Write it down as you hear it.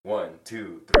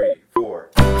2, 3, 4.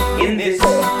 In this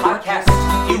podcast,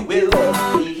 you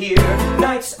will hear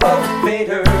Knights of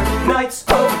Vader. Knights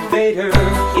of Vader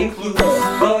includes,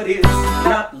 but is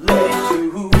not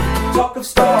limited to, talk of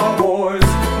Star Wars,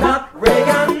 not ray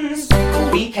guns.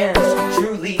 We can't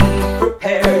truly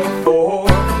prepare you for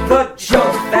the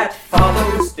junk that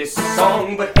follows this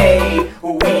song, but hey,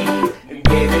 we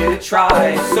gave it a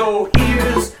try. So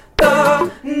here's the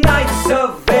Knights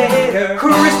of Vader.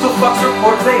 Crystal Fox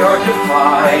reports they are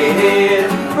divided.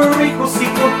 Prequel,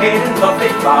 sequel, hate and love they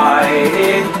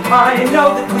fight. I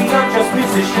know that we are just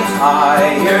musicians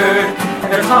hired,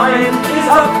 and their time is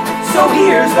up. So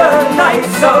here's the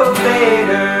Knights of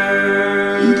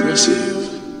Vader.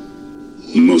 Impressive.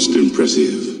 Most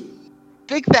impressive.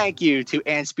 Big thank you to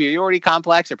Ansperiority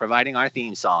Complex for providing our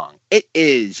theme song. It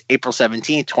is April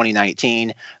 17th,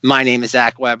 2019. My name is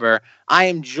Zach Weber. I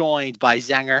am joined by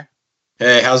Zenger.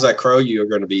 Hey, how's that crow you're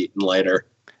going to be eating later?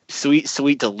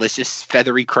 Sweet, delicious,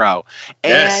 feathery crow.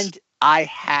 Yes. And I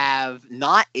have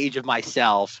not Age of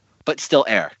Myself, but still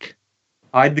Eric.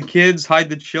 Hide the kids, hide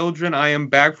the children. I am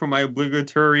back for my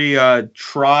obligatory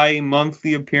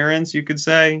tri-monthly appearance, you could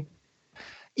say.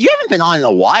 You haven't been on in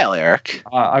a while, Eric.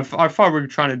 I thought we were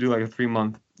trying to do like a three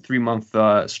month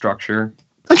structure.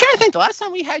 I'm trying to think. The last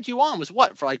time we had you on was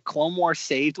what? For like Clone Wars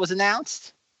Saved was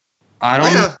announced? I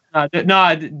don't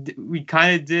know. We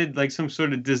kind of did like some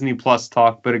sort of Disney Plus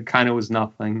talk, but it kind of was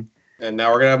nothing. And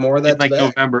now we're going to have more of that like today.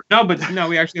 November. No, but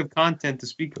we actually have content to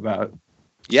speak about.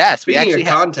 Yes, we Speaking actually of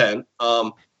have. content,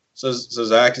 so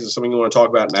Zach, is it something you want to talk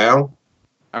about now?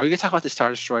 Are we going to talk about the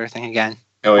Star Destroyer thing again?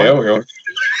 Oh, yeah, we're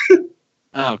going.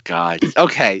 Oh, God.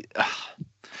 Okay.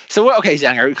 So, okay,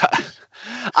 Zenger.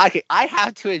 I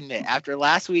have to admit, after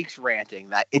last week's ranting,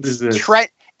 that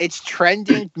it's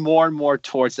trending more and more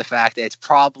towards the fact that it's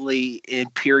probably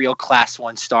Imperial Class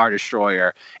 1 Star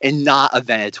Destroyer and not a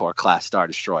Venator Class Star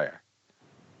Destroyer.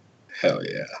 Hell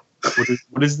yeah.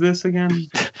 What is this again?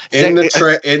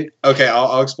 Okay,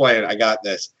 I'll explain it. I got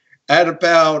this. At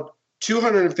about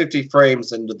 250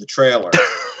 frames into the trailer.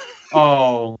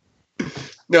 Oh.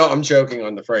 No, I'm joking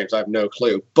on the frames. I have no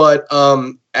clue. But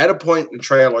at a point in the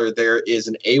trailer, there is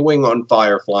an A-Wing on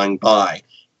fire flying by.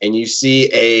 And you see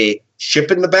a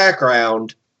ship in the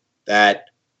background that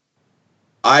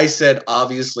I said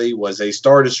obviously was a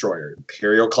Star Destroyer,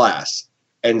 Imperial class.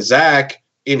 And Zach,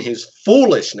 in his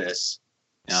foolishness,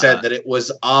 said that it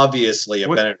was obviously a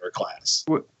Venator class.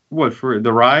 What for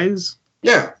the Rise?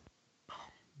 Yeah.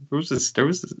 There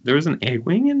was an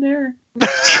A-Wing in there?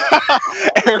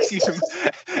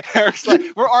 Eric's like,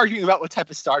 we're arguing about what type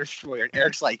of Star Destroyer, and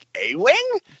Eric's like, A-Wing?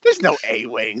 There's no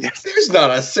A-Wing. There's not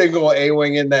a single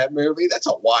A-Wing in that movie. That's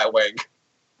a Y-Wing.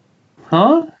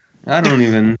 Huh? I don't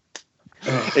even...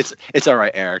 It's all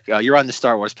right, Eric. You're on the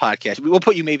Star Wars podcast. We'll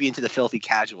put you maybe into the filthy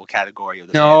casual category of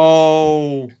this.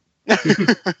 No.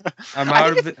 I'm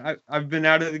out of it. I've been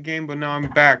out of the game, but now I'm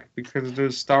back because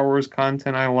there's Star Wars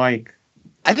content I like.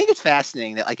 I think it's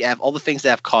fascinating that, like, all the things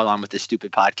that have caught on with this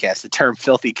stupid podcast, the term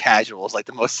filthy casual is like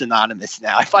the most synonymous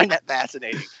now. I find that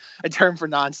fascinating. A term for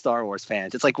non-Star Wars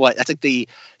fans. It's like what? That's like the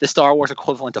Star Wars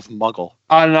equivalent of muggle.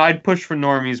 No, I'd push for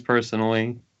normies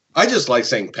personally. I just like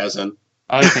saying peasant.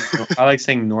 I like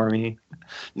saying normie.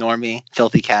 Normie,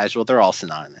 filthy casual, they're all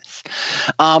synonymous.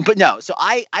 But no, so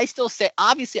I still say,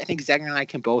 obviously, I think Zenger and I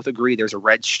can both agree there's a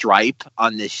red stripe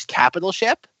on this capital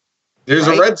ship. There's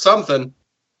a red something.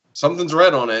 Something's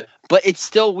red on it. But it's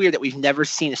still weird that we've never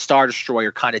seen a Star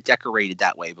Destroyer kind of decorated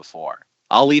that way before.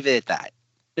 I'll leave it at that.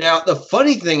 Now, the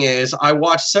funny thing is, I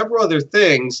watched several other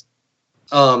things,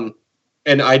 and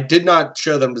I did not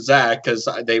show them to Zach because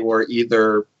they were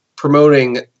either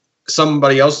promoting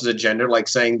somebody else's agenda, like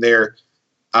saying they're,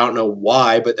 I don't know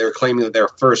why, but they're claiming that they're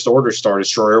First Order Star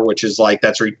Destroyer, which is like,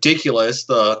 that's ridiculous.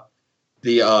 The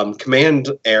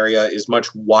command area is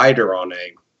much wider on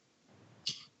a...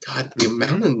 God, the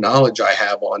amount of knowledge I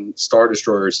have on Star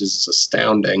Destroyers is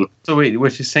astounding. So wait,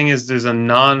 what you're saying is there's a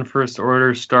non-First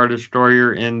Order Star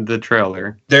Destroyer in the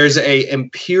trailer? There's a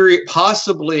Imperial,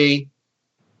 possibly,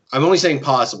 I'm only saying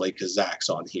possibly because Zach's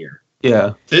on here.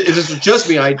 Yeah. If this was just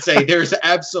me, I'd say there's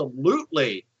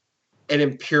absolutely an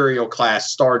Imperial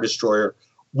class Star Destroyer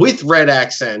with red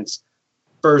accents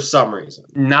for some reason.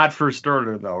 Not First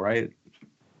Order though, right?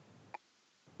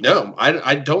 No,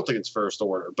 I don't think it's First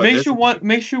Order. But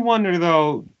makes you wonder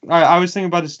though. I was thinking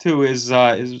about this too. Is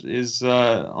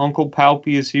Uncle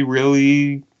Palpy, is he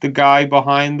really the guy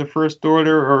behind the First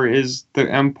Order, or is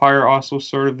the Empire also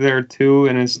sort of there too,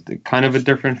 and is kind of a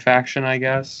different faction, I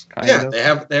guess? Kind of. They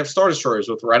have Star Destroyers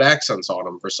with red accents on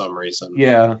them for some reason.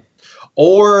 Yeah.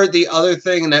 Or the other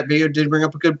thing, and that video did bring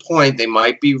up a good point, they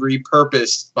might be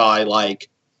repurposed by like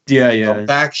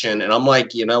faction. And I'm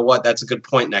like, you know what? That's a good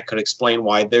point. And that could explain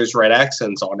why there's red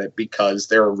accents on it, because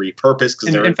they're repurposed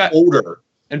because they're older.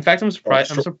 In fact, I'm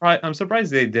surprised. I'm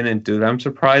surprised they didn't do that. I'm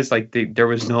surprised there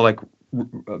was no like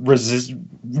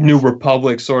New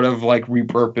Republic sort of like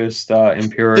repurposed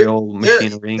Imperial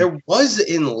machinery. There was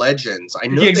in Legends. I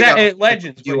know exactly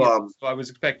Legends. So I was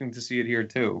expecting to see it here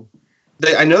too.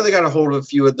 I know they got a hold of a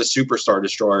few of the Superstar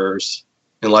Destroyers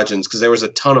in Legends because there was a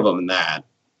ton of them in that.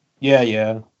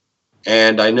 Yeah.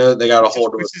 And I know they got a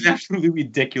hold of which is absolutely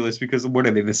ridiculous because what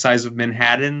are they, the size of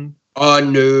Manhattan?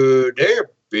 No, they're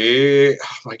big.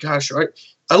 Oh my gosh!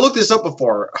 I looked this up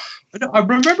before. I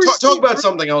remember talk about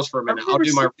something else for a minute.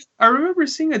 I remember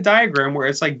seeing a diagram where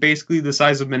it's like basically the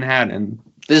size of Manhattan.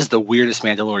 This is the weirdest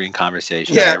Mandalorian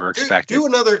conversation I ever expected. Do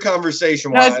another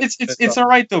conversation. No, it's all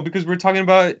right though, because we're talking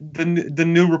about the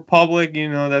New Republic. You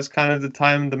know, that's kind of the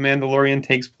time the Mandalorian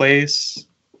takes place.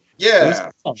 Yeah,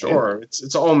 sure.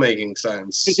 It's all making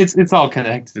sense. It's all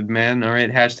connected, man. All right,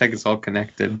 hashtag it's all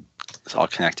connected. It's all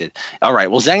connected. All right.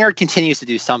 Well, Zenger continues to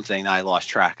do something that I lost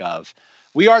track of.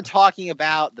 We are talking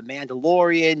about The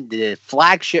Mandalorian, the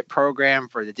flagship program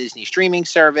for the Disney streaming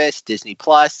service, Disney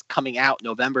Plus, coming out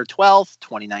November 12th,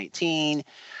 2019.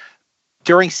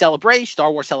 During Star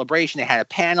Wars Celebration, they had a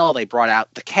panel. They brought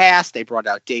out the cast. They brought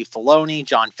out Dave Filoni,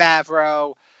 Jon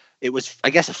Favreau. It was, I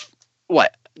guess,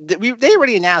 they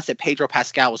already announced that Pedro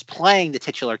Pascal was playing the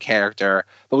titular character,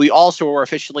 but we also were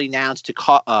officially announced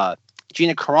to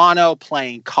Gina Carano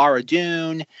playing Cara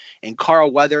Dune and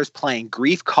Carl Weathers playing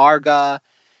Greef Karga.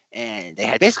 And they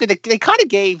had basically, they kind of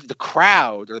gave the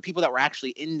crowd or the people that were actually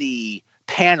in the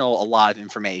panel a lot of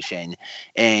information.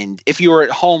 And if you were at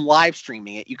home live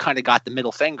streaming it, you kind of got the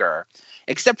middle finger,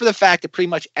 except for the fact that pretty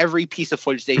much every piece of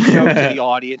footage they showed to the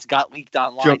audience got leaked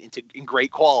online in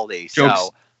great quality.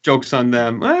 Jokes on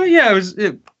them. Well, yeah, it was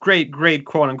great,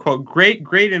 quote unquote,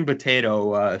 great in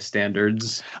potato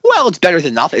standards. Well, it's better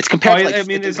than nothing. It's compared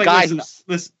to it's like guy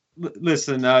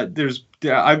listen.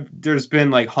 There's been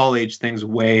like Hall H things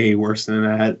way worse than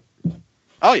that.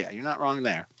 Oh yeah, you're not wrong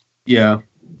there. Yeah,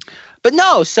 but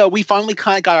no. So we finally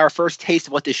kind of got our first taste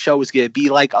of what this show was going to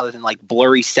be like, other than like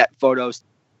blurry set photos.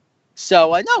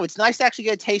 So no, it's nice to actually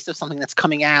get a taste of something that's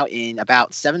coming out in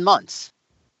about 7 months.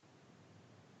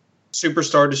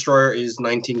 Superstar Destroyer is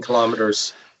 19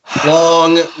 kilometers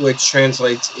long, which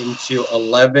translates into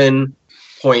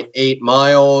 11.8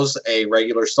 miles. A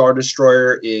regular Star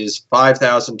Destroyer is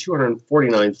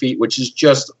 5,249 feet, which is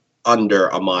just under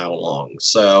a mile long.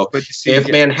 So if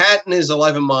Manhattan is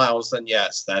 11 miles, then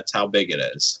yes, that's how big it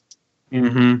is.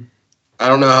 Mm-hmm. I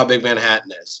don't know how big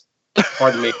Manhattan is.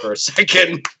 Pardon me for a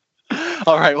second.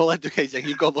 All right, well, okay, so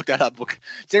you go look that up.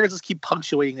 Sarah just keep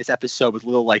punctuating this episode with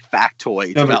little like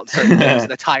factoids about certain things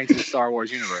that tie into the Star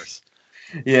Wars universe.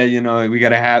 Yeah, you know, we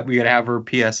gotta have her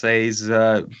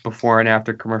PSAs before and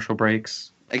after commercial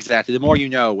breaks. Exactly. The more you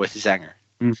know with Zenger.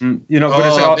 Mm-hmm. You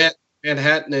know,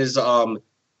 Manhattan is Oh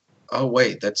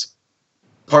wait, that's.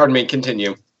 Pardon me.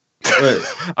 Continue.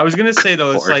 I was gonna say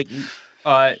though, it's like.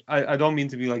 I don't mean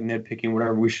to be like nitpicking,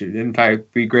 whatever. We should in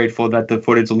fact be grateful that the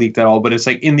footage leaked at all. But it's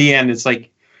like in the end, it's like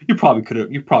you probably could have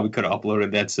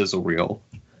uploaded that sizzle reel.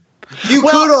 You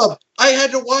could have. I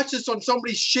had to watch this on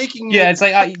somebody shaking. Yeah, it's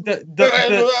like the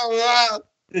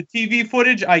TV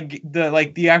footage.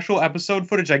 The actual episode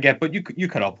footage I get, but you could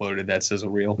have uploaded that sizzle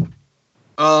reel.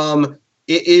 It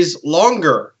is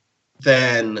longer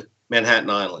than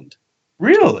Manhattan Island.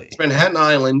 Really? Manhattan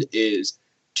Island is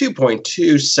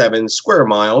 2.27 square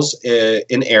miles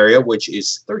in area, which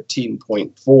is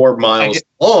 13.4 miles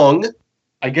long.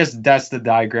 I guess that's the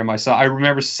diagram I saw. I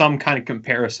remember some kind of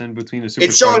comparison between the Superstar.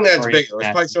 It's showing that it's bigger. It's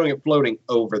probably showing it floating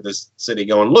over this city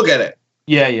going, look at it.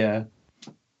 Yeah.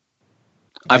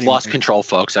 I've lost control,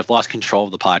 folks. I've lost control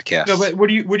of the podcast. No, but would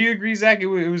you agree, Zach? It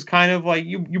was kind of like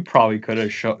you probably could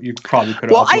have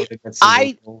Well,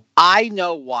 I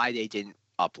know why they didn't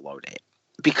upload it.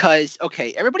 Because,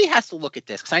 okay, everybody has to look at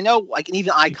this. Because I know, like, and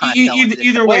even I kind of fell into this.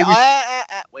 Either way.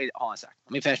 Wait, hold on a sec.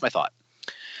 Let me finish my thought.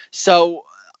 So,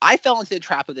 I fell into the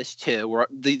trap of this, too, where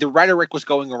the rhetoric was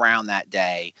going around that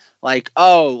day. Like,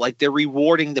 they're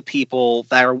rewarding the people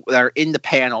that are in the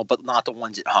panel, but not the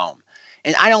ones at home.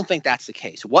 And I don't think that's the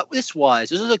case. What this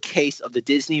was a case of the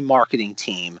Disney marketing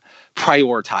team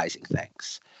prioritizing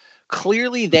things.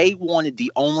 Clearly, they wanted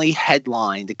the only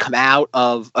headline to come out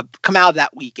of that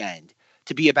weekend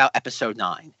to be about Episode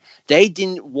 9. They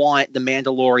didn't want the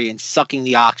Mandalorian sucking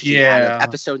the oxygen out of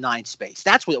Episode 9 space.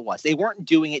 That's what it was. They weren't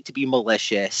doing it to be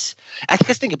malicious.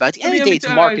 Because think about it. At the end of the day, it's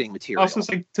marketing material. Also,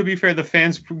 like, to be fair, the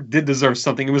fans did deserve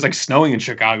something. It was like snowing in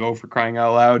Chicago, for crying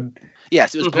out loud.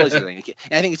 Yes, it was blizzarding.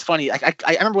 And I think it's funny. I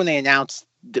remember when they announced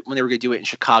when they were going to do it in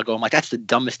Chicago. I'm like, that's the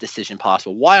dumbest decision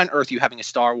possible. Why on earth are you having a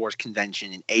Star Wars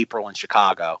convention in April in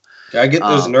Chicago? I get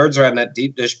those nerds around that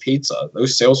deep dish pizza.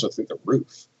 Those sales are through the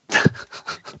roof.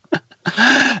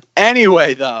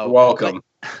 Anyway, though. You're welcome.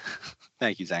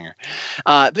 Thank you, Zanger.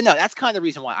 But no, that's kind of the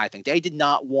reason why I think they did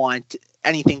not want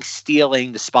anything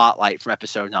stealing the spotlight from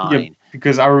Episode 9. Yeah,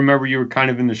 because I remember you were kind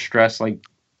of in the stress, like,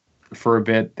 for a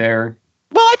bit there.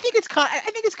 Well, I think it's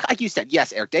like you said.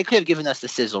 Yes, Eric. They could have given us the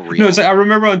sizzle reel. No, it's like, I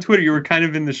remember on Twitter you were kind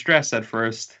of in the stress at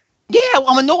first. Yeah, well,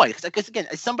 I'm annoyed because again,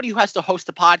 as somebody who has to host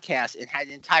a podcast and had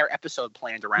an entire episode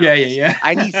planned around, Yeah.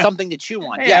 I need something to chew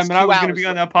on. Hey, yes, I was going to be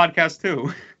on that podcast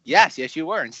too. Yes, you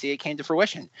were, and see, it came to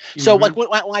fruition. So, like, when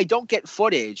I don't get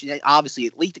footage, and obviously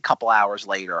it leaked a couple hours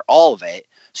later, all of it.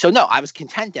 So, no, I was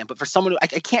content then. But for someone who I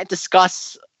can't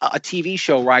discuss a TV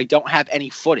show where I don't have any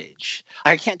footage,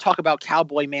 I can't talk about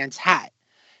Cowboy Man's hat.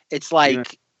 It's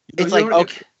like,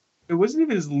 okay. It wasn't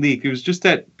even as leak. It was just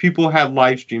that people had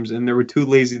live streams and they were too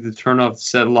lazy to turn off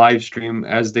said live stream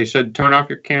as they should. Turn off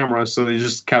your camera, so they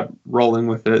just kept rolling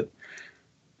with it.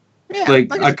 Yeah,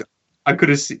 like I could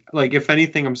have seen. Like, if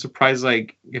anything, I'm surprised.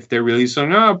 Like, if they're really saying,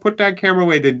 "No, put that camera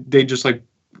away," they just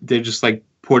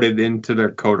put it into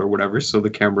their coat or whatever, so the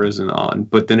camera isn't on.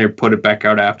 But then they put it back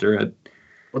out after it.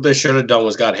 What they should have done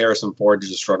was got Harrison Ford to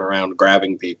just run around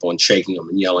grabbing people and shaking them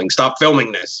and yelling, "Stop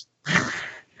filming this!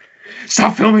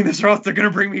 Stop filming this, or else they're gonna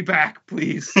bring me back,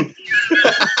 please."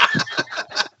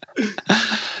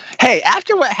 Hey,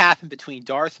 after what happened between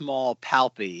Darth Maul,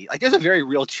 Palpy, like, there's a very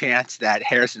real chance that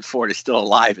Harrison Ford is still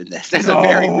alive in this. There's a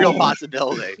very real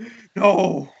possibility.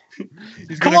 No.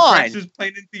 He's Come gonna on. crash his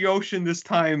plane into the ocean this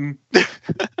time.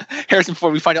 Harrison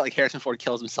Ford, we find out, like, Harrison Ford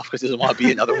kills himself because he doesn't want to be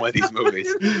in another one of these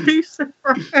movies. Be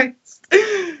surprised.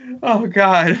 Oh,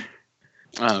 God.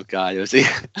 It was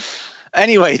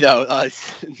anyway, though,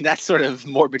 that's sort of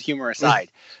morbid humor aside.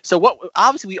 So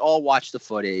obviously we all watched the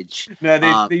footage.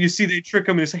 No, you see, they trick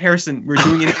him and say, Harrison, we're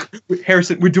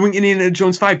doing Indiana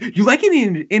Jones 5. You like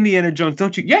Indiana Jones,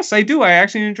 don't you? Yes, I do. I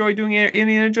actually enjoy doing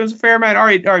Indiana Jones a fair amount. All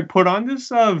right. Put on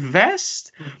this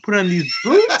vest. Put on these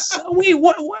boots. Wait,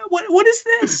 what is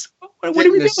this? What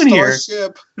are we doing here?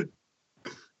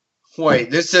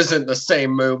 Wait, this isn't the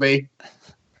same movie.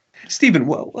 Steven,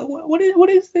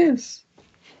 what is this?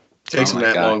 Takes him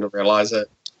that long to realize it.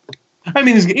 I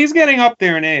mean, he's getting up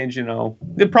there in age, you know.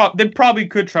 They probably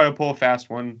could try to pull a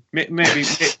fast one. Maybe.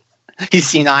 He's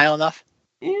senile enough?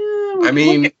 Yeah, we're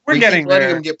getting there.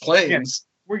 Letting him get planes.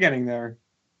 Yeah, we're getting there.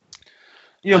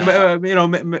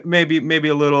 Maybe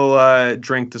a little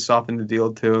drink to soften the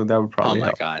deal too. That would probably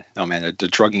help. God. Oh man, they're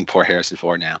drugging poor Harrison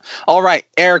Ford now. All right,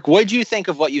 Eric, what did you think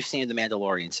of what you've seen of The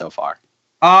Mandalorian so far?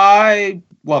 I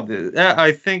loved it.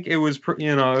 I think it was,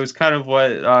 it was kind of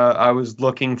what I was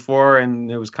looking for,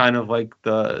 and it was kind of like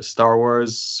the Star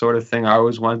Wars sort of thing I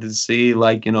always wanted to see,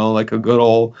 like, like a good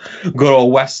old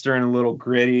Western, a little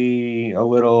gritty, a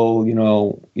little,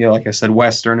 like I said,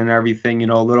 Western and everything,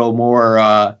 a little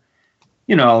more,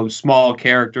 small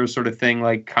characters sort of thing,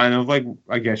 like kind of like,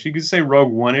 I guess you could say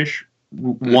Rogue One-ish,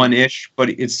 but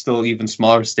it's still even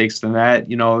smaller stakes than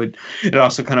that. It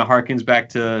also kind of harkens back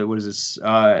to, what is this,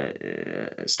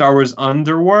 Star Wars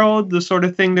Underworld, the sort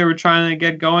of thing they were trying to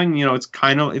get going. It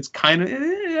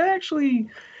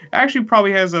actually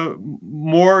probably has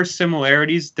more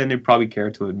similarities than they probably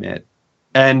care to admit.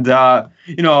 And Jon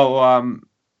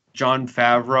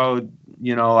Favreau,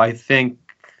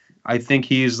 I think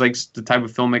he's like the type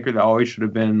of filmmaker that always should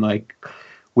have been like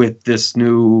with this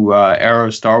new era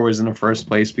of Star Wars in the first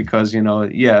place, because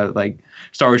like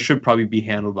Star Wars should probably be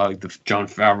handled by like the Jon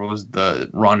Favreau's, the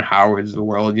Ron Howards of the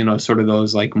world, sort of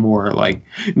those like more like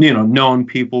known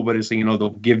people, but it's they'll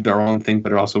give their own thing,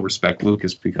 but also respect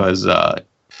Lucas because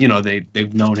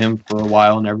they've known him for a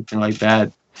while and everything like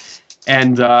that.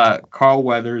 And Carl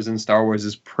Weathers in Star Wars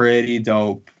is pretty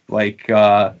dope. Like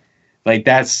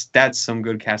that's some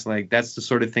good casting. Like that's the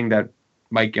sort of thing that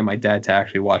might get my dad to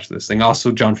actually watch this thing.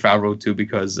 Also Jon Favreau too,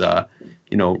 because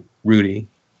Rudy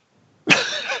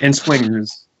and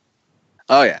Swingers.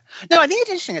 Oh yeah. No, I think it's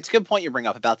interesting. It's a good point you bring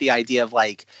up about the idea of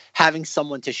like having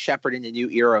someone to shepherd in the new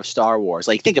era of Star Wars.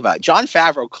 Like, think about it. Jon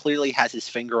Favreau clearly has his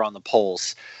finger on the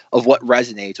pulse of what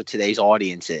resonates with today's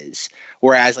audiences,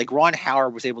 whereas like Ron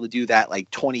Howard was able to do that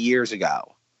like 20 years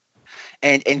ago.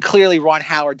 And clearly Ron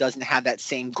Howard doesn't have that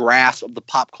same grasp of the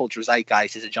pop culture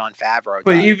zeitgeist as a Jon Favreau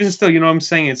But does. Even still, what I'm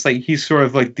saying? It's like he's sort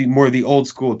of like the old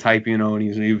school type, and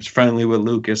he was friendly with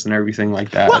Lucas and everything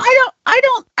like that. Well,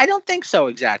 I don't think so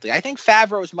exactly. I think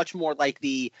Favreau is much more like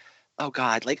the, I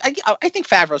think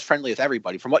Favreau's friendly with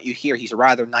everybody. From what you hear, he's a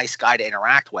rather nice guy to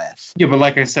interact with. Yeah, but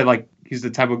like I said, like he's the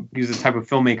type of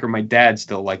filmmaker my dad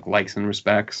still likes and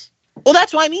respects. Well,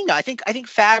 that's what I mean. I think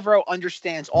Favreau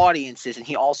understands audiences, and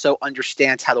he also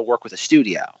understands how to work with a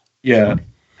studio. Yeah.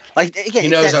 Like again, He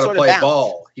knows how to play balance.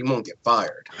 ball. He won't get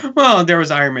fired. Well, there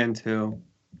was Iron Man 2.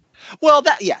 Well,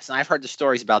 yes, and I've heard the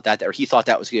stories about that he thought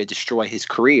that was going to destroy his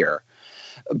career.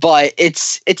 But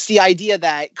it's the idea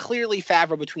that clearly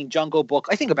Favreau, between Jungle Book,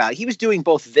 I think about it, he was doing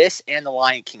both this and The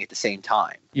Lion King at the same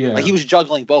time. Yeah. Like he was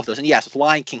juggling both those. And yes, with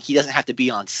Lion King, he doesn't have to be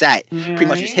on set. Pretty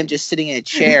much it's him just sitting in a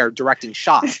chair directing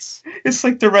shots. It's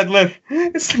like the Red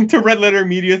Letter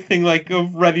Media thing, like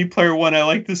of Ready Player One. I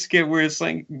like the skit where it's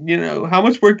like, how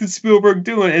much work did Spielberg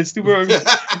do? And Spielberg,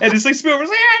 and it's like Spielberg's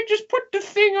like, I just put the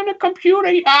thing on the computer.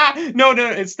 No,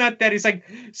 it's not that. He's like,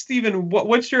 Steven,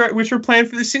 what's your plan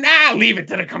for this scene? Leave it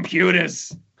to the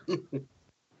computers.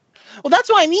 Well, that's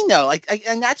what I mean, though.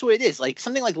 And that's what it is. Like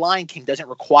something like Lion King doesn't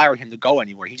require him to go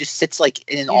anywhere. He just sits like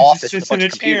in an office with a bunch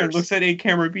of computers. And looks at A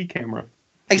camera, B camera.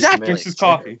 Exactly. Drinks his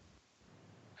coffee.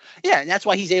 Yeah, and that's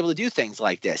why he's able to do things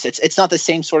like this. It's not the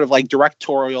same sort of like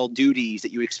directorial duties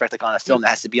that you expect like on a film that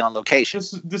has to be on location.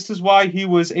 This is why he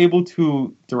was able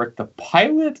to direct the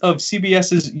pilot of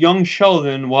CBS's Young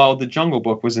Sheldon while The Jungle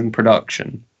Book was in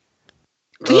production.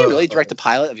 Did he really direct the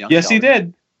pilot of Young Sheldon? Yes, he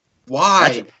did.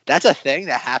 Why? That's a thing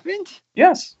that happened?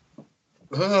 Yes.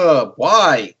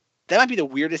 Why? That might be the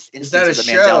weirdest instance that of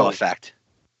the a Mandela show? Effect.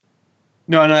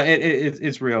 No,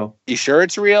 it's real. You sure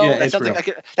it's real? Yeah, that sounds real. like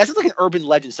an urban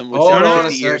legend. Someone would Hold say on a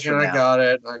 50 years second. from I now. got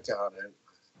it.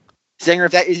 Sanger,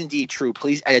 if that is indeed true,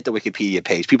 please edit the Wikipedia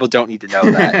page. People don't need to know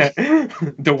that.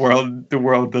 The world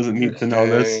doesn't need to know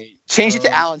this. Change it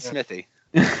to Alan Smithy.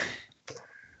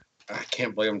 I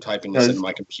can't believe I'm typing this into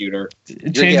my computer.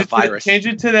 Change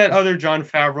it to that other Jon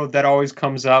Favreau that always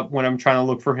comes up when I'm trying to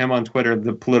look for him on Twitter,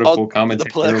 the political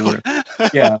commentator.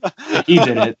 Yeah, he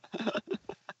did it.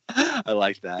 I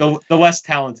like that. The less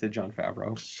talented Jon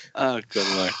Favreau. Oh, good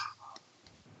lord.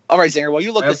 All right, Zinger, well,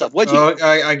 you look this up. What'd you...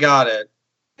 I got it.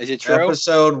 Is it true?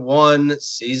 Episode 1,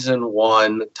 Season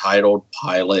 1, titled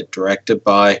Pilot, directed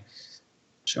by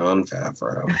Jon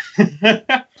Favreau.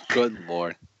 Good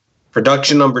lord.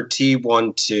 Production number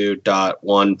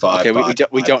T12.15. Okay,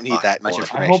 we don't need that much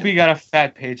information. I hope he got a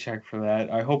fat paycheck for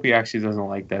that. I hope he actually doesn't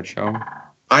like that show.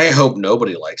 I hope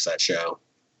nobody likes that show.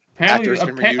 After it's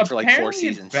been renewed for like 4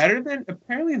 seasons.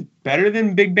 Apparently it's better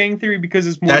than Big Bang Theory because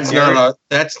it's more.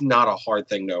 That's not a hard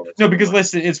thing to overcome. No, because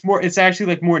listen, it's actually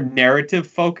like more narrative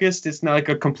focused. It's not like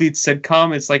a complete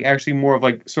sitcom. It's like actually more of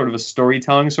like sort of a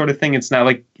storytelling sort of thing. It's not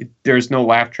like there's no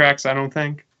laugh tracks, I don't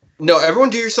think. No, everyone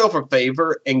do yourself a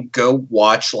favor and go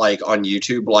watch like on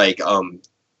YouTube like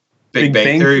Big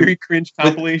Bang Theory cringe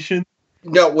compilation.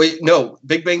 No,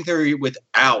 Big Bang Theory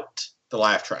without the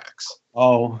laugh tracks.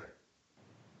 Oh.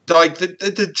 Like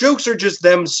the jokes are just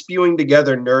them spewing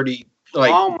together nerdy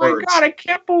like oh my words. God, I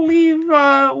can't believe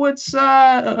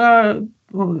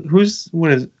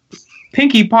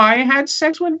Pinkie Pie had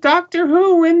sex with Doctor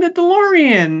Who in the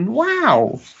DeLorean.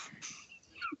 Wow.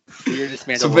 Weirdest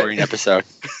Mandalorian episode.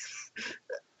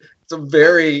 It's a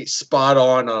very spot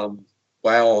on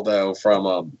wow though from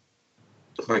oh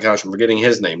my gosh, I'm forgetting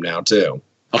his name now too.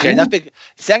 Okay, enough big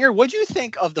Sanger, what'd you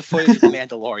think of the footage of the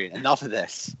Mandalorian? Enough of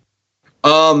this.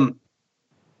 Well,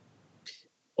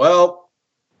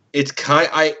 it's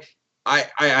I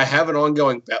have an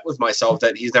ongoing bet with myself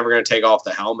that he's never going to take off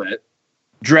the helmet.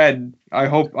 Dread.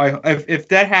 If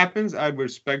that happens, I'd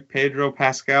respect Pedro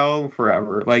Pascal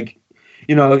forever. Like,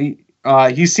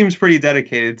 he seems pretty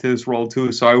dedicated to this role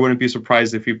too, so I wouldn't be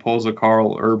surprised if he pulls a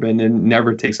Carl Urban and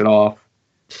never takes it off.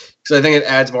 Because I think it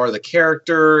adds more to the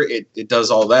character. It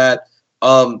does all that.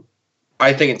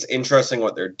 I think it's interesting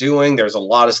what they're doing. There's a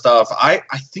lot of stuff. I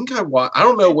think I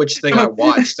don't know which thing I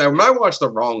watched. I might watch the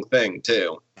wrong thing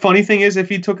too. Funny thing is, if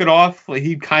he took it off, like,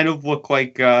 he'd kind of look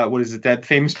like that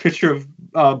famous picture of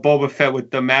Boba Fett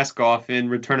with the mask off in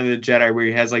Return of the Jedi, where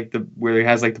he has like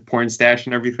the porn stash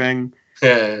and everything.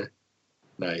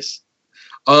 Nice.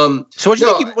 So what do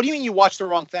you mean you watched the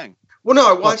wrong thing? Well, no,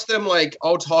 I watched them like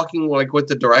all talking like with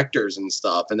the directors and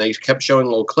stuff, and they kept showing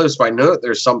little clips. But I know that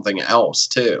there's something else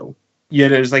too. Yeah,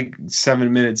 there's like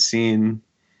 7-minute scene.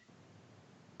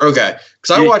 Okay,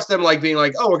 because I watched them like being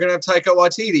like, "Oh, we're gonna have Taika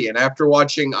Waititi," and after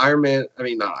watching Thor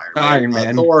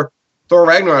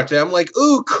Ragnarok, I'm like,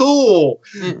 "Ooh, cool!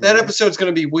 That episode's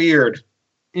gonna be weird."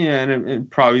 Yeah, and it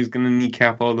probably is gonna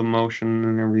kneecap all the motion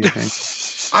and everything.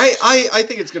 I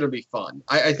think it's gonna be fun.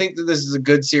 I think that this is a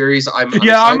good series. I'm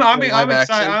excited.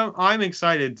 I'm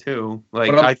excited too.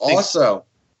 Like, but I'm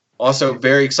also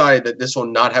very excited that this will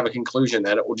not have a conclusion,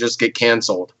 that it will just get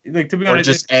canceled. Like, to be or honest,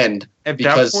 just end at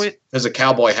because that point, there's a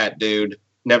cowboy hat dude.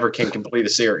 never can complete a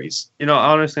series. You know,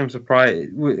 honestly, I'm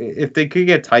surprised if they could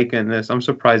get Taika in this. I'm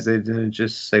surprised they didn't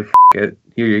just say, "F it,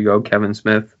 here you go, Kevin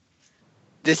Smith."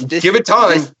 Give it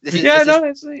time.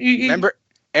 Remember,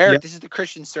 Eric, this is the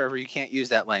Christian server. You can't use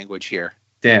that language here.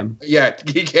 Damn. Yeah,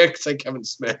 you can't say Kevin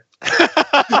Smith.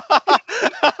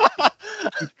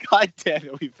 God damn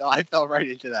it! I fell right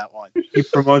into that one. He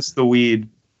promotes the weed.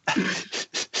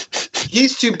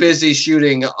 He's too busy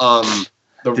shooting the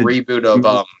reboot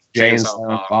of James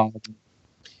Bond.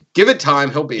 Give it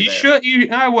time, he'll be there.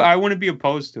 I wouldn't be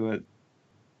opposed to it.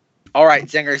 All right,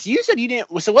 Zingers, you said you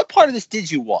didn't. So what part of this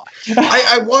did you watch?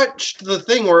 I watched the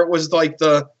thing where it was like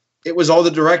it was all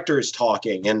the directors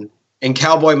talking and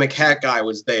Cowboy McHat guy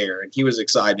was there and he was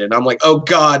excited. And I'm like, oh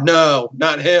God, no,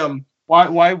 not him.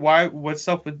 Why? What's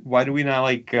up with? Why do we not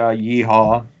like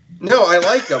Yeehaw? No, I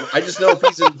like him. I just know if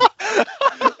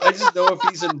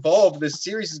he's involved, this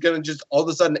series is going to just all of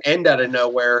a sudden end out of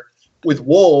nowhere with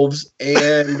wolves,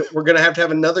 and we're going to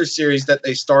have another series that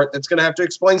they start that's going to have to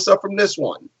explain stuff from this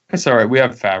one. That's all right. We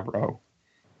have Favreau.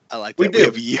 I like that. We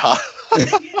have Yeehaw.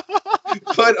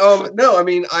 But no, I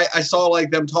mean, I saw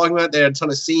like them talking about it. They had a ton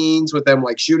of scenes with them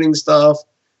like shooting stuff,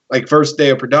 like first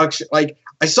day of production. Like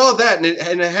I saw that, and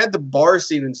it had the bar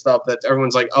scene and stuff that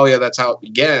everyone's like, oh yeah, that's how it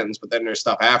begins. But then there's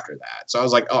stuff after that. So I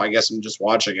was like, oh, I guess I'm just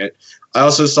watching it. I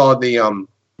also saw the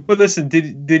But listen,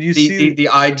 did you see the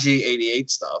IG-88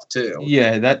 stuff too?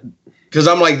 Yeah, that because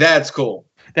I'm like, that's cool.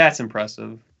 That's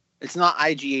impressive. It's not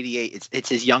IG-88. It's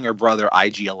his younger brother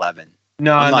IG-11.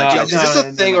 No. Is this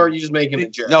a thing, or are you just making a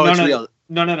joke? No, it's real.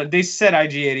 No. They said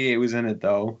IG-88 was in it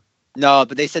though. No,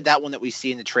 but they said that one that we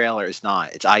see in the trailer is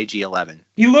not. It's IG-11.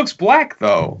 He looks black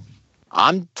though.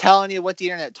 I'm telling you what the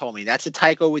internet told me. That's a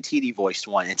Taika Waititi voiced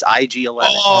one. It's IG-11.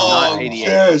 Oh, not 88.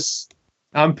 Yes.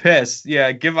 I'm pissed.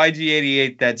 Yeah, give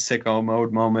IG-88 that sicko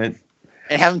mode moment.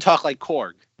 And have him talk like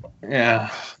Korg. Yeah.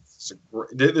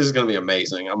 This is going to be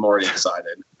amazing. I'm already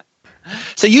excited.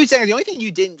 So you saying the only thing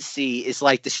you didn't see is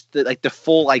like the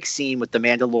full like scene with the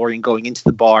Mandalorian going into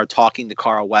the bar talking to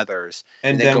Carl Weathers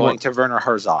and then going to Werner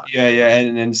Herzog. Yeah,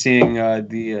 and then seeing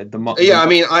the I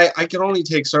mean, I can only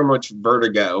take so much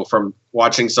vertigo from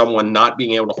watching someone not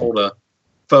being able to hold a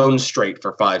phone straight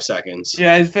for 5 seconds.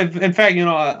 Yeah, in fact, you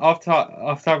know, off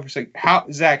top for a second, how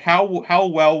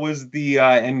well was the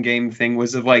Endgame thing?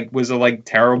 Was it like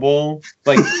terrible?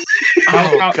 Like,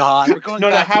 God, we're going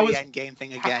back to the Endgame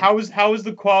thing again. How was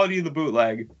the quality of the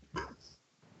bootleg?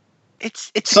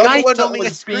 It's a guy filming a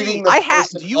screen.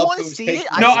 Do you want to see it?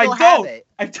 No, I don't.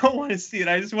 I don't want to see it.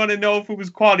 I just want to know if it was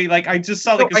quality. Like I just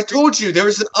saw I told you there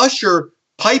was an usher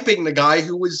piping the guy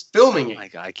who was filming it. Oh my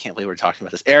God, I can't believe we're talking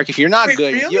about this. Eric, if you're not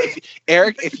good, really?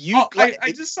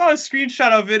 I just saw a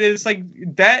screenshot of it. It's like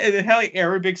that, and it had like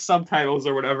Arabic subtitles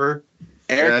or whatever.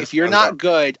 Eric, if you're not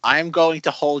good, I'm going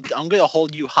to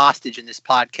hold you hostage in this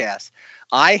podcast.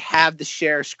 I have the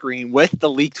share screen with the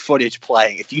leaked footage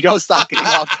playing. If you don't stop getting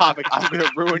off topic, I'm going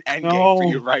to ruin Endgame for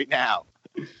you right now.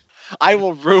 I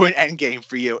will ruin Endgame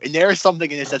for you, and there is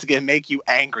something in this that's going to make you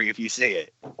angry if you see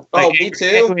it. Oh, like, me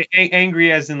too.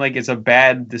 Angry as in like it's a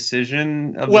bad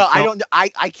decision. I don't.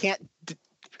 I can't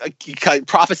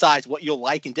prophesize what you'll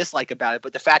like and dislike about it,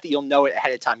 but the fact that you'll know it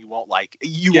ahead of time, you won't like.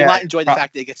 You will not enjoy the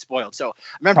fact that it gets spoiled. So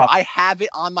remember, I have it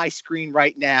on my screen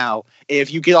right now.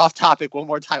 If you get off topic one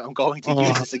more time, I'm going to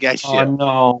use this against you. Oh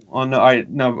no! All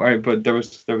right. But there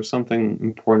was something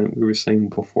important we were saying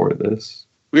before this.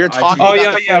 We were talking.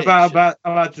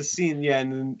 About the scene, yeah,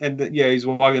 and he's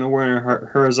walking to Werner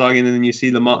Herzog, and then you see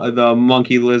the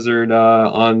monkey lizard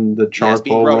on the charcoal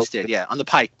being roasted, on the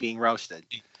pike being roasted.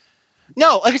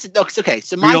 No, like I said, no, it's okay.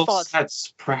 So my fault.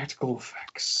 That's practical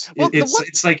effects. Well,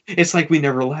 it's like we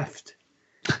never left.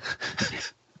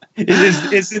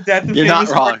 Is it that the You're not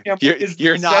wrong.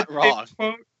 You're not wrong.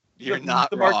 You're not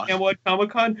the wrong. Mark Hamill at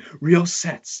Comic-Con, real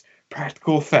sets,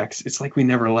 practical effects. It's like we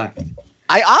never left.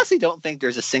 I honestly don't think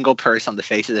there's a single person on the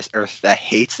face of this earth that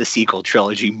hates the sequel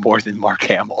trilogy more than Mark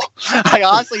Hamill. I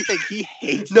honestly think he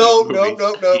hates. No.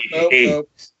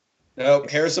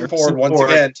 Harrison Ford once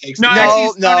again takes. No.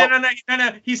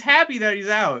 He's happy that he's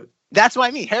out. That's what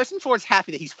I mean. Harrison Ford's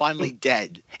happy that he's finally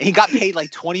dead, and he got paid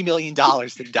like $20 million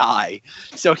to die,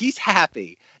 so he's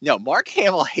happy. No, Mark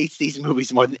Hamill hates these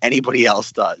movies more than anybody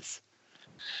else does.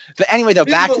 But anyway, though,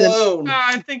 back to the.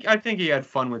 I think he had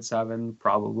fun with 7,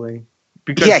 probably.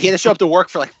 Because he had to show up to work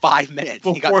for like 5 minutes.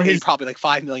 He got paid probably like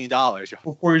 $5 million.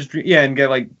 Before and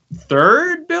get like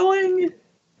third billing?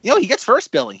 He gets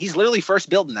first billing. He's literally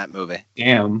first billed in that movie.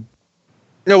 Damn.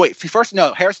 No, wait.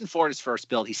 Harrison Ford is first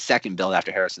billed. He's second billed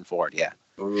after Harrison Ford, yeah.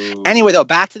 Ooh. Anyway, though,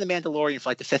 back to The Mandalorian for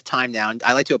like the 5th time now. And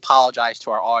I'd like to apologize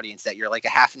to our audience that you're like a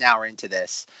half an hour into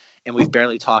this and we've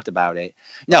barely talked about it.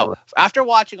 No, after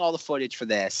watching all the footage for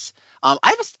this,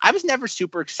 I was never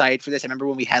super excited for this. I remember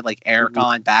when we had like Eric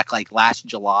on back like last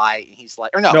July, and he's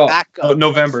like,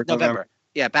 November.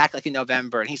 Yeah, back like in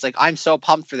November, and he's like, I'm so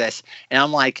pumped for this, and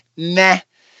I'm like, meh.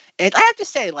 And I have to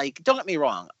say, like, don't get me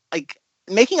wrong, like,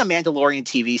 making a Mandalorian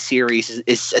TV series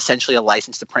is essentially a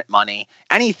license to print money.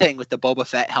 Anything with the Boba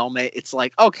Fett helmet, it's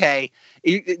like, okay,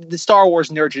 the Star Wars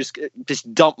nerd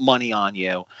just dump money on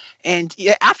you. And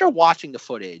yeah, after watching the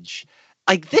footage,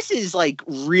 like, this is like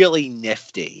really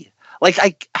nifty.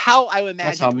 Like how I would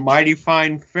imagine. That's a mighty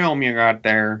fine film you got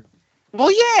there.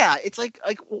 Well, yeah, it's like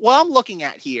what I'm looking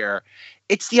at here.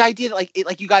 It's the idea that,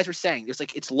 like you guys were saying, there's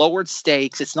like, it's lowered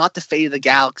stakes. It's not the fate of the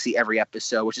galaxy every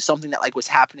episode, which is something that like was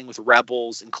happening with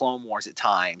Rebels and Clone Wars at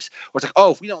times. Where it's like,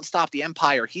 oh, if we don't stop the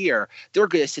Empire here, they're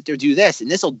going to sit there and do this,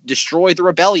 and this will destroy the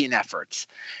rebellion efforts.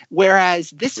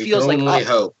 Whereas this feels like, we can only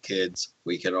hope, kids.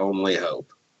 We can only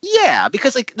hope. Yeah,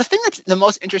 because like the thing that's the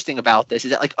most interesting about this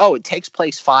is that like, oh, it takes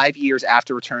place 5 years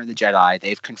after Return of the Jedi.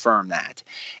 They've confirmed that,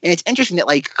 and it's interesting that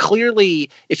like clearly,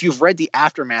 if you've read the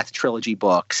Aftermath trilogy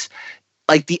books,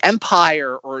 like the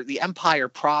Empire or the Empire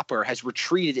proper has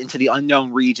retreated into the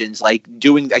unknown regions, like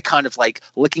doing like kind of like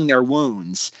licking their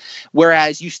wounds.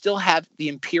 Whereas you still have the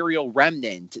Imperial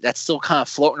remnant that's still kind of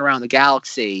floating around the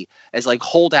galaxy as like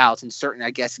holdouts in certain,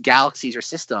 I guess, galaxies or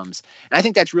systems. And I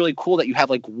think that's really cool that you have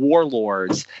like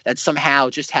warlords that somehow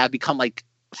just have become like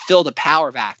filled a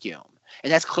power vacuum.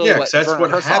 And that's clearly what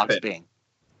Hersog's happened. being.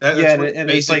 That's what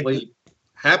basically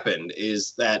happened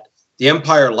is that the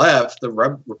Empire left, the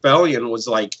rebellion was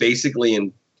like basically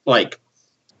in like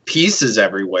pieces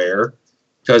everywhere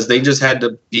because they just had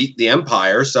to beat the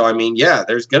Empire. So, I mean, yeah,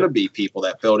 there's going to be people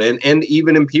that filled in, and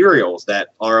even Imperials that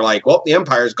are like, well, the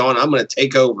Empire's gone, I'm going to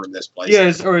take over in this place.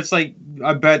 Yeah, or it's like,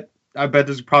 I bet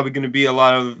there's probably going to be a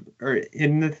lot of, or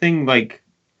in the thing, like,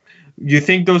 you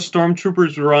think those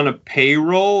stormtroopers were on a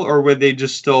payroll, or were they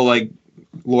just still like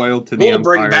loyal to the Empire? We'll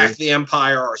bring back the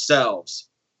Empire ourselves.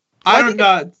 I don't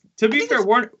know. To be fair,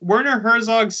 Werner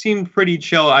Herzog seemed pretty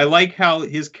chill. I like how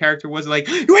his character was like,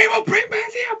 "We will bring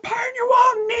back the Empire and you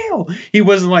won't kneel." He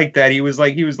wasn't like that. He was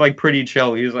like pretty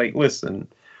chill. He was like, listen,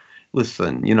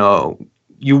 you know,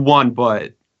 you won,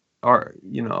 but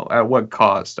at what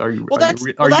cost? Are you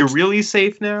really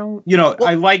safe now? You know,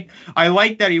 I like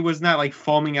that he was not like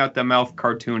foaming out the mouth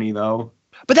cartoony though.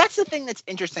 But that's the thing that's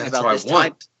interesting about this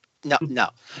time. No.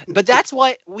 But that's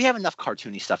why we have enough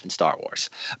cartoony stuff in Star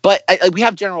Wars. But we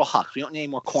have General Hux. We don't need any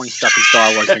more corny stuff in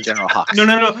Star Wars than General Hux.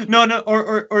 No.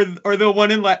 Or the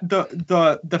one in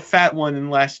the fat one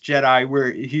in Last Jedi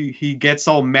where he gets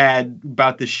all mad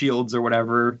about the shields or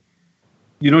whatever.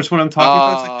 You know which one I'm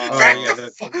talking about?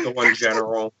 It's like, the one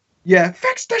general. Yeah,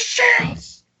 fix the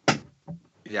shields.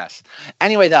 Yes.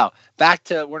 Anyway, though, back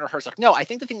to Werner Herzog. No, I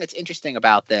think the thing that's interesting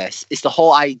about this is the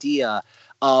whole idea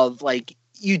of like,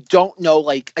 you don't know,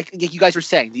 like you guys were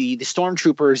saying, the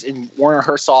stormtroopers in Werner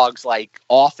Herzog's like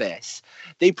office,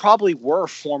 they probably were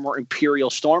former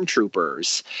Imperial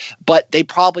stormtroopers, but they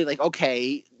probably like,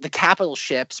 okay, the capital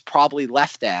ships probably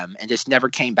left them and just never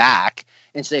came back.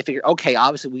 And so they figured, okay,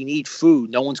 obviously we need food.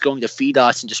 No one's going to feed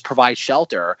us and just provide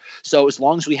shelter. So as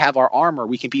long as we have our armor,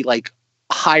 we can be like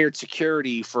hired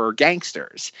security for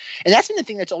gangsters. And that's been the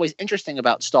thing that's always interesting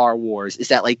about Star Wars is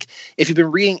that, like, if you've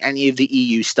been reading any of the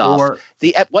EU stuff,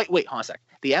 wait, hold on a sec.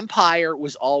 The Empire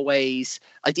was always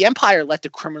like, the Empire let the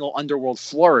criminal underworld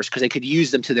flourish because they could use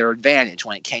them to their advantage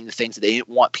when it came to things that they didn't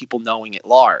want people knowing at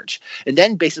large. And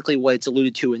then basically what it's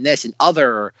alluded to in this and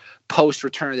other post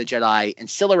Return of the Jedi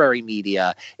ancillary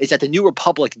media is that the New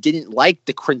Republic didn't like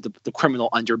the criminal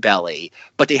underbelly,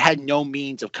 but they had no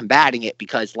means of combating it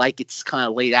because, like it's kind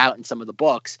of laid out in some of the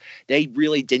books, they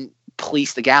really didn't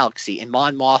police the galaxy. And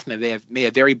Mon Mothma made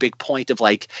a very big point of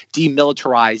like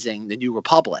demilitarizing the New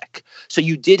Republic. So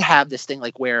you did have this thing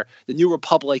like where the New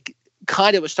Republic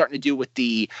kind of was starting to do what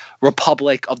the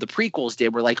Republic of the prequels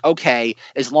did. We're like, okay,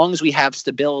 as long as we have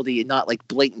stability and not like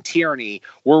blatant tyranny,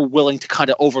 we're willing to kind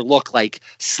of overlook like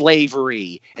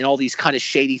slavery and all these kind of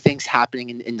shady things happening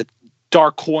in the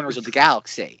dark corners of the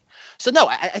galaxy. So no,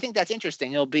 I think that's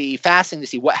interesting. It'll be fascinating to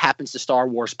see what happens to Star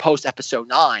Wars post Episode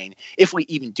 9, if we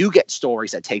even do get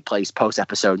stories that take place post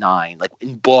Episode 9, like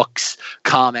in books,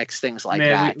 comics, things like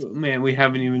that. We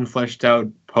haven't even fleshed out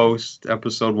post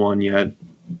Episode 1 yet.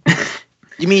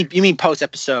 You mean post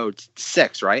Episode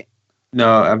 6, right?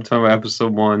 No, I'm talking about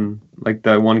Episode 1, like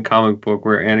the one comic book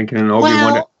where Anakin and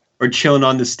Obi-Wan are chilling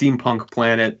on the steampunk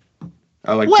planet.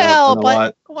 I like that a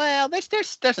lot. Well,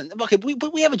 there's okay,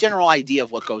 but we have a general idea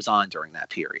of what goes on during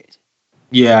that period.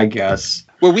 Yeah, I guess.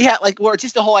 Where we have where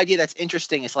just the whole idea that's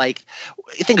interesting is like,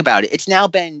 think about it. It's now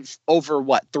been over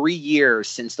 3 years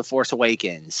since The Force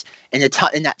Awakens, and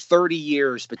in that 30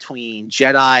 years between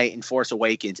Jedi and Force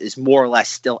Awakens is more or less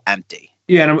still empty.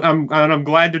 Yeah, and I'm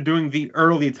glad they're doing the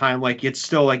early time. Like it's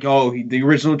still like, the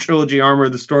original trilogy armor,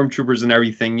 the stormtroopers and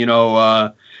everything. You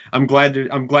know, I'm glad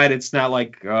it's not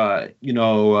like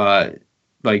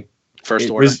like First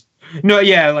Order.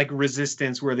 Like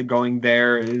Resistance, where they're going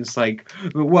there is like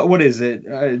what is it?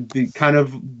 The kind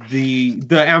of the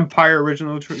Empire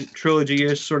original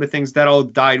trilogy-ish sort of things that all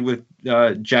died with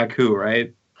Jakku,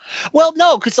 right? Well,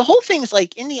 no, because the whole thing is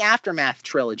like in the Aftermath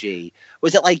trilogy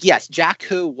was that like, yes,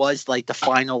 Jakku was like the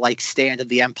final like stand of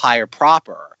the Empire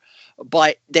proper,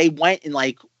 but they went and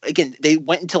like again they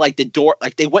went into like the door,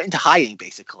 like they went into hiding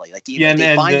basically. Like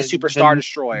they find the Super Star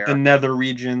Destroyer, the Nether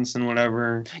regions and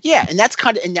whatever. Yeah, and that's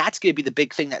going to be the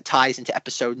big thing that ties into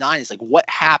Episode 9 is like what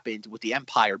happened with the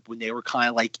Empire when they were kind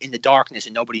of like in the darkness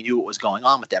and nobody knew what was going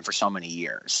on with them for so many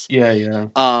years. Yeah.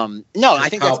 No, I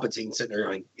think Palpatine sitting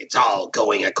there like, it's all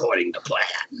going according to plan.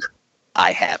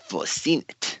 I have foreseen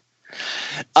it.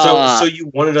 So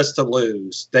you wanted us to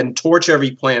lose, then torch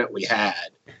every planet we had,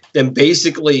 then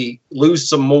basically lose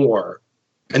some more,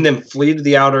 and then flee to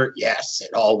the outer. Yes,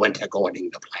 it all went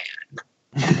according to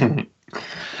plan.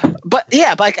 But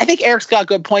I think Eric's got a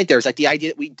good point there. It's like the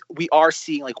idea that we are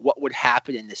seeing like what would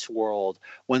happen in this world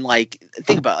when like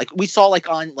think about it, like we saw like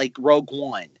on like Rogue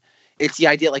One. It's the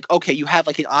idea like, okay, you have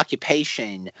like an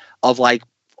occupation of like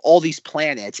all these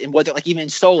planets, and whether like even in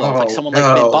Solo, like someone like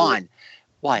Ben Bond.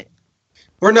 What?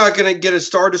 We're not going to get a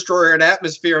Star Destroyer in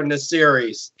atmosphere in this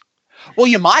series. Well,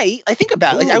 you might. I think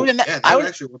about it. Like, that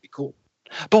actually would be cool.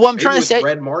 But what I'm trying to say,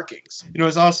 red markings. You know,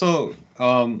 it's also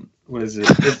what is it?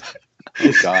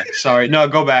 Oh God! Sorry, no,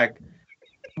 go back.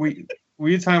 Were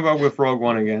you talking about with Rogue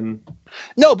One again?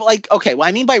 No, but like, okay, what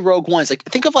I mean by Rogue One is like,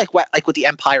 think of like what the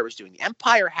Empire was doing. The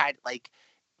Empire had like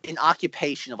an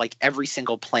occupation of like every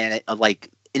single planet of like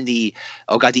in the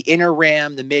the inner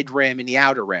rim, the mid rim, and the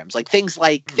outer rims. Like things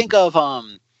like think of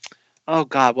oh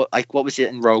God, what was it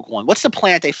in Rogue One? What's the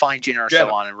planet they find Jyn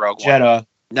Erso on in Rogue One? Jeddah.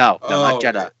 No, not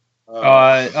Jeddah.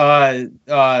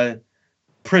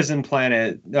 Prison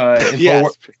Planet.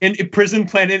 Yes. Prison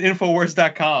Planet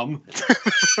Infowars.com.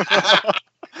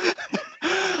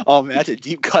 Oh man, that's a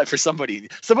deep cut for somebody.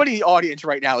 Somebody in the audience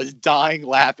right now is dying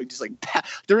laughing, just like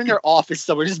they're in their office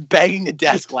somewhere, just banging the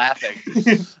desk laughing.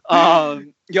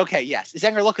 Okay, yes,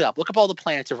 Zenger, look it up. Look up all the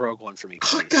planets of Rogue One for me,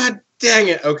 please. Oh God dang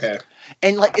it! Okay,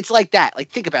 and like it's like that.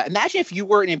 Like think about it. Imagine if you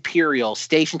were an Imperial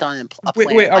stationed on a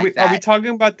planet. Wait, are we talking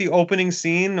about the opening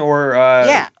scene or?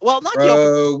 Yeah, well, not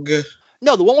Rogue.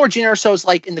 No, the one where Jyn Erso's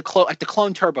like in the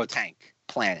clone turbo tank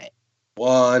planet.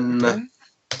 One.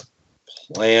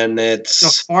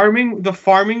 Planets. The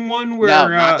farming one where no,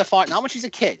 not the farm. Not when she's a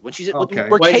kid. When she's when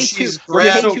K2, she's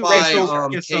grabbed by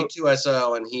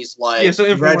K2SO, and he's like, so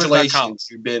 "Congratulations,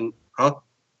 you've been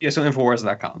Yeah, so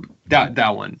Infowars.com.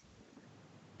 That one.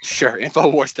 Sure,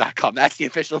 Infowars.com. That's the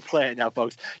official plan now,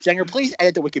 folks. Zenger, please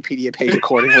edit the Wikipedia page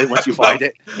accordingly once you find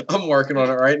it. I'm working on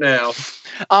it right now.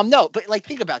 No, but like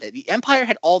think about it. The Empire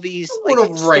had all these like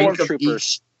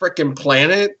stormtroopers, freaking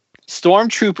planet.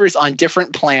 Stormtroopers on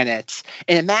different planets,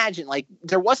 and imagine like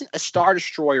there wasn't a Star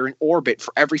Destroyer in orbit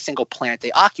for every single planet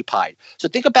they occupied. So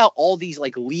think about all these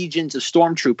like legions of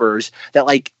stormtroopers that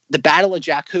like the Battle of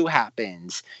Jakku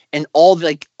happens, and all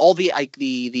the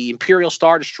Imperial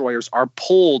Star Destroyers are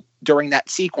pulled during that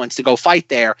sequence to go fight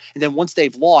there, and then once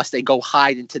they've lost, they go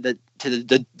hide into the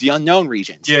unknown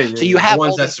regions. Yeah. So you have the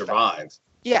ones all that survive.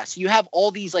 Yeah, so you have all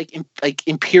these like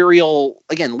Imperial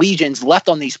legions left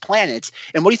on these planets,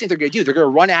 and what do you think they're going to do? They're going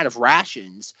to run out of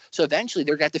rations, so eventually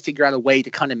they're going to have to figure out a way to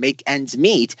kind of make ends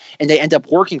meet, and they end up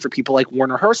working for people like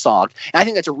Werner Herzog. And I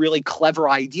think that's a really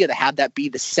clever idea to have that be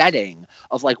the setting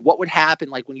of like what would happen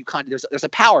like when you kind of there's a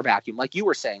power vacuum, like you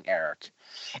were saying, Eric.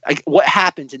 Like what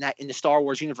happens in the Star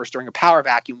Wars universe during a power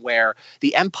vacuum where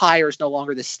the Empire is no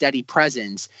longer the steady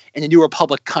presence and the New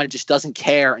Republic kind of just doesn't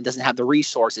care and doesn't have the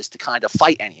resources to kind of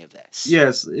fight any of this.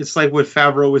 Yes, it's like what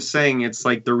Favreau was saying. It's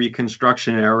like the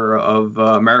Reconstruction era of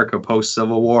America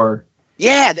post-Civil War.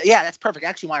 Yeah, that's perfect.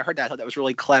 Actually, when I heard that, I thought that was a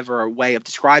really clever way of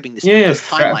describing this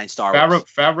timeline. Star Wars.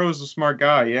 Favreau's a smart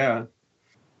guy. Yeah.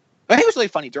 I think it was really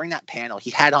funny during that panel. He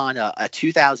had on a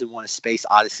 2001: A Space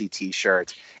Odyssey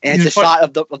T-shirt, and it's a shot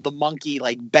of the monkey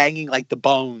like banging like the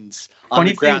bones on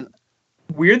the ground.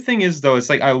 Weird thing is though, it's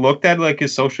like I looked at like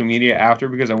his social media after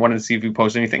because I wanted to see if he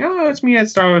posted anything. Oh, it's me at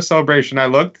Star Wars Celebration. I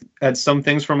looked at some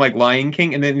things from like Lion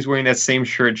King, and then he's wearing that same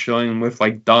shirt, chilling with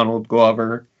like Donald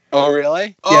Glover. Oh,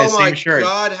 really? Oh my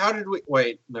God! How did we?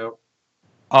 Wait, no.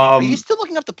 Are you still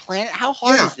looking up the planet? How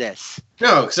hard is this?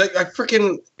 No, because I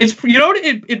freaking. It's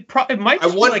it might.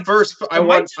 Just I want like, verse. I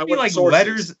want like sources.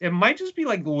 letters. It might just be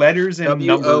like letters and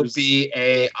numbers.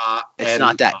 WOBAI. It's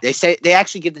not that. They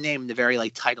actually give the name in the very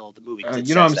like title of the movie.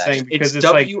 You know what I'm saying? Because it's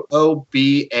like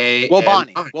WOBAI.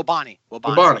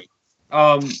 Wobani.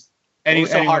 Anyway,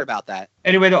 so hard about that.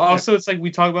 Anyway, also it's like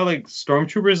we talk about like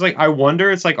stormtroopers. Like I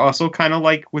wonder, it's like also kind of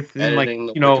like within editing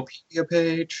like the Wikipedia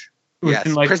page. Yes,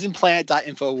 like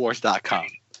prisonplanet.infowars.com.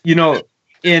 You know,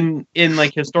 in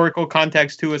like historical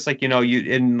context too, it's like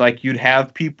you'd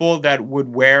have people that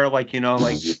would wear like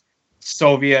like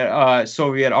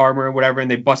Soviet armor or whatever,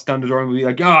 and they bust down the door and be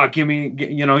like, oh, give me,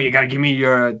 you gotta give me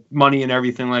your money and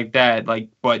everything like that. Like,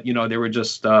 but they were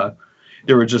just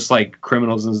like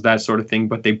criminals and that sort of thing.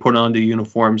 But they put on the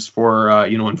uniforms for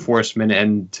enforcement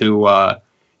and to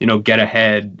get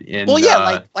ahead. In,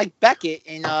 like Beckett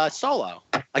in Solo.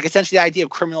 Like essentially the idea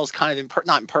of criminals kind of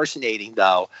not impersonating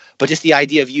though, but just the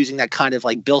idea of using that kind of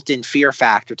like built-in fear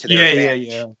factor to their advantage.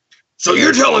 Yeah. So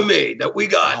you're telling me that we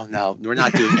got? Oh no, we're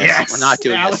not doing this. Yes, we're not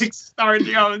doing Alex this.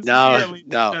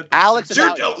 No. Alex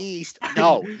about East.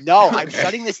 No. I'm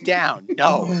shutting this down.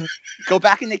 No. Go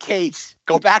back in the cage.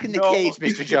 Go back in the cage,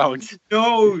 Mr. Jones.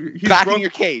 No. Back in your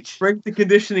cage. Break the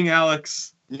conditioning,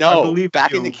 Alex. No.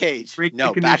 Back in the cage.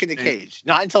 Back in the cage.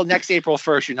 Not until next April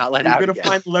 1st. You're not let out. You're gonna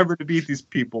find the lever to beat these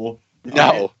people.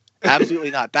 No. Absolutely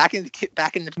not. Back in the cage, come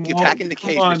on,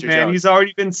 Mr. man. Jones. He's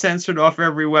already been censored off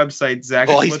every website, Zach.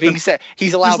 Well, he's being said.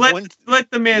 He's allowed one.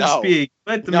 Let the man speak.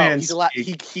 Let the man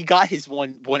speak. He got his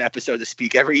one episode to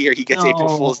speak every year. He gets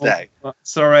April Fool's Day.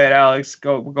 It's all right, Alex.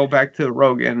 Go back to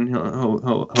Rogan.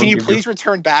 Can you please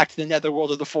return back to the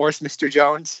netherworld of the Force, Mr.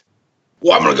 Jones?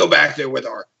 Well, I'm gonna go back there with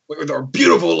our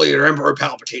beautiful leader, Emperor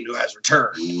Palpatine, who has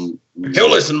returned.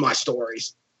 He'll listen to my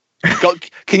stories.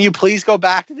 Can you please go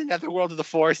back to the netherworld of the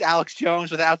Force, Alex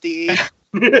Jones, without the E?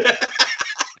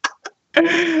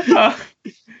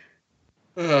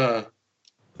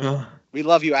 We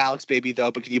love you, Alex, baby,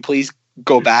 though, but can you please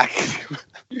go back?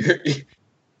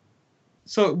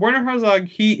 So Werner Herzog,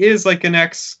 he is like an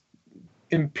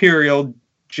ex-Imperial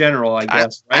general, I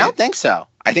guess. I don't think so.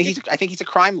 I think he's a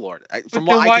crime lord. From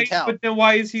what I can tell. But then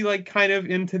why is he like kind of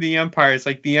into the Empire? It's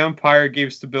like the Empire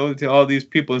gave stability to all these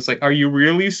people. It's like, are you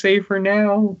really safer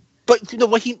now? But it's kind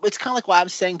of like what I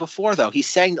was saying before, though. He's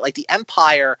saying that like the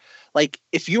Empire, like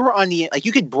if you were on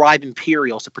you could bribe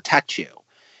Imperials to protect you.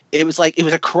 It was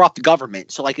a corrupt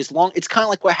government. So like it's kind of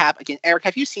like what happened. Again, Eric,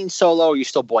 have you seen Solo? Or are you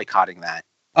still boycotting that?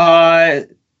 I've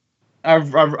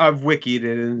wikied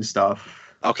it and stuff.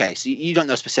 Okay, so you don't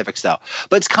know specifics though,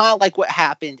 but it's kind of like what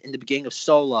happened in the beginning of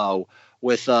Solo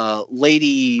with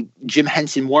Lady Jim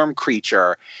Henson Worm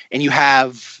Creature, and you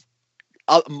have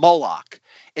Moloch.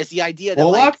 It's the idea that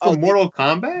Moloch from Mortal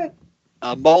Kombat.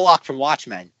 Moloch from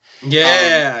Watchmen.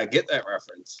 Yeah, get that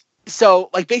reference. So,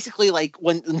 like, basically, like,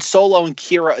 when Solo and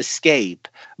Kira escape,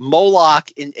 Moloch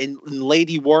and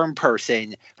Lady Worm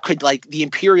Person could, like, the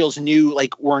Imperials knew,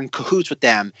 like, were in cahoots with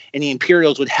them, and the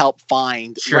Imperials would help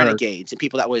find renegades and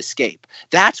people that would escape.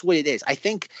 That's what it is. I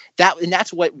think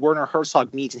that's what Werner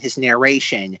Herzog means in his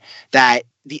narration, that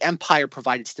the Empire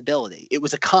provided stability. It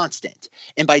was a constant.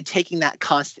 And by taking that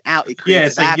constant out, it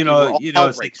creates a vacuum where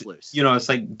all breaks loose. It's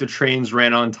like the trains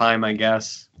ran on time, I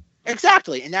guess.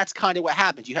 Exactly, and that's kind of what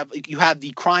happens. You have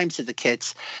the crime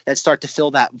syndicates that start to fill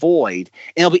that void,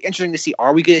 and it'll be interesting to see: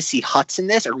 are we going to see Hutts in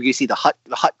this? Are we going to see the Hutt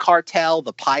cartel,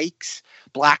 the Pikes,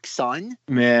 Black Sun?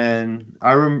 Man,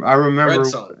 I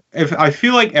remember. If I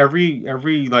feel like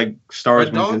every like Star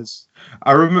Wars movie,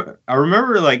 I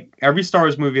remember like every Star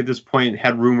Wars movie at this point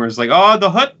had rumors like, "Oh,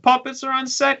 the Hutt puppets are on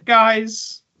set,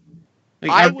 guys."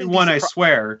 Like everyone, I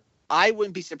swear. I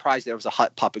wouldn't be surprised if there was a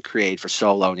Hutt puppet created for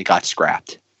Solo and it got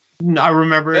scrapped. I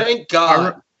remember. Thank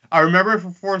God. I remember it for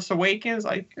Force Awakens.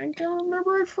 I think I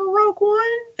remember it for Rogue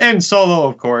One and Solo,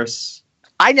 of course.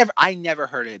 I never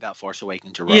heard it about Force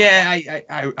Awakens or Rogue One.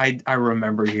 I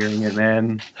remember hearing it,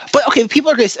 man. But okay,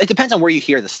 people are gonna. It depends on where you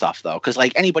hear the stuff, though, because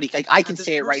like anybody, like I can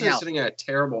say it right now. Sitting at a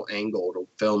terrible angle to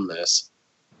film this.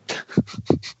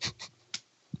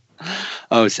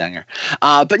 Oh, Sanger.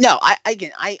 But no,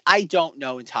 I don't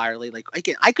know entirely. Like,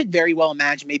 again, I could very well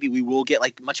imagine maybe we will get,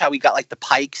 like, much how we got, like, the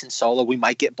Pikes and Solo, we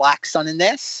might get Black Sun in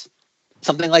this.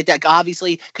 Something like that.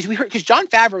 Obviously, because Jon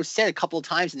Favreau said a couple of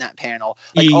times in that panel,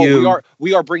 like,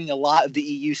 we are bringing a lot of the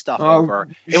EU stuff over.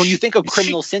 And when you think of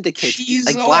criminal syndicates,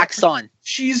 like Black Sun.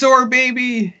 Shizor,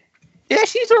 baby. Yeah,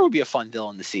 Shizor would be a fun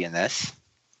villain to see in this.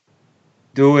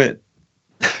 Do it.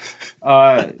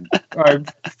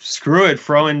 Screw it.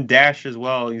 Throw in Dash as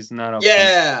well. He's not up.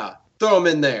 Yeah, throw him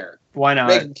in there. Why not?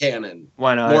 Make him canon.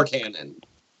 Why not? More canon.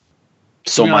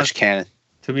 So much canon.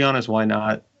 To be honest, why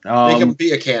not? Make him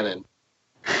be a canon.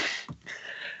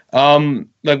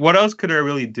 Like what else could I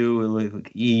really do with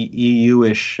like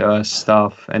EU-ish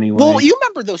stuff anyway? Well, you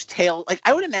remember those Tales? Like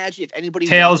I would imagine if anybody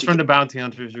Tales from the Bounty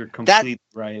Hunters are completely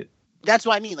right. That's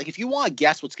what I mean. Like if you want to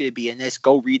guess what's going to be in this,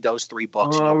 go read those 3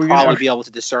 books. And you'll probably be able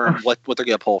to discern what they're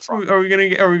going to pull from. Are we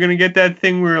gonna get that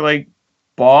thing where like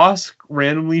Bosk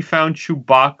randomly found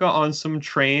Chewbacca on some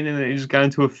train and they just got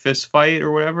into a fist fight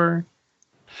or whatever?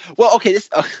 Well, okay, this.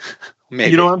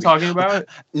 Maybe. You know what I'm talking about?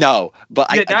 No, but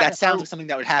that sounds like something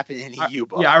that would happen in an EU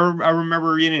book. Yeah, I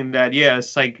remember reading that. Yeah,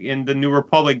 it's like in the New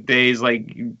Republic days,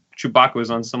 like Chewbacca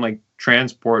was on some like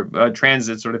transit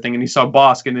sort of thing, and he saw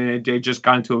Bosk, and then they just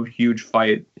got into a huge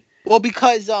fight. Well,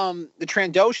 because the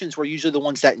Trandoshans were usually the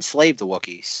ones that enslaved the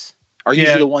Wookiees, or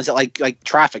usually the ones that like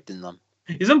trafficked in them.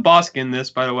 Isn't Bosk in this,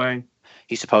 by the way?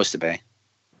 He's supposed to be.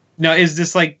 Now, is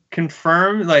this like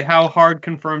confirmed? Like, how hard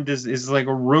confirmed is like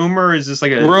a rumor? Is this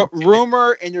like a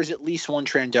rumor? And there's at least one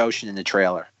Trandoshan in the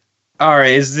trailer. All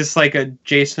right, is this like a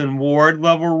Jason Ward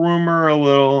level rumor? A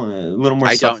little more.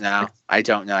 I don't know.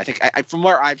 I think from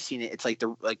where I've seen it, it's like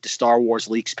the Star Wars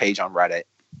leaks page on Reddit.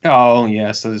 Oh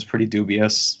yeah, so it's pretty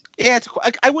dubious. Yeah,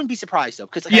 I wouldn't be surprised though,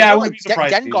 because I wouldn't be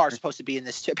surprised. Dengar's supposed to be in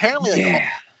this too. Apparently,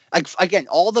 like again,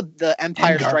 all the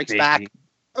Empire Dengar, Strikes Back.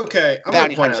 Okay, I'm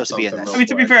Bounty going to Hunter's supposed to be in this. I mean,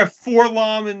 to be fair,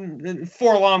 Forlom and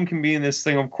Forlom can be in this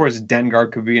thing. Of course, Dengar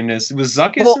could be in this. Was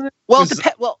Zuckuss in it? Well,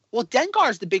 Dengar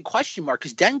is the big question mark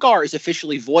because Dengar is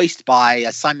officially voiced by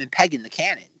Simon Pegg in the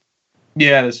canon.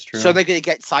 Yeah, that's true. So they're going to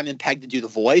get Simon Pegg to do the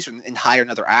voice and hire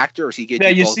another actor, or is he going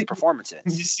to do both the performances?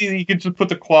 You see, you could just put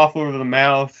the cloth over the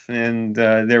mouth, and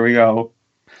there we go.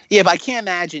 Yeah, but I can't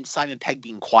imagine Simon Pegg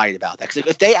being quiet about that. Because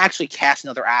if they actually cast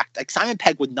another act, like Simon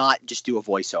Pegg would not just do a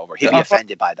voiceover. He'd be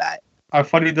offended by that. I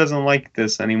thought he doesn't like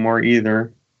this anymore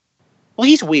either. Well,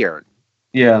 he's weird.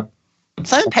 Yeah.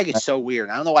 Simon Pegg is so weird.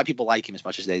 I don't know why people like him as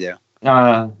much as they do.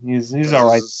 He's all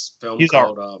right. He's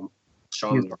called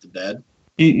Shaun of the Dead.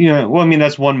 Well, I mean,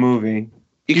 that's one movie.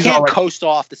 You can't coast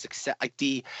off the success. Like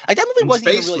that movie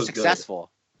wasn't even really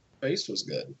successful. Face was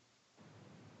good.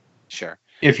 Sure.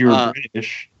 If you're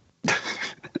British.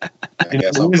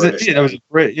 That was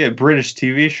a British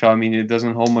TV show. I mean, it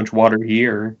doesn't hold much water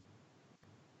here.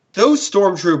 Those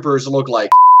stormtroopers look like.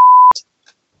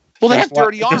 Well, they have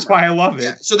dirty armor. That's why I love it.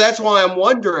 Yeah, so that's why I'm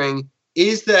wondering: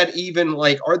 is that even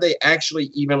like? Are they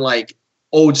actually even like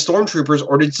old stormtroopers,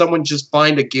 or did someone just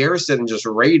find a garrison and just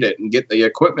raid it and get the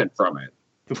equipment from it?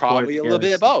 Probably a little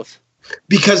bit of both.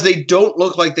 Because they don't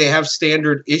look like they have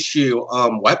standard issue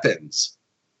weapons.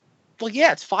 Well,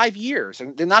 yeah, it's 5 years,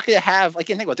 and they're not going to have. Like,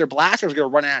 think about their blasters are going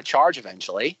to run out of charge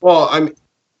eventually. Well, I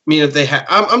mean, if they have,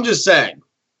 I'm just saying.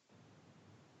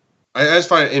 I just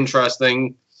find it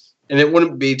interesting, and it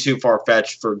wouldn't be too far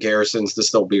fetched for garrisons to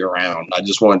still be around. I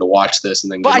just wanted to watch this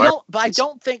and then. But I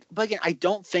don't think. But again, I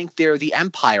don't think they're the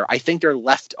Empire. I think they're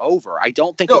left over. I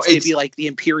don't think it's going to be like the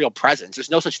Imperial presence.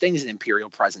 There's no such thing as an Imperial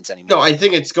presence anymore. No, I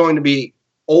think it's going to be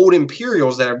old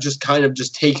Imperials that have just kind of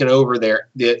just taken over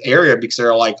the area because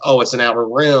they're like, oh, it's an outer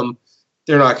rim.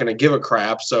 They're not going to give a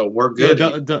crap, so we're good.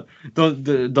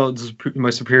 My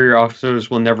superior officers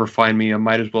will never find me. I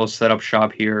might as well set up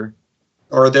shop here.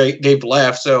 Or they've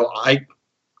left, so I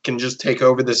can just take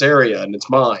over this area and it's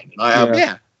mine. And I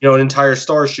have an entire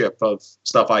starship of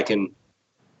stuff I can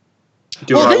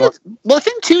do. Well, the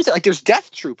thing too is that there's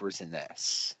Death Troopers in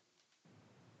this.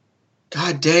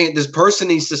 God dang it! This person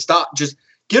needs to stop. Just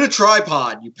get a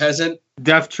tripod, you peasant.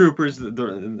 Death Troopers,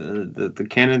 the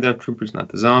canon Death Troopers, not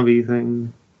the zombie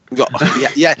thing.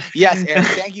 Yes, Aaron,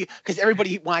 thank you. Because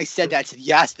everybody, when I said that, said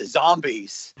yes, the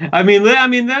zombies. I mean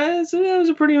that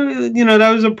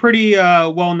was a pretty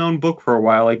well-known book for a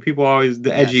while. Like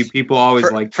the edgy people always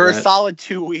liked for that. A solid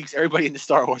 2 weeks. Everybody in the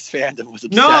Star Wars fandom was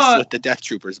obsessed with the Death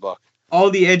Troopers book. All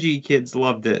the edgy kids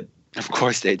loved it. Of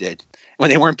course they did. When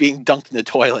they weren't being dunked in the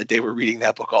toilet, they were reading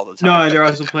that book all the time. No, they're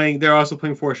also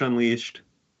playing Force Unleashed.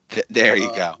 There you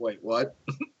go. Wait, what?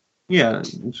 Yeah,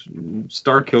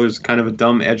 Starkiller is kind of a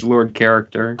dumb edgelord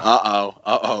character.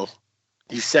 Uh-oh.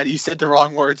 You said the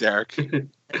wrong words, Eric.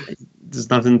 There's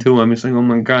nothing to him. He's like, oh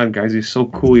my god, guys, he's so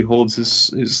cool. He holds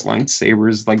his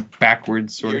lightsabers like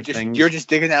backwards sort of thing. You're just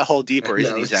digging that hole deeper,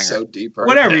 isn't he, Zanger? So deep right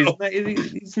Whatever.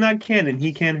 He's not canon.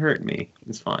 He can't hurt me.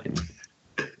 It's fine.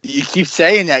 You keep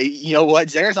saying that. You know what?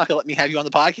 Zanger's not going to let me have you on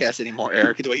the podcast anymore,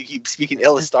 Eric, the way you keep speaking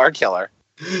ill of Starkiller.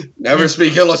 Never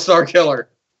speak ill of Starkiller.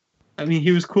 I mean,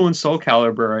 he was cool in Soul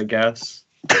Calibur, I guess.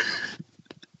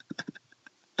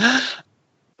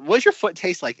 What does your foot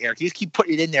taste like, Eric? You just keep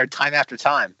putting it in there time after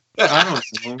time. I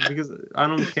don't know because I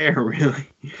don't care really.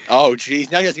 Oh,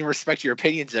 geez. Now he doesn't even respect your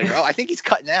opinions. Oh, I think he's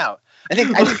cutting out. I think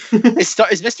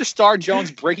is Mr. Star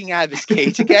Jones breaking out of his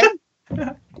cage again?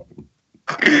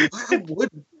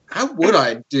 How would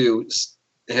I do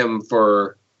him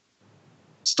for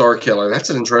Star Killer? That's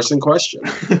an interesting question.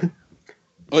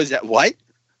 What is that? What?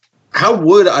 How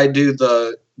would I do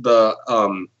the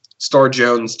Star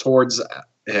Jones towards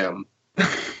him?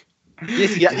 You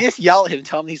just yell at him,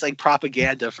 tell him he's like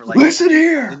propaganda for like Listen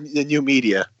here, the new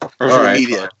media or All for right, the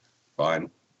media.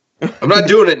 Fine. I'm not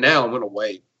doing it now. I'm gonna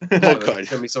wait. Oh, It's good.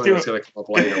 gonna be something that's gonna come up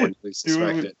later when you least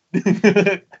suspect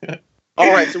it.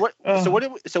 All right. So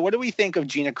what do we think of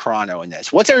Gina Carano in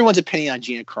this? What's everyone's opinion on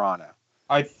Gina Carano?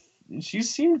 She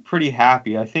seemed pretty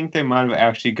happy. I think they might have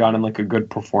actually gotten like a good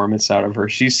performance out of her.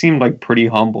 She seemed like pretty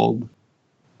humbled.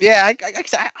 Yeah, I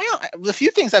the few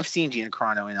things I've seen Gina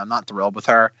Carano in, I'm not thrilled with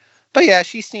her. But yeah,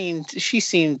 she seemed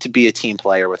to be a team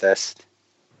player with this.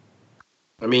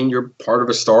 I mean, you're part of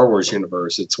a Star Wars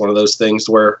universe. It's one of those things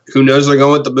where who knows where they're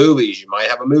going with the movies. You might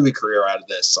have a movie career out of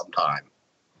this sometime.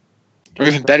 Or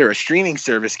even better, a streaming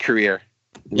service career.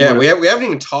 Yeah, we haven't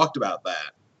even talked about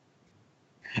that.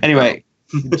 Anyway,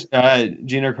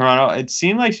 Gina Carano, it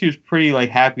seemed like she was pretty like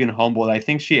happy and humbled. I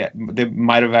think they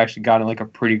might have actually gotten like a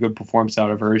pretty good performance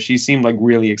out of her. She seemed like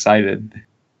really excited.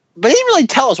 But they didn't really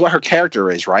tell us what her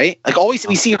character is, right? Like always,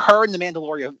 we see her and the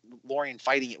Mandalorian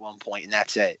fighting at one point, and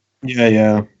that's it.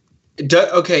 Yeah.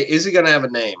 Okay, is he going to have a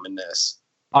name in this?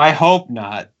 I hope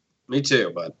not. Me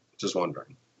too, but just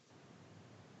wondering.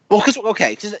 Well, because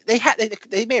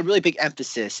they made a really big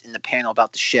emphasis in the panel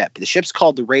about the ship. The ship's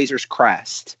called the Razor's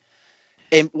Crest.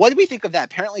 And what do we think of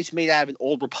that? Apparently, it's made out of an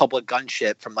old Republic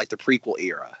gunship from like the prequel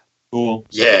era. Cool.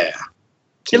 Yeah.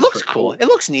 It looks cool. It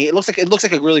looks neat. It looks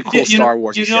like a really cool Star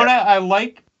Wars ship. You know what I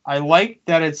like? I like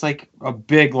that it's like a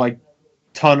big like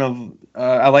ton of.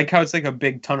 I like how it's like a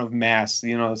big ton of mass.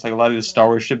 You know, it's like a lot of the Star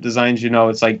Wars ship designs. You know,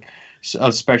 it's like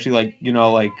especially like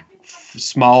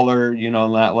smaller. You know,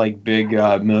 not like big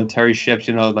military ships.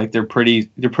 You know, like they're pretty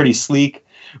sleek.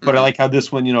 But I like how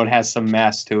this one. You know, it has some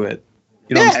mass to it.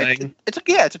 You know what I'm saying?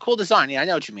 It's a cool design. Yeah, I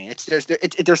know what you mean.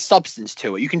 There's substance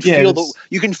to it. You can feel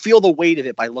the weight of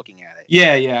it by looking at it.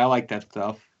 Yeah, I like that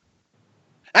stuff.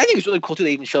 I think it's really cool too.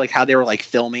 They even show like how they were like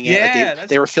filming it. Yeah, like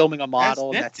they were filming a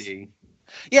model.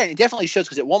 Yeah, and it definitely shows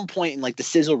because at one point in like the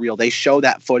sizzle reel, they show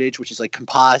that footage, which is like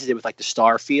composited with like the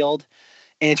star field.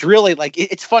 And it's really like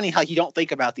it's funny how you don't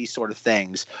think about these sort of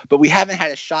things, but we haven't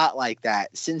had a shot like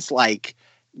that since like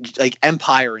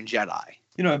Empire and Jedi.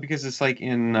 You know, because it's like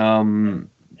in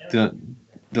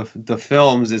the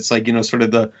films, it's like, you know, sort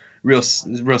of the real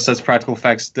sets, practical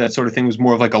effects, that sort of thing was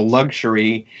more of like a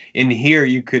luxury. In here,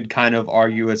 you could kind of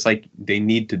argue it's like they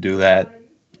need to do that.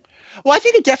 Well, I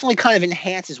think it definitely kind of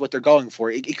enhances what they're going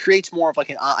for. It creates more of like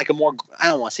a more, I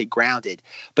don't want to say grounded,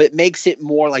 but it makes it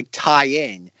more like tie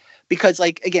in. Because,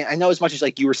 like, again, I know as much as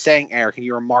like you were saying, Eric, and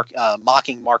you were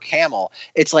mocking Mark Hamill,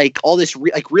 it's like all this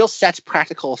real sets,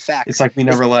 practical effects. It's like we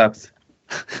never left.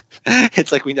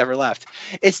 It's like we never left.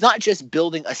 It's not just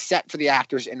building a set for the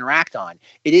actors to interact on.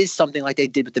 It is something like they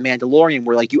did with The Mandalorian,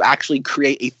 where like you actually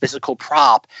create a physical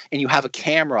prop and you have a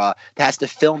camera that has to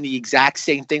film the exact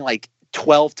same thing like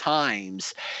 12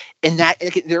 times. And that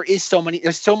there's so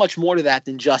much more to that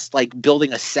than just like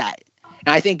building a set.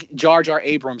 And I think Jar Jar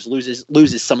Abrams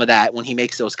loses some of that when he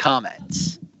makes those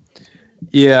comments.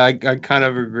 Yeah, I kind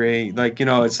of agree. Like, you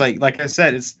know, it's like I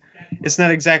said, it's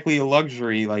not exactly a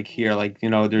luxury like here. Like, you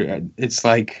know, it's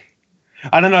like,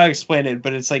 I don't know how to explain it,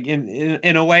 but it's like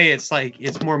in a way, it's like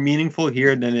it's more meaningful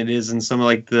here than it is in some of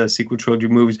like the sequel trilogy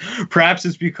movies. Perhaps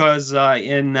it's because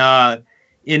in the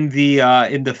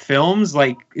films,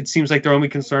 like it seems like they're only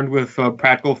concerned with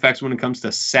practical effects when it comes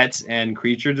to sets and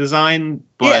creature design.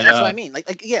 But, yeah, that's what I mean.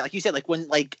 Like you said, like when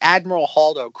like Admiral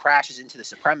Holdo crashes into the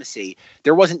Supremacy,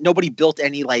 nobody built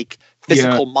any like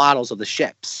physical models of the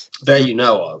ships that you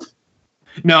know of.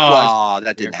 No,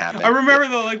 that didn't happen. I remember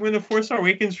though, like when the Force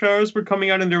Awakens trailers were coming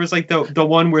out, and there was like the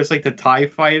one where it's like the TIE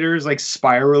fighters like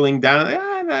spiraling down.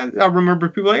 I remember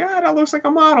people like, that looks like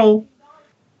a model.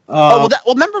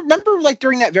 Remember like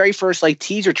during that very first like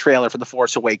teaser trailer for The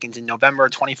Force Awakens in November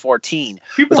 2020on,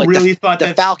 people like really thought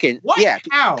the Falcon. What? Yeah,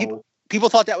 how? People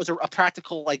thought that was a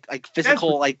practical like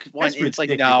physical like one. It's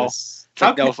like no.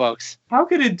 Folks. How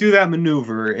could it do that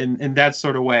maneuver in that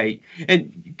sort of way?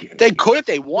 And they could if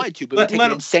they wanted to, but it would take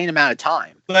an insane amount of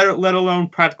time. Let alone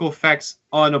practical effects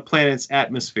on a planet's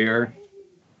atmosphere.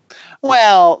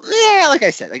 Well, yeah, like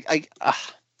I said,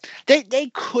 They can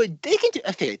do they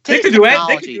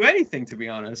could do anything, to be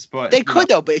honest, but they could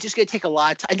though, but it's just gonna take a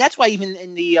lot of time. And that's why even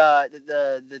in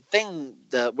the thing,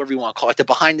 whatever you want to call it, the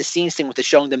behind the scenes thing with the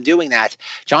showing them doing that,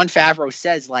 Jon Favreau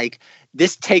says like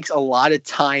this takes a lot of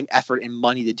time, effort, and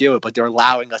money to do it, but they're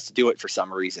allowing us to do it for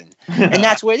some reason. And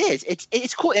that's what it is.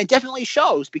 It's cool. And it definitely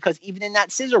shows, because even in that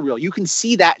scissor reel, you can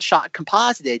see that shot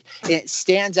composited and it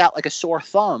stands out like a sore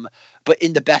thumb, but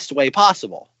in the best way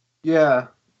possible. Yeah.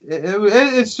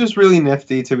 It's just really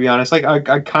nifty, to be honest. Like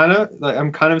I'm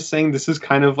kind of saying this is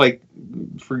kind of like,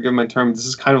 forgive my term, this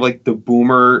is kind of like the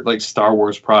boomer like Star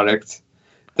Wars product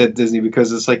that Disney,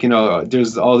 because it's like,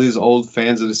 there's all these old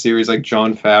fans of the series like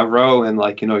Jon Favreau, and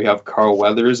like, you have Carl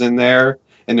Weathers in there,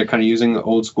 and they're kind of using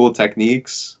old school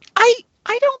techniques.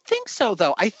 I don't think so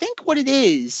though. I think what it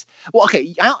is, well,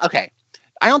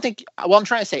 I don't think. Well, I'm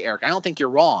trying to say, Eric, I don't think you're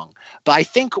wrong, but I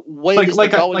think what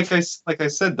like I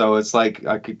said though, it's like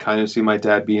I could kind of see my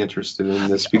dad be interested in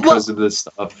this because of this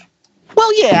stuff.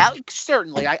 Well, yeah,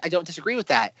 certainly, I don't disagree with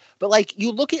that. But like,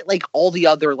 you look at like all the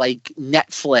other like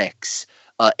Netflix,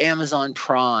 Amazon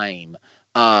Prime,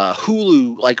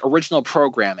 Hulu, like original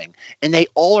programming, and they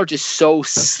all are just so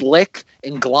slick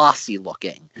and glossy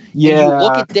looking. Yeah, and you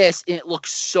look at this, and it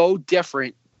looks so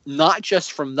different. Not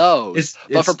just from those,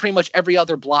 but from pretty much every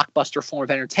other blockbuster form of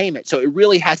entertainment. So it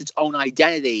really has its own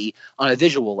identity on a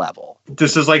visual level.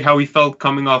 This is like how we felt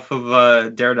coming off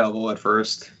of Daredevil at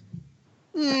first.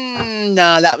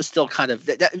 No, that was still kind of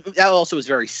that also was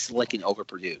very slick and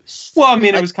overproduced. Well, I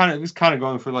mean, it was kind of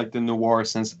going for like the noir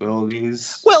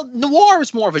sensibilities. Well, noir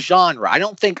is more of a genre. I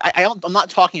don't think I'm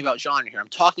not talking about genre here. I'm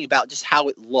talking about just how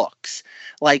it looks.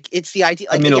 Like, it's the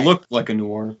idea. Like, I mean, it looked like a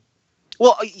noir.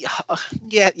 Well,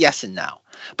 yeah, yes and no,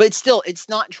 but it's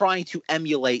not trying to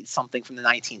emulate something from the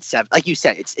 1970s. Like you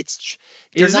said, it's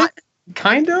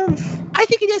kind of. I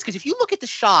think it is, because if you look at the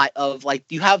shot of like,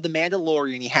 you have the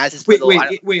Mandalorian, he has his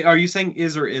wait. Are you saying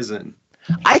is or isn't?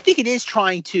 I think it is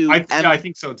trying to. I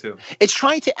think so too. It's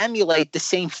trying to emulate the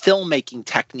same filmmaking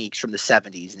techniques from the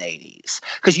 70s and 80s,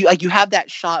 because you have that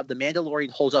shot of the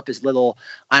Mandalorian holds up his little,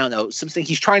 I don't know, something.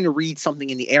 He's trying to read something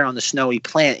in the air on the snowy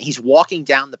planet. He's walking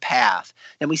down the path,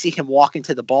 and we see him walk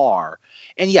into the bar.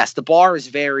 And yes, the bar is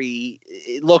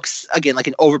it looks again like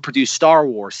an overproduced Star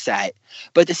Wars set,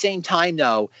 but at the same time,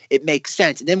 though, it makes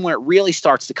sense. And then when it really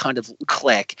starts to kind of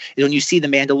click is when you see the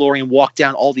Mandalorian walk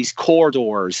down all these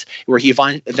corridors where he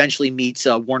eventually meets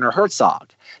Werner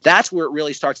Herzog. That's where it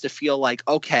really starts to feel like,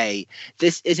 okay,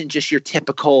 this isn't just your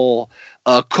typical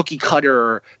cookie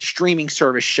cutter streaming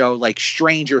service show like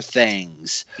Stranger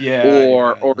Things,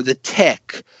 or The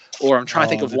Tick, or I'm trying to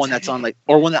think of one that's on like,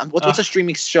 or one that what's a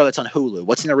streaming show that's on Hulu?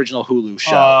 What's an original Hulu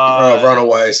show?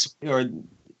 Runaways.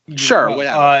 Sure,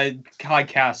 whatever. High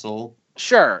Castle.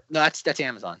 Sure, no, that's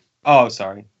Amazon. Oh,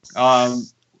 sorry.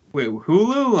 Wait,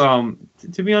 Hulu?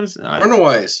 To be honest,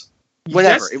 Runaways.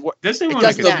 Whatever.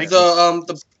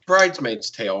 The Bridesmaid's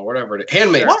Tale, or whatever it is.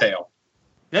 Handmaid's Tale.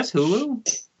 That's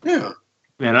Hulu? Yeah.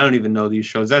 Man, I don't even know these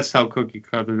shows. That's how cookie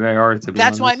cutter they are.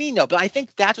 That's what I mean, though. But I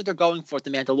think that's what they're going for with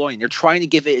The Mandalorian. They're trying to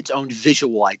give it its own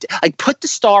visual idea. Like, put the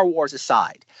Star Wars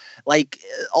aside. Like,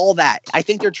 all that. I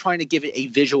think they're trying to give it a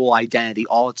visual identity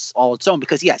all its own.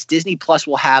 Because, yes, Disney Plus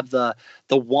will have the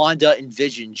Wanda and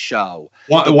Vision show.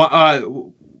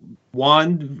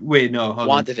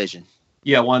 WandaVision.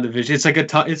 Yeah, WandaVision. It's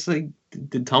like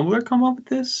did Tumblr come up with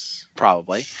this?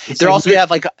 Probably. They're also gonna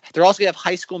have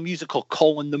High School Musical :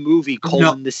 the movie :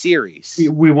 the series.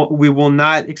 We will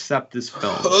not accept this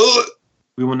film.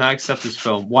 We will not accept this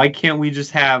film. Why can't we just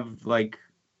have like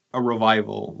a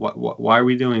revival? Why are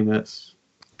we doing this?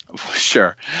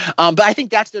 Sure, but I think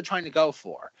that's what they're trying to go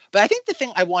for. But I think the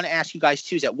thing I want to ask you guys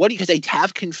too is that because they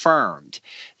have confirmed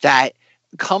that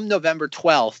come November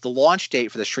 12th, the launch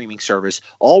date for the streaming service,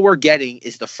 all we're getting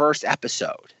is the first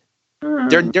episode.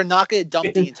 They're not going to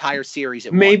dump the entire series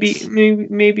at once.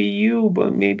 Maybe you,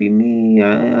 but maybe me.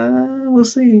 We'll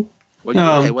see. What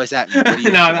does that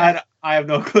mean? I have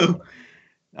no clue.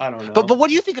 I don't know. But what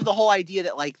do you think of the whole idea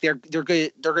that like they're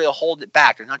going to hold it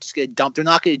back? They're not just going to dump. They're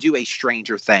not going to do a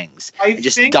Stranger Things and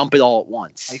just dump it all at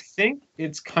once. I think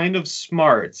it's kind of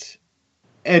smart.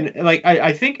 And like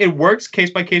I think it works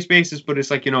case by case basis, but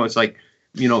it's like it's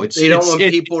they don't want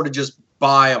people to just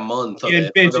buy a month of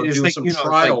it. They'll do some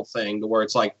trial thing to where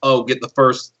it's like, oh, get the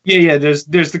first. Yeah. There's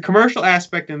the commercial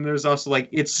aspect, and there's also like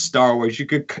it's Star Wars.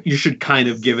 You should kind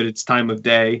of give it its time of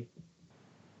day.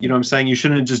 You know what I'm saying? You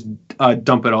shouldn't just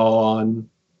dump it all on.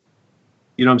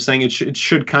 You know what I'm saying? It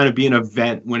should kind of be an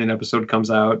event when an episode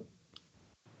comes out.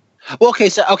 Well,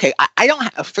 I don't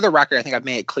have, for the record, I think I've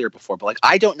made it clear before, but like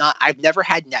I've never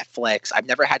had Netflix, I've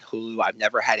never had Hulu, I've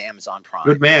never had Amazon Prime.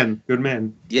 Good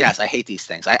man. Yes, I hate these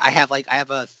things. I have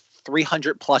a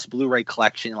 300 plus Blu-ray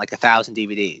collection, like 1,000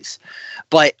 DVDs.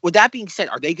 But with that being said,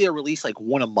 are they going to release like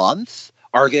one a month?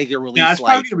 Or are they going to release it's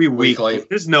probably going to be weekly.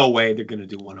 There's no way they're going to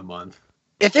do one a month.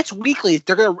 If it's weekly,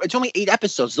 it's only 8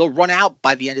 episodes. They'll run out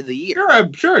by the end of the year.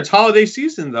 Sure. It's holiday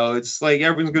season, though. It's like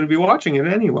everyone's going to be watching it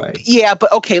anyway. Yeah,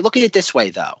 but okay, look at it this way,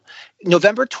 though.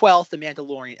 November 12th, the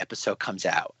Mandalorian episode comes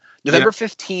out. November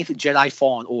 15th, Jedi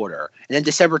Fallen Order. And then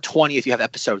December 20th, you have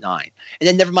episode 9. And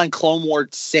then never mind, Clone Wars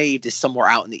Saved is somewhere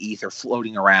out in the ether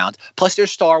floating around. Plus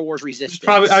there's Star Wars Resistance.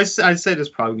 I'd say there's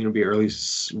probably going to be early.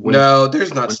 No,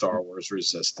 there's not Star Wars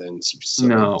Resistance.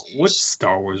 No. What's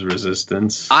Star Wars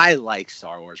Resistance? I like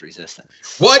Star Wars Resistance.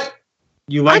 What?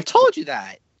 You like? I told you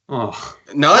that. Oh.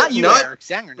 Not you, Eric.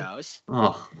 Sanger knows.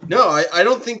 Oh. No, I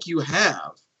don't think you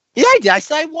have. Yeah, I did. I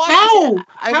said I watched it.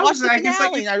 I watched the Zach?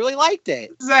 finale and I really liked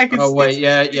it. Zach,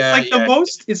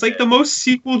 it's like the most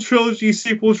sequel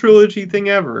trilogy thing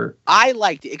ever. I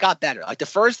liked it. It got better. Like the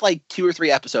first 2 or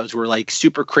 3 episodes were like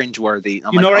super cringeworthy.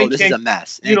 I'm this is a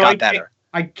mess. And it got better.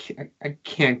 I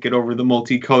can't get over the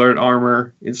multicolored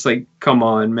armor. It's like, come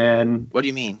on, man. What do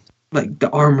you mean? Like the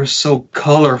armor's so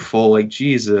colorful, like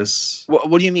Jesus.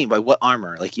 What do you mean by what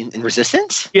armor? Like in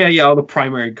Resistance? Yeah, all the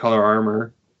primary color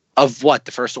armor. Of what?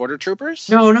 The First Order troopers?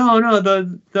 No.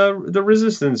 The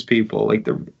Resistance people, like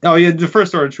the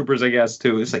First Order troopers, I guess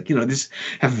too. It's like these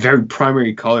have very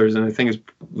primary colors, and I think it's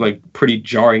like pretty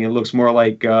jarring. It looks more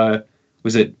like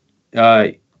was it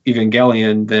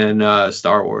Evangelion than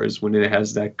Star Wars when it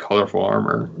has that colorful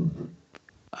armor.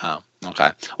 Oh,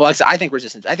 okay. Well, I think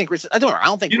Resistance. I don't think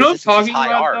Resistance is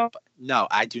high art. No,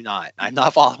 I do not. I'm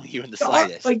not following you in the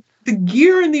slightest. Like the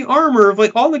gear and the armor of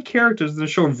like all the characters, they're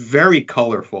so very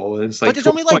colorful. And it's like,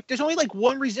 but there's only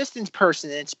one Resistance person,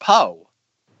 and it's Poe.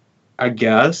 I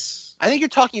guess. I think you're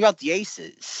talking about the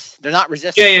Aces. They're not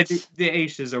Resistance. Yeah, the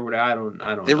Aces or whatever.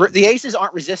 I don't know. The Aces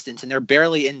aren't Resistance, and they're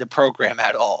barely in the program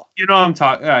at all. I'm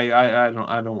talking. I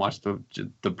don't watch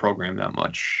the program that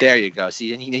much. There you go.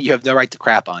 See, you have no right to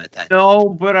crap on it then. No,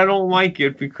 but I don't like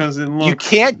it because it looks. You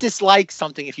can't dislike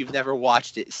something if you've never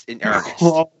watched it in earnest.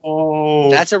 Oh.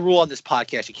 That's a rule on this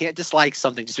podcast. You can't dislike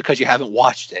something just because you haven't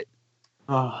watched it.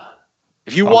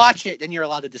 If you watch it, then you're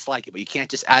allowed to dislike it, but you can't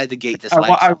just out of the gate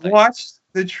dislike something. I watched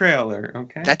the trailer,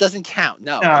 okay? That doesn't count.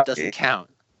 No, that doesn't count.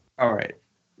 All right.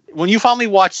 When you finally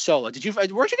watched Solo, weren't you going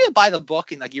to buy the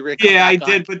book and you were I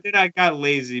did, but then I got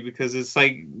lazy because it's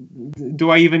like,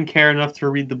 do I even care enough to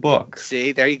read the book?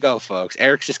 See, there you go, folks.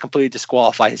 Eric's just completely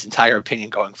disqualified his entire opinion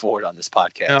going forward on this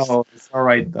podcast. No, it's all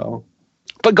right though.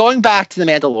 But going back to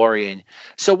The Mandalorian,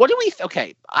 so what do we...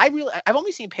 Okay, I've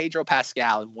only seen Pedro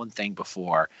Pascal in one thing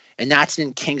before, and that's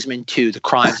in Kingsman 2, The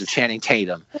Crimes of Channing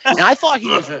Tatum. And I thought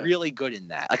he was really good in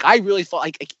that. Like, I really thought...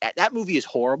 Like, that movie is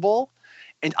horrible,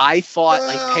 and I thought,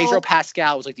 Pedro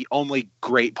Pascal was, the only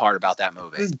great part about that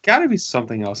movie. There's got to be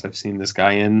something else I've seen this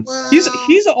guy in.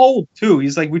 He's old, too.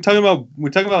 He's like... We're talking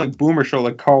about Boomer Show,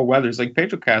 like Carl Weathers. Like,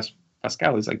 Pedro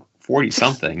Pascal is,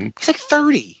 40-something. He's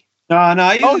 30.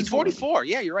 No. He's 44.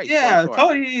 Yeah, you're right. Yeah,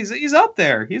 totally. He's up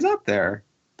there. He's up there.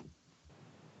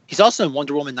 He's also in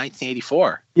Wonder Woman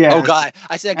 1984. Yeah. Oh God,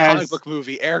 I said comic book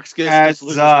movie. Eric's gonna lose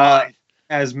his mind.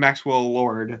 As Maxwell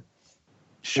Lord,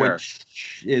 sure,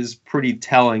 which is pretty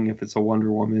telling if it's a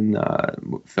Wonder Woman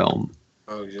film.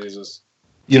 Oh Jesus.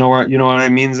 You know what I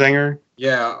mean, Zenger?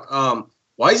 Yeah.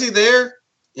 Why is he there?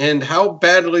 And how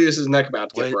badly is his neck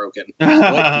about to get broken?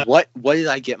 What did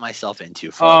I get myself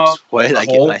into, folks? What did I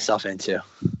get myself into?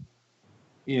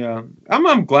 Yeah,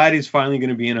 I'm glad he's finally going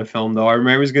to be in a film, though. I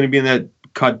remember he's going to be in that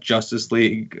cut Justice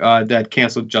League, that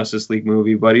canceled Justice League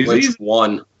movie, but he's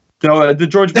one. The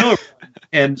George Miller.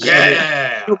 And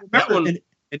remember that one,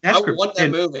 in that script, I want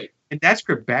that movie. In that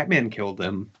script, Batman killed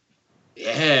him.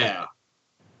 Yeah.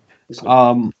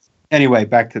 Anyway,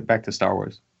 back to Star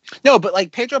Wars. No,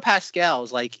 but Pedro Pascal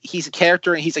is he's a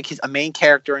character, and he's a main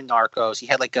character in Narcos.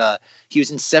 He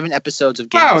was in 7 episodes of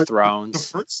Game of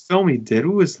Thrones. The first film he did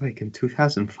was in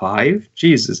 2005.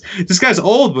 Jesus, this guy's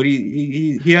old, but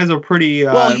he has a pretty.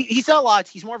 Well, he's done a lot.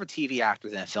 He's more of a TV actor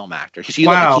than a film actor. He did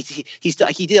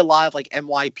a lot of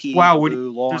NYPD,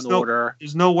 Law and Order.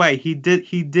 There's no way he did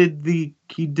the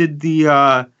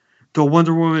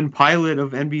Wonder Woman pilot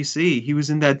of NBC. He was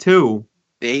in that too.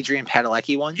 The Adrian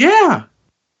Padalecki one. Yeah.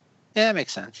 Yeah, that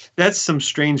makes sense. That's some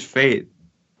strange fate.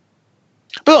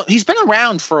 But he's been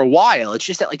around for a while. It's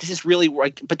just that this is really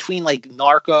between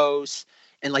Narcos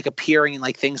and appearing in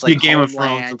things like Game of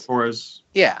Homeland. Thrones, of course.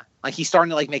 Yeah, he's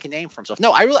starting to make a name for himself.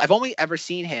 No, I've only ever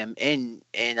seen him in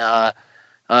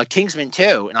Kingsman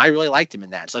too, and I really liked him in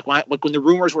that. It's like when the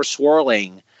rumors were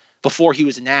swirling before he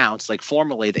was announced, like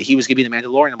formally, that he was going to be the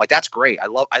Mandalorian. I'm like, that's great. I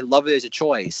love it as a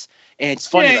choice, and it's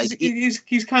funny. Yeah, like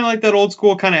he's kind of like that old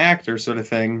school kind of actor sort of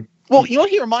thing. Well, you know what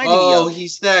he reminded me of? Oh,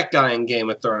 he's that guy in Game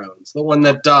of Thrones, the one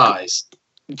that dies.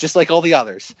 Just like all the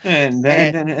others. And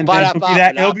then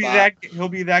he'll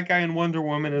be that guy in Wonder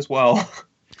Woman as well.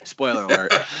 Spoiler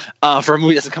alert. For a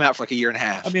movie that doesn't come out for like a year and a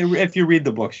half. I mean, if you read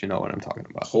the books, you know what I'm talking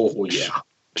about. Oh, yeah.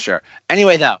 Sure.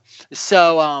 Anyway, though.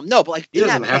 So, no, but like... He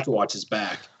doesn't have to watch his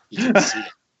back. You can see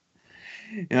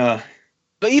it. Yeah.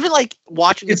 But even like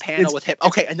watching the panel with him,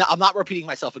 okay, and I'm not repeating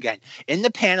myself again. In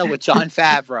the panel with Jon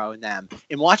Favreau and them,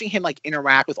 and watching him like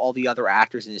interact with all the other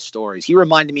actors in his stories, he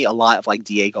reminded me a lot of like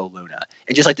Diego Luna,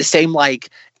 and just like the same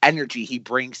like energy he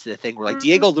brings to the thing. Where like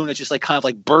Diego Luna just like kind of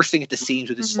like bursting at the seams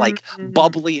with this like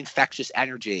bubbly, infectious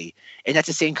energy, and that's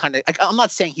the same kind of. Like, I'm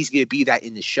not saying he's going to be that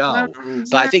in the show,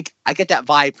 but I think I get that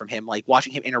vibe from him, like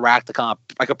watching him interact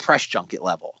like a press junket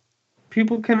level.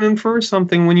 People can infer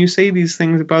something when you say these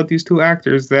things about these two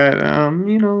actors that,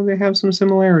 they have some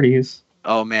similarities.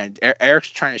 Oh, man. Eric's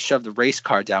trying to shove the race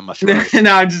car down my throat.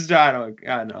 No, I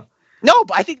know. No,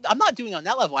 but I think I'm not doing it on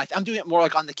that level. I'm doing it more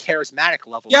like on the charismatic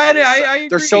level. Yeah, I agree.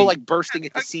 They're so like bursting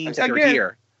at the seams that they're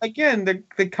here. Again,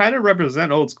 they kind of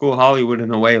represent old school Hollywood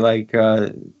in a way, like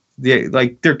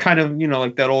they're kind of,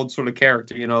 like that old sort of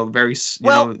character, very,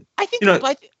 I think,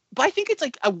 but I think it's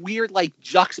like a weird like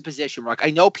juxtaposition where like I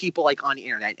know people like on the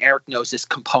internet, Eric knows this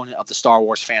component of the Star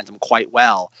Wars fandom quite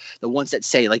well, the ones that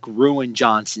say like Ruin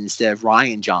Johnson instead of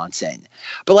Rian Johnson.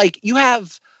 But like you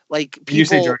have like people, you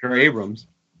say Jar Jar Abrams.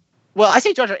 Well, I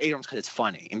say Jar Jar Abrams because it's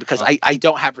funny and because I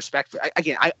don't have respect for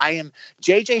I am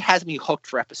JJ has me hooked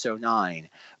for episode 9,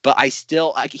 but I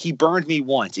still he burned me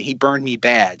once and he burned me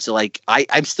bad. So like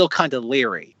I'm still kind of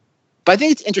leery. But I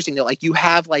think it's interesting that like you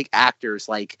have like actors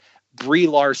like Brie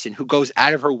Larson, who goes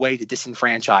out of her way to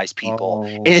disenfranchise people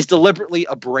and is deliberately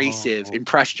abrasive in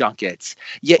press junkets.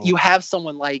 Yet you have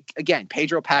someone like, again,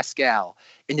 Pedro Pascal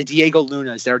and the Diego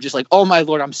Lunas that are just like, oh my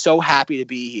Lord, I'm so happy to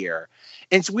be here.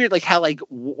 And it's weird like how like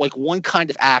one kind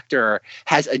of actor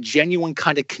has a genuine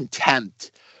kind of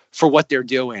contempt for what they're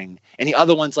doing. And the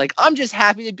other one's like, I'm just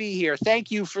happy to be here.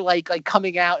 Thank you for like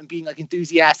coming out and being like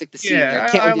enthusiastic to see me.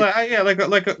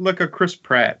 Like a Chris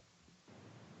Pratt.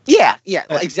 Yeah,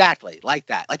 exactly. Like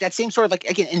that. Like that same sort of like,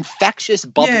 again, infectious,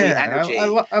 bubbly energy.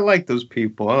 I like those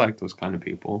people. I like those kind of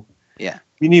people. Yeah.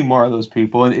 We need more of those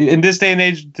people. And in this day and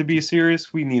age, to be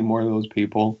serious, we need more of those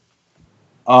people.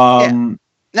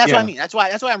 That's what I mean. That's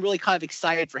why I'm really kind of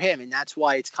excited for him. And that's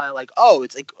why it's kind of like, oh,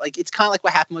 it's like it's kind of like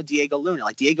what happened with Diego Luna.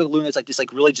 Like Diego Luna is like this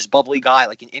like really just bubbly guy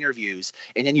like in interviews.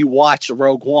 And then you watch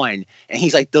Rogue One and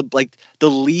he's like the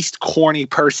least corny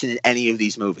person in any of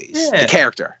these movies. Yeah. The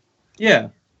character. Yeah.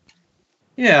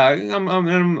 Yeah,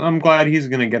 I'm glad he's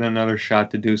gonna get another shot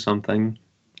to do something.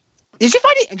 Did you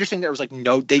find it interesting? There was like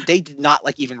no, they did not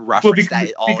like even reference that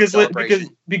at all. Because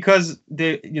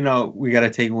they, we got to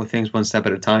take things one step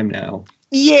at a time now.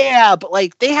 Yeah, but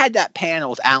like they had that panel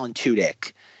with Alan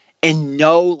Tudyk, and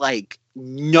no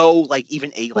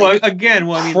even a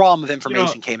crumb of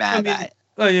information came out of that.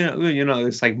 Well,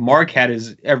 it's like Mark had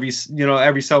his every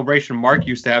celebration. Mark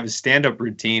used to have his stand-up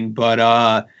routine, but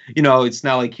it's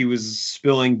not like he was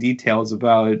spilling details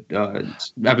about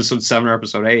episode 7 or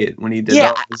episode 8 when he did.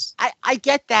 Yeah, I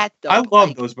get that. Though. I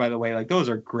love those, by the way. Like those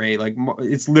are great. Like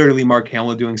it's literally Mark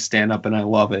Hamill doing stand-up, and I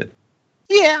love it.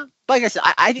 Yeah. Like I said,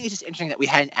 I think it's just interesting that we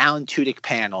had an Alan Tudyk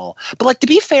panel. But like to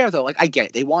be fair, though, like I get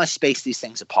it. They want to space these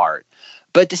things apart,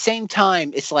 but at the same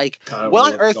time, it's like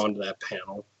on Earth gone to that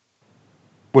panel.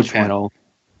 Which panel?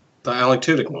 The Alan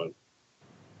Tudyk one.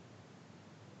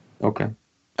 Okay.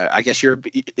 I guess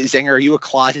Zinger, are you a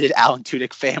closeted Alan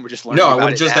Tudyk fan? We're just learning No, about I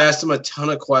would just now. ask him a ton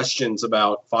of questions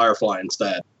about Firefly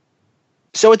instead.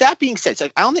 So with that being said,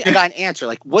 I don't think I got an answer.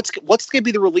 Like, what's going to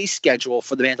be the release schedule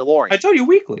for The Mandalorian? I told you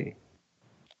weekly.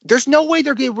 There's no way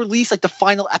they're going to release like the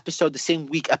final episode the same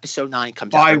week episode 9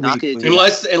 comes out. They're not going to do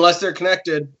unless they're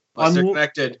connected. They're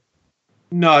connected.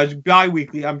 No, it's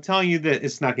bi-weekly. I'm telling you that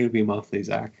it's not going to be monthly,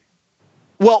 Zach.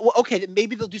 Well, okay, then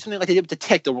maybe they'll do something like they did with The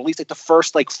Tick. They'll release like the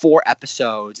first like 4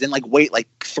 episodes, then like wait like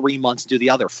 3 months to do the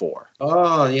other 4.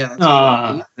 Oh yeah.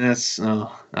 I don't know.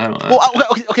 Well,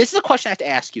 okay, this is a question I have to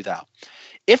ask you though.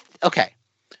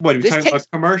 What are you talking about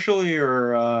commercially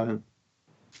or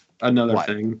another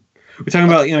thing? We're talking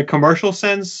about in a commercial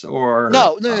sense, or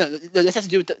no. This has to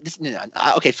do with this. No.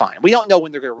 Okay, fine. We don't know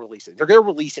when they're going to release it. They're going to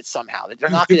release it somehow. They're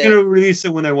not going to release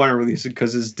it when they want to release it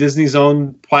because it's Disney's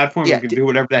own platform. Yeah, they can do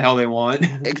whatever the hell they want.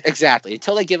 Exactly.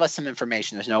 Until they give us some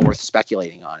information, there's no worth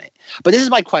speculating on it. But this is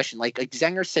my question. Like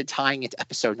Zenger said, tying it to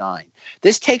Episode 9.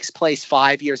 This takes place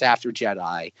 5 years after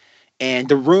Jedi. And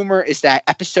the rumor is that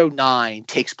Episode 9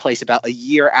 takes place about a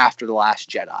year after The Last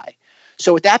Jedi.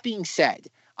 So with that being said,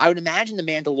 I would imagine the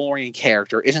Mandalorian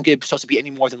character isn't supposed to be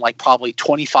any more than like probably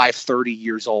 25, 30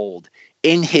 years old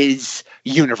in his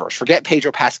universe. Forget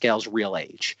Pedro Pascal's real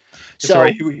age. It's all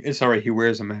right. He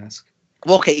wears a mask.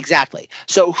 Well, okay, exactly.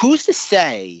 So who's to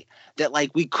say that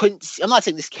like we couldn't – I'm not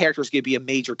saying this character is going to be a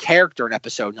major character in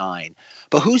Episode 9,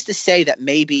 but who's to say that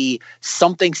maybe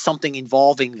something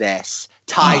involving this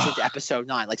ties into Episode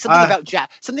 9? Like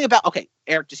something about okay,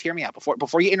 Eric, just hear me out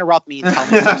before you interrupt me and tell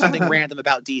me something random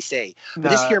about DC. But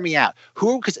just hear me out.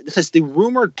 Because the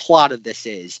rumored plot of this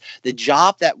is the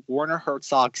job that Werner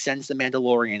Herzog sends the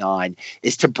Mandalorian on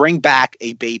is to bring back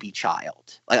a baby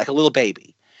child, like a little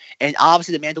baby. And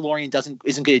obviously the Mandalorian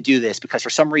isn't going to do this because for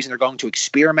some reason they're going to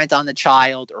experiment on the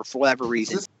child or for whatever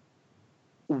reason.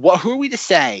 Who are we to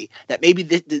say that maybe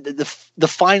the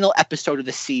final episode of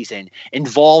the season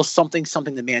involves something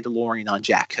the Mandalorian on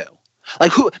Jakku?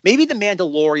 Like who? Maybe the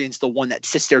Mandalorian's the one that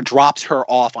sits there, drops her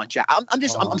off on Jakku. I'm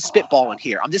spitballing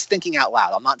here. I'm just thinking out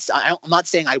loud. I'm not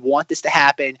saying I want this to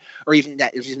happen, or even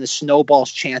that there's even a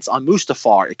snowball's chance on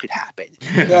Mustafar it could happen.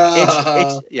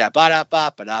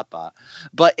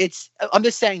 But I'm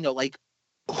just saying though, like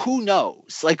who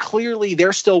knows? Like clearly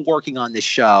they're still working on this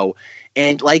show,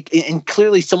 and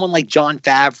clearly someone like Jon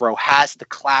Favreau has the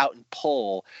clout and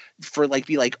pull for like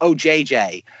be like, oh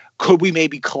JJ, could we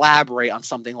maybe collaborate on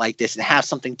something like this and have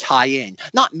something tie in?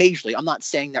 Not majorly. I'm not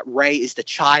saying that Rey is the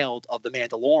child of the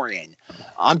Mandalorian.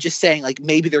 I'm just saying like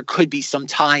maybe there could be some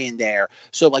tie in there.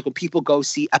 So like when people go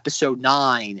see Episode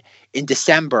 9 in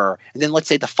December, and then let's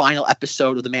say the final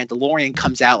episode of The Mandalorian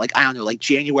comes out, like, I don't know, like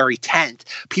January 10th,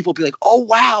 people will be like, oh,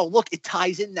 wow, look, it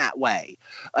ties in that way.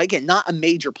 Again, not a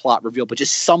major plot reveal, but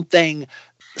just something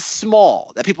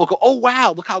small that people go, oh,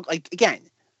 wow, look how, like, again,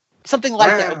 something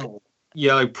like that.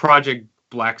 Yeah, like Project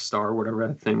Black Star, whatever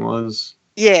that thing was.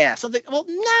 Yeah, something. Well,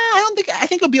 I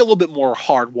think it'll be a little bit more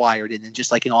hardwired than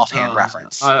just like an offhand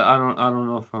reference. I don't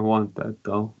know if I want that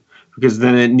though, because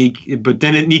then it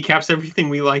kneecaps everything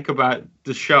we like about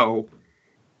the show.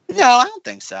 No, I don't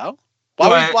think so.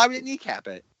 Why would it kneecap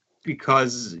it?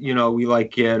 Because we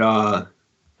like it.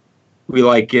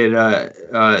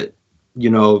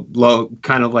 Low,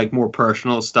 kind of like more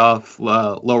personal stuff,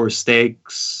 lower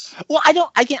stakes. Well, I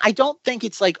don't think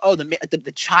it's like, oh,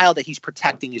 the child that he's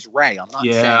protecting is Rey. I'm not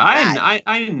saying that.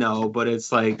 I know, but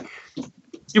it's like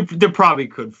they probably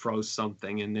could throw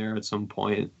something in there at some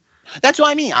point. That's what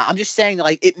I mean. I'm just saying,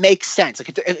 like, it makes sense.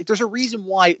 Like, if there's a reason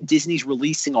why Disney's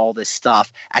releasing all this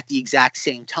stuff at the exact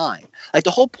same time. Like,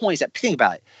 the whole point is that, think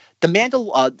about it.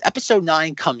 The Episode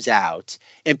 9 comes out,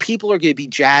 and people are going to be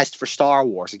jazzed for Star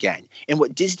Wars again. And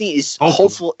what Disney is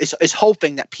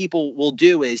hoping that people will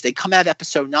do is they come out of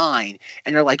Episode 9,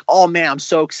 and they're like, "Oh man, I'm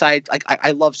so excited! Like I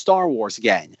love Star Wars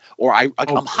again," or I'm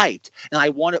hyped, and I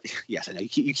want to. Yes, I know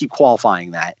you keep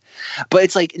qualifying that, but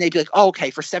it's like, and they'd be like, "Oh,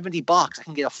 okay, for $70, I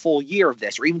can get a full year of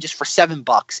this, or even just for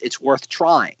 $7, it's worth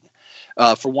trying."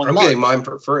 For 1 month, I'm getting mine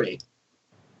for free.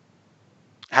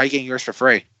 How are you getting yours for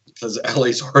free? Because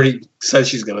Ellie's already said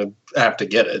she's going to have to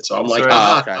get it. So I'm like,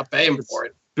 okay. I'm paying for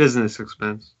it. Business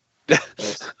expense.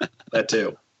 That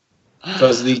too.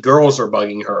 Because the girls are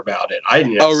bugging her about it. I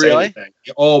didn't have to say anything.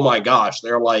 Oh my gosh.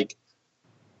 They're like,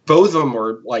 both of them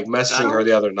were like messaging her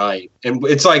the other night. And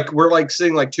it's like, we're like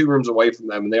sitting like 2 rooms away from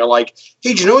them. And they're like,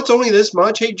 hey, do you know it's only this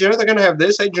much? Hey, do you know they're going to have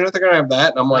this? Hey, do you know they're going to have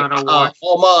that? And I'm like,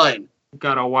 all mine.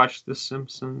 Gotta watch The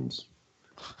Simpsons.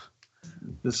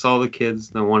 This is all the kids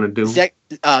that want to do.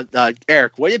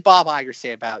 Eric, what did Bob Iger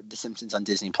say about The Simpsons on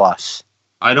Disney Plus?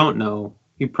 I don't know.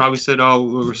 He probably said, "Oh,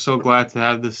 we're so glad to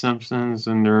have The Simpsons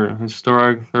and their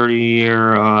historic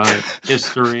 30-year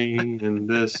history and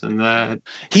this and that."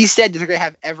 He said they're going to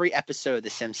have every episode of The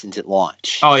Simpsons at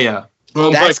launch. Oh yeah.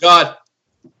 Oh my God.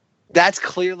 That's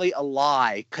clearly a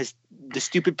lie because the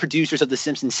stupid producers of The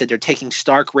Simpsons said they're taking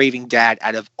Stark Raving Dad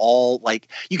out of all, like,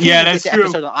 you can't even get the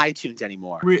episode on iTunes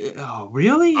anymore. Oh,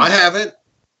 really? I have it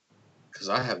because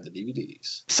I have the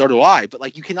DVDs. So do I, but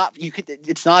like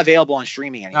it's not available on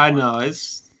streaming anymore. I know.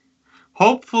 It's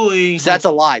hopefully. So that's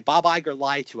a lie. Bob Iger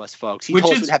lied to us, folks. He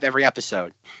told us we'd have every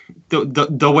episode.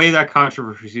 The way that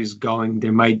controversy is going,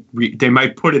 they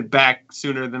might put it back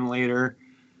sooner than later.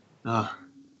 I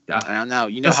don't know.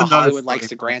 You know how Hollywood likes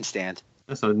to grandstand.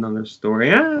 That's another story.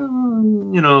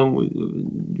 You know,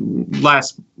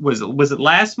 was it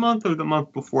last month or the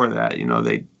month before that? You know,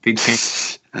 they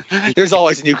changed. There's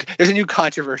always a new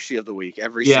controversy of the week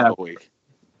every single week.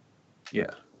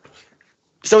 Yeah.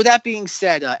 So with that being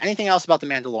said, anything else about The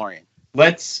Mandalorian?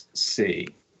 Let's see.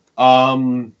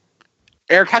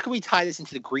 Eric, how can we tie this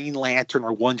into the Green Lantern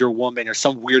or Wonder Woman or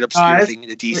some weird obscure thing in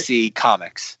the DC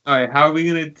comics? All right, how are we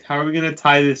gonna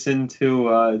tie this into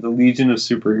the Legion of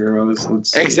Superheroes?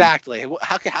 Let's see. Exactly.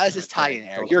 How does this tie in,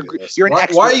 Eric? You're an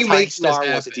expert. Why are you making Star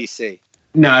Wars at DC?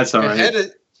 No, it's all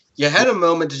right. You had a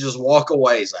moment to just walk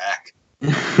away, Zach.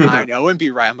 I know, it wouldn't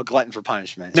be right. I'm a glutton for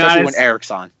punishment, especially when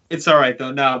Eric's on. It's all right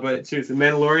though. No, but seriously,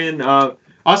 Mandalorian.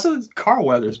 Also, Carl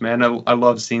Weathers, man. I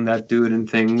love seeing that dude in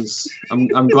things. I'm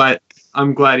glad.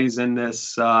 I'm glad he's in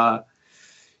this. It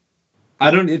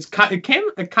kind of came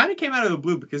out of the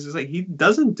blue because it's like he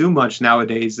doesn't do much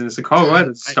nowadays, and it's like, oh, what?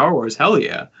 It's Star Wars, hell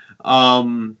yeah.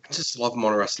 I just love him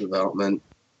on Arrested Development.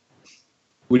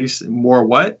 What do you say? More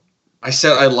what? I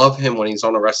said I love him when he's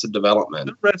on Arrested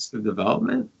Development. Arrested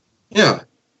Development? Yeah.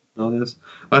 No, this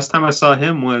last time I saw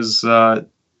him was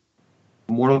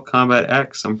Mortal Kombat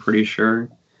X. I'm pretty sure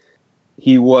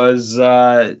he was.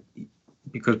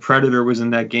 Because Predator was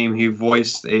in that game, he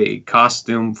voiced a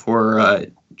costume for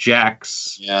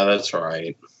Jax. Yeah, that's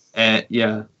right. As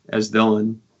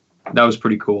Dylan. That was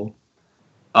pretty cool.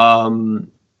 No,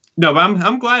 but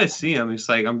I'm glad to see him. It's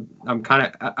like I'm kind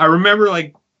of. I remember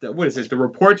like what is it? The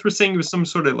reports were saying he was some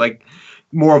sort of like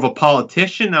more of a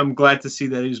politician. I'm glad to see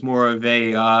that he's more of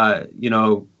a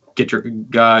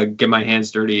get my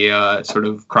hands dirty sort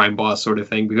of crime boss sort of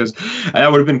thing, because that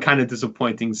would have been kind of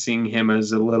disappointing seeing him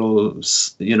as a little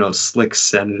slick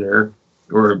senator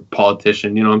or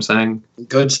politician. You know what I'm saying? He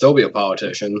could still be a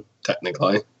politician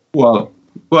technically. Well,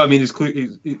 I mean,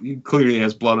 he clearly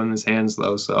has blood on his hands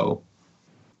though, so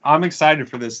I'm excited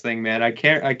for this thing, man. I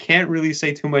can't really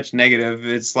say too much negative.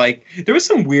 It's like there was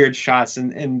some weird shots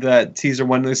in the teaser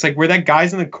one. It's like where that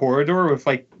guy's in the corridor with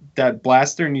like that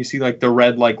blaster and you see like the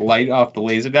red like light off the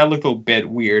laser. That looked a bit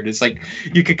weird. It's like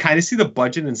you could kind of see the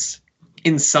budget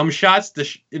in some shots.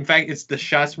 In fact, it's the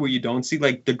shots where you don't see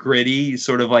like the gritty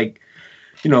sort of like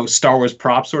Star Wars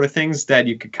prop sort of things that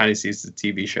you could kind of see as a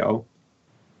TV show.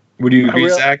 Would you agree,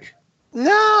 Zach?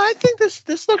 No, I think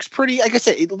this looks pretty. Like I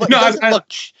said, it doesn't. I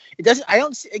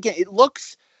don't see. Again, it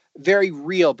looks very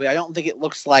real, but I don't think it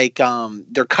looks like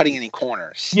they're cutting any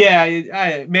corners.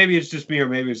 Yeah, maybe it's just me, or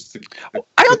maybe it's.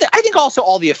 I think also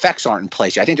all the effects aren't in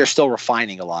place yet. I think they're still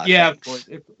refining a lot. Yeah, of course.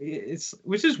 It's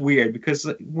which is weird because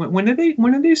when did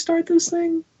they start this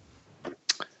thing?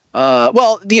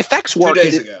 Well, the effects work 2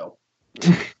 days ago.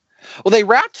 Well, they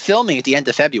wrapped filming at the end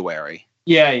of February.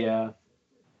 Yeah.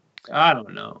 I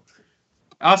don't know.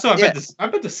 Also, I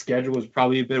bet the schedule was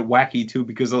probably a bit wacky too,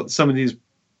 because some of these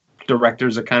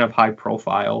directors are kind of high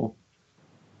profile.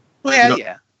 Well,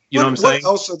 yeah. You know what I'm saying? What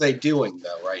else are they doing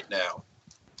though right now?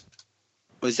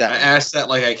 What's that? I asked that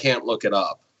like I can't look it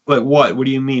up. But what? What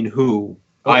do you mean? Who?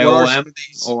 IOM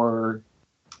or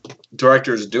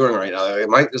directors doing right now? They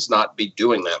might just not be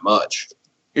doing that much.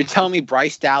 You're telling me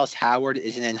Bryce Dallas Howard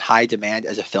isn't in high demand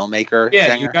as a filmmeaker?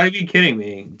 Yeah, you got to be kidding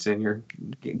me, Zinger.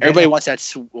 Everybody wants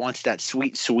that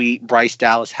sweet Bryce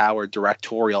Dallas Howard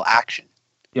directorial action.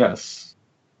 Yes.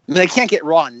 I mean, they can't get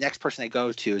Raw, and the next person they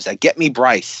go to is like, get me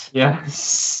Bryce.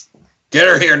 Yes. Get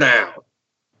her here now.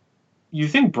 You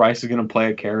think Bryce is going to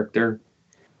play a character?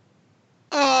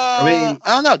 I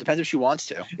don't know. It depends if she wants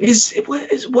to.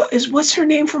 What's her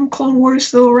name from Clone Wars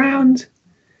still around?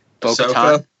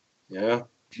 Bo-Katan. Yeah.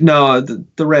 No,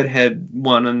 the redhead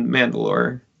one on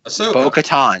Mandalore.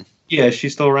 Bo-Katan. Yeah,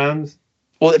 she's still around.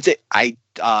 Well,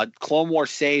 Clone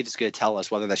Wars Saved is going to tell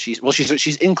us whether that she's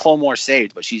in Clone Wars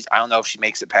Saved, but I don't know if she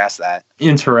makes it past that.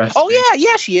 Interesting. Oh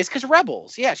yeah, she is, because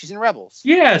Rebels. Yeah, she's in Rebels.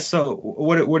 Yeah. So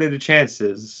what are the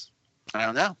chances? I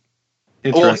don't know.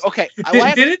 Interesting. Oh, okay.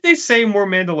 Didn't they say more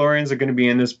Mandalorians are going to be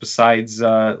in this besides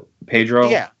Pedro?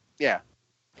 Yeah.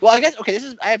 Well, I guess okay.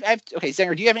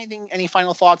 Zinger, do you have any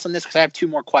final thoughts on this? Because I have two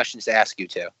more questions to ask you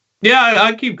too. Yeah,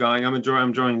 I keep going. I'm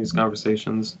enjoying these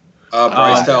conversations.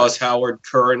 Bryce Dallas Howard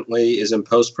currently is in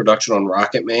post-production on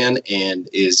Rocket Man and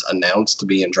is announced to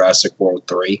be in Jurassic World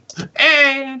 3.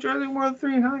 Hey, Jurassic World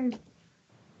 3, hi.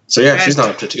 So yeah, she's not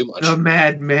up to too much. The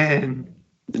Madman.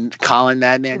 Colin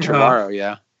Madman Trevorrow,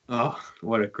 yeah. Oh,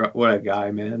 what a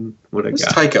guy, man. What a What's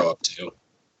guy. Tycho up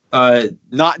to?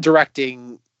 Not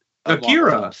directing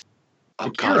Akira. Oh,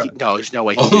 God, no, there's no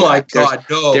way. Oh my God,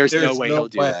 no. There's no way he'll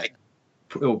do that.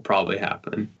 It will probably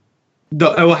happen. It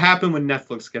will happen when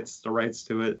Netflix gets the rights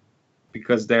to it,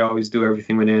 because they always do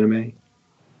everything with anime.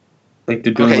 Like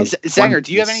they're doing. Okay, Zenger,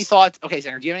 do you have any thoughts? Okay,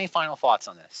 Zenger, do you have any final thoughts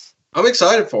on this? I'm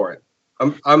excited for it.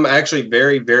 I'm actually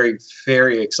very, very,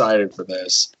 very excited for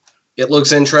this. It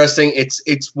looks interesting.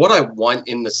 It's what I want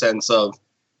in the sense of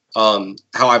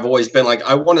how I've always been like,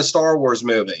 I want a Star Wars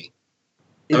movie.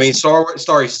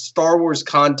 Star Wars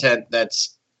content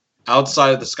that's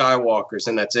outside of the Skywalkers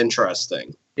and that's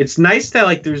interesting. It's nice that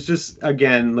like there's just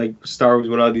again like Star Wars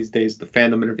with all these days the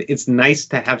fandom and everything. It's nice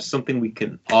to have something we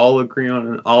can all agree on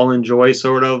and all enjoy.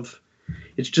 Sort of.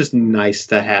 It's just nice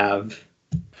to have.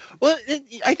 Well,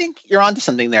 I think you're onto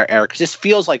something there, Eric. Because this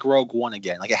feels like Rogue One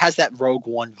again. Like it has that Rogue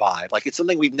One vibe. Like it's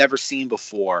something we've never seen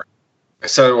before.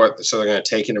 So what? So they're going to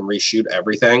take it and reshoot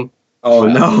everything? Oh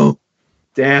no!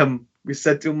 Damn, we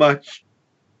said too much.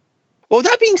 Well,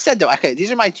 that being said, though, okay,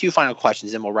 these are my two final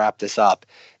questions, and we'll wrap this up.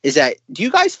 Is that do you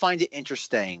guys find it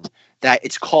interesting that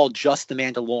it's called just The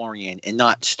Mandalorian and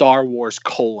not Star Wars: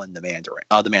 The Mandarin,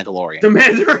 the Mandalorian? The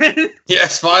Mandarin.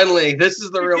 Yes, finally, this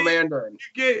is the real Mandarin.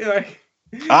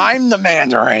 I'm the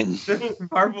Mandarin.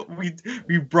 Marvel,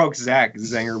 we broke Zach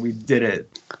Zenger. We did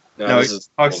it. No, he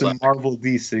talks to Marvel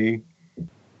DC.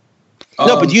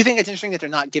 No, but do you think it's interesting that they're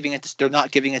not giving it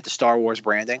the Star Wars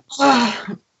branding?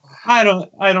 I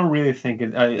don't really think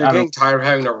it. You're getting tired of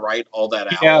having to write all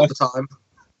that out all the time.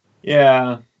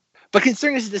 Yeah. But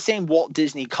considering this is the same Walt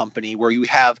Disney company where you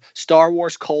have Star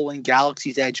Wars: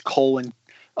 Galaxy's Edge: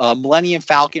 Millennium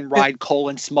Falcon ride: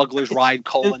 Smuggler's Ride: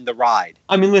 the ride.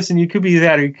 I mean, listen, you could be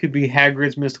that, or you could be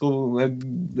Hagrid's Mystical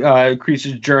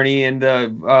Creature's Journey and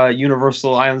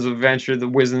Universal Islands of Adventure, the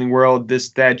Wizarding World, this,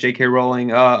 that, J.K. Rowling,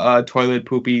 toilet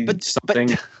poopy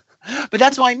something. But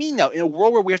that's what I mean, though. In a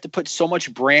world where we have to put so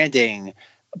much branding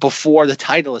before the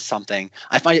title of something,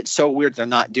 I find it so weird they're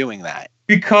not doing that.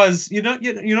 Because you know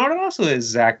what also is,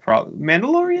 Zach.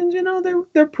 Mandalorians,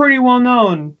 they're pretty well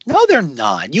known. No, they're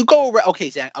not. You go okay,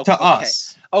 Zach. Okay, to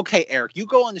us. Okay, Eric. You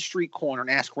go on the street corner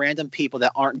and ask random people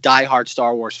that aren't diehard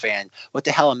Star Wars fan what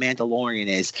the hell a Mandalorian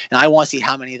is, and I want to see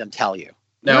how many of them tell you.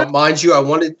 Now, mind you, I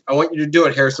want you to do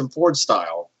it Harrison Ford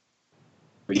style.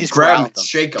 You grab them,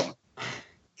 shake them.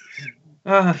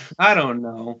 I don't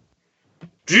know.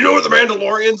 Do you know what the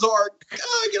Mandalorians are?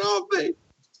 Get off me.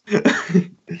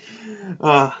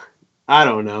 I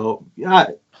don't know.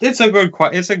 It's a good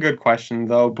question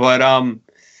though, but I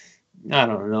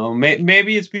don't know.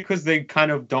 Maybe it's because they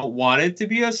kind of don't want it to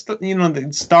be the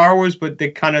Star Wars, but they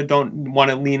kind of don't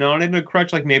want to lean on it in a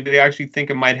crutch. Like maybe they actually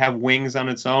think it might have wings on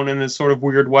its own in a sort of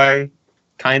weird way,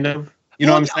 kind of. You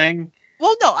know what I'm saying?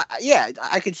 Well, no,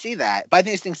 I could see that, but I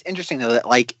think it's interesting though that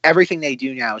like everything they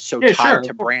do now is so tied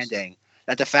to branding.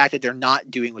 That the fact that they're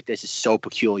not doing with this is so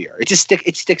peculiar. It just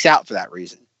sticks out for that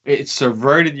reason. It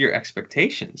subverted your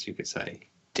expectations, you could say.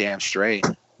 Damn straight.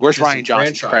 Where's Rian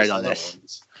Johnson's credit on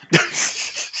this?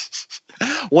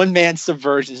 One man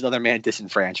subversions, another man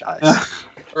disenfranchised.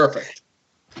 Perfect.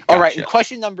 All right, and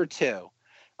question number 2.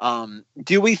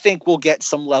 Do we think we'll get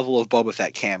some level of Boba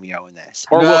Fett cameo in this?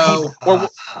 Or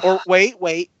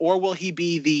will he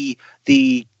be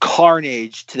the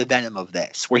Carnage to the Venom of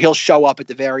this, where he'll show up at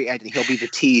the very end and he'll be the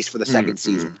tease for the second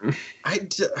season?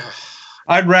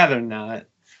 I'd rather not.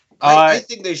 I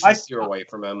think they should steer away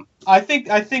from him. I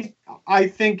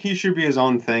think he should be his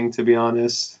own thing, to be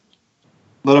honest.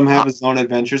 Let him have his own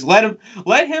adventures. Let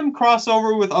him cross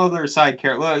over with other side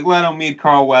characters. Let him meet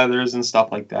Carl Weathers and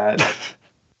stuff like that.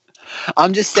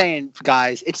 I'm just saying,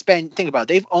 guys, think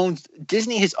about it.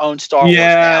 Disney has owned Star Wars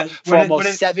now for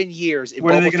almost 7 years.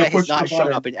 Boba Fett has not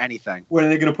shown up in anything. When are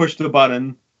they going to push the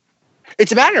button?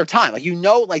 It's a matter of time. Like,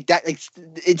 that. Like,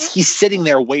 he's sitting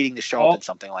there waiting to show up in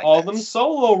something like that. All them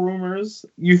Solo rumors.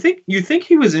 You think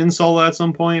he was in Solo at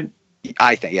some point?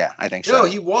 I think so. No,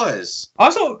 he was.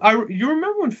 Also, you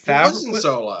remember when Favreau was in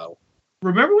Solo?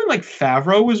 Remember when like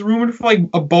Favreau was rumored for like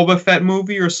a Boba Fett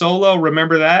movie or Solo?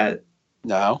 Remember that?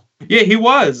 No. Yeah, he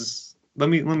was. Let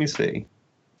me see.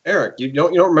 Eric, you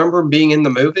don't remember him being in the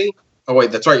movie? Oh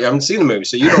wait, that's right. You haven't seen the movie,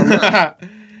 so you don't know.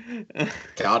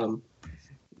 Got him.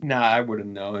 Nah, I would have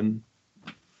known.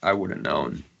 Yeah,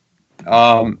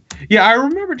 I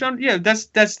remember John. Yeah, that's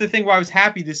the thing where I was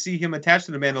happy to see him attached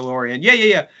to the Mandalorian.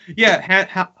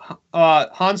 Yeah.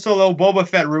 Han Solo Boba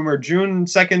Fett rumor, June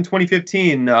 2nd,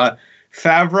 2015.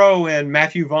 Favreau and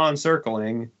Matthew Vaughn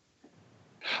circling.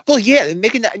 Well, yeah,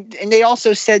 making that, and they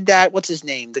also said that what's his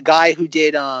name, the guy who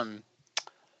did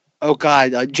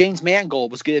James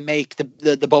Mangold was going to make the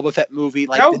Boba Fett movie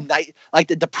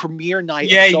the premiere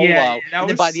night of Solo, and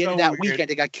then by the end of that weekend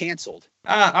it got canceled.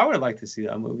 I would have liked to see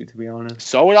that movie, to be honest.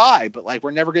 So would I, but like we're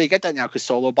never going to get that now because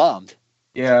Solo bombed.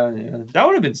 Yeah, that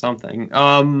would have been something.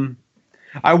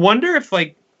 I wonder if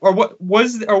like Or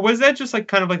was that just like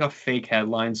kind of like a fake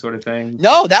headline sort of thing?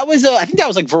 No, that was I think it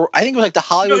was like the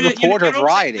Hollywood Reporter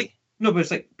Variety. No, but it's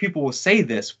like people will say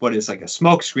this, but it's like a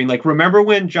smokescreen. Like remember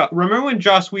when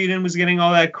Joss Whedon was getting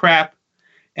all that crap,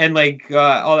 and like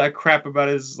all that crap about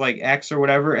his like ex or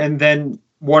whatever, and then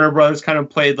Warner Brothers kind of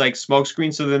played like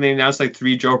smokescreen. So then they announced like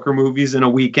 3 Joker movies in a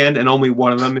weekend, and only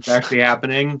one of them is actually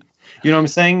happening. You know what I'm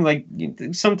saying? Like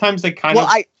sometimes they kind of.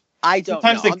 I don't.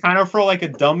 Sometimes they kind of throw like a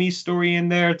dummy story in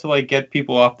there to like get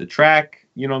people off the track.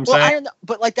 You know what I'm saying? I don't know,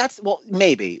 but like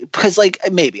maybe because like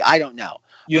maybe I don't know.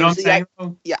 You know what I'm saying?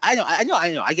 Yeah, I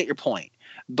know. I get your point,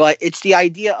 but it's the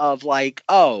idea of like,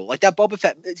 oh, like that Boba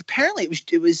Fett. Apparently,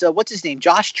 it was what's his name,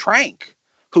 Josh Trank,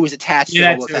 who was attached to the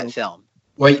Boba Fett film.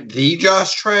 Wait, the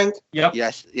Josh Trank? Yep.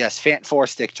 Yes,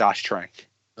 Four-stick Josh Trank.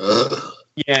 Ugh.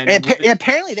 Yeah, and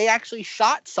apparently they actually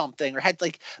shot something or had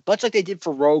like much like they did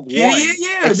for Rogue One.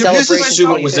 Yeah. This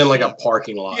suit was in like a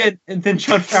parking lot. Yeah, and then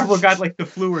Jon Favreau got like the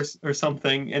flu or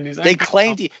something, and they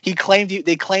claimed he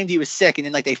was sick, and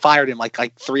then like they fired him like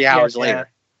 3 hours later.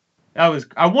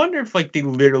 I wonder if like they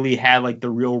literally had like the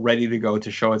real ready to go to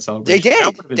show at Celebration.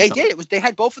 They did. They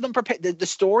had both of them prepared. The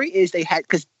story is they had,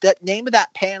 because the name of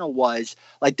that panel was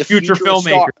like the future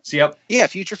filmmakers. Yep. Yeah,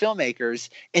 future filmmakers,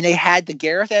 and they had the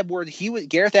Gareth Edwards.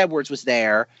 Gareth Edwards was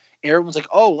there, and everyone's like,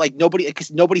 oh, like because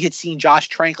nobody had seen Josh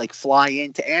Trank like fly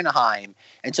into Anaheim,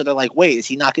 and so they're like, wait, is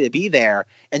he not going to be there?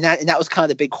 And that was kind of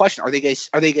the big question. Are they going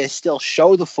to still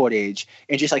show the footage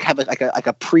and just like have like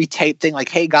a pre-tape thing, like,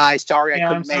 hey guys, sorry I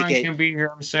couldn't make it. I can't be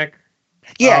here. I'm sick.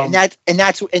 Yeah, and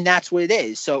that's what it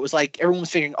is. So it was like everyone was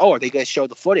figuring, oh, are they going to show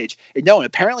the footage? And no, and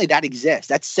apparently that exists.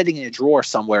 That's sitting in a drawer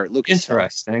somewhere at Lucasfilm.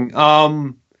 Interesting.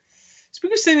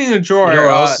 Speaking of sitting in a drawer, you know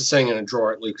what else is sitting in a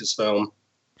drawer at Lucasfilm?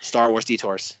 Star Wars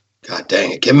Detours. God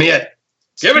dang it! Give me it.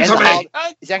 Give it to me.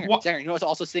 Zanger, you know what's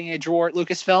also sitting in a drawer at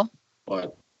Lucasfilm?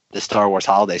 What? The Star Wars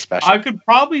Holiday Special. I could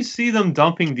probably see them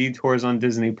dumping Detours on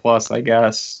Disney Plus, I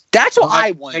guess. That's what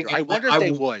I wonder. I wonder if they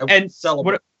would. And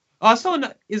celebrate. Also,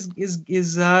 is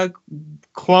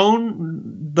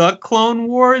Clone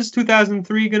Wars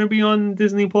 2003 going to be on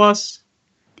Disney Plus?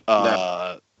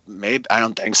 No. Maybe. I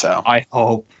don't think so. I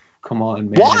hope. Come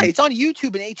on, man. Why? It's on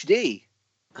YouTube in HD.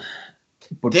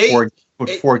 But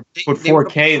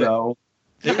 4K though.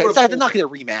 They're not going to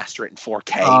remaster it in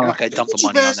 4K. You're not going to dump the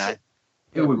money on that.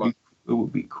 It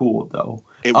would be cool though.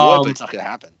 It would, but it's not going to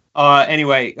happen.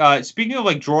 Anyway, speaking of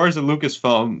like drawers at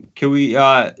Lucasfilm, can we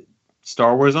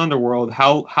Star Wars Underworld?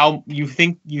 How you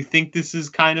think this is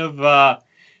kind of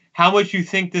how much you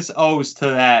think this owes to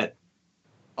that?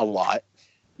 A lot.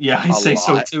 Yeah, I say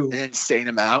so too. An insane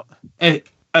amount.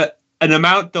 An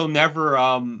amount they'll never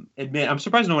admit. I'm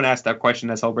surprised no one asked that question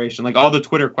at Celebration. Like all the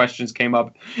Twitter questions came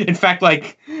up. In fact,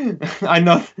 like I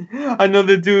know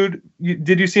the dude.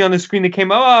 Did you see on the screen that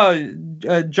came up?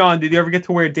 Oh, John, did you ever get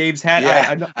to wear Dave's hat?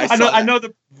 Yeah, I know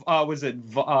the was it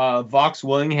Vox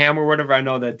Willingham or whatever? I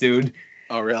know that dude.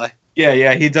 Oh, really?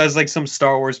 Yeah. He does like some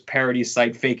Star Wars parody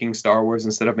site, faking Star Wars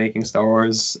instead of making Star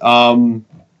Wars.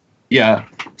 Yeah,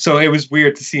 so it was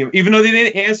weird to see him, even though they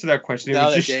didn't answer that question.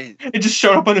 It just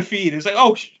showed up on the feed. It was like,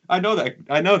 oh, I know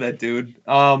that dude.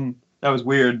 That was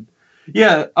weird.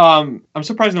 Yeah, I'm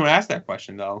surprised no one asked that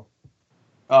question though.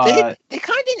 They kind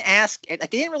of didn't ask. Like,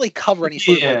 they didn't really cover any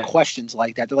sort of like, questions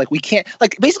like that. They're like, we can't.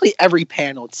 Like basically every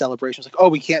panel at Celebration was like, oh,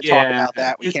 we can't talk about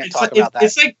that. We can't talk about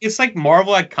that. It's like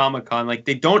Marvel at Comic-Con. Like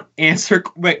they don't answer.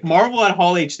 Like Marvel at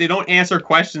Hall H, they don't answer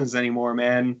questions anymore,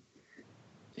 man.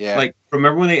 Yeah. Like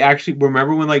remember when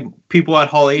like people at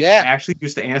Hall H actually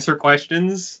used to answer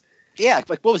questions? Yeah,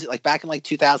 like what was it like back in like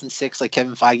 2006? Like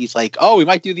Kevin Feige's like, oh, we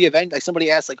might do the event. Like somebody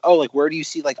asked, like, oh, like where do you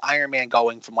see like Iron Man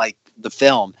going from like the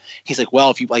film? He's like, well,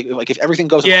 if you like if everything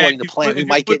goes according to plan, we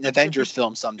might get an Avengers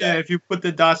film someday. Yeah, if you put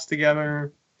the dots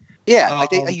together. Yeah,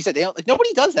 like you said, they don't, like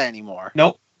nobody does that anymore.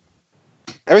 Nope.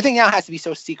 Everything now has to be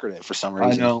so secretive for some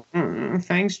reason. I know.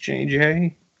 Thanks,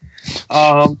 JJ.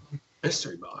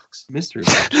 Mystery box. Mystery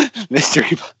box.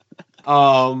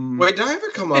 Wait, did I ever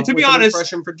come up with an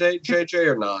impression for JJ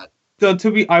or not?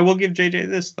 I will give JJ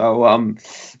this though.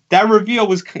 That reveal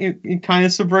was kind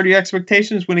of subverting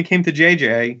expectations when it came to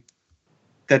JJ.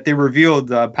 That they revealed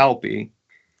Palpy.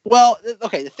 Well,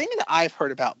 okay. The thing that I've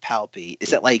heard about Palpy is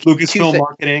that like Lucasfilm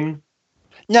marketing.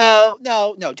 No.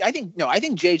 I think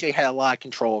JJ had a lot of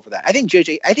control over that. I think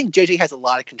JJ has a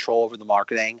lot of control over the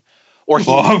marketing. Of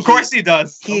course he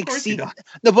does. No,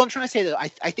 but I'm trying to say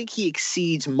that I think he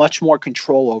exceeds much more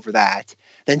control over that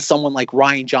than someone like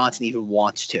Rian Johnson even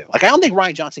wants to. Like, I don't think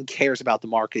Rian Johnson cares about the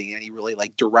marketing in any really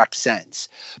like direct sense.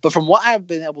 But from what I've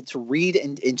been able to read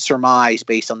and surmise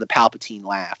based on the Palpatine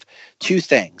laugh, two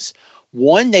things.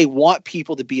 One, they want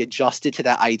people to be adjusted to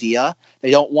that idea.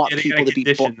 They don't want people to be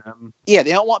they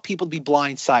don't want people to be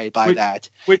blindsided by that.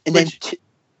 Then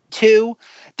two,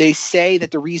 they say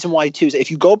that the reason why two is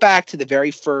if you go back to the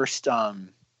very first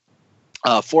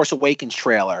Force Awakens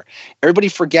trailer, everybody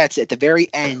forgets at the very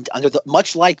end,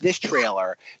 much like this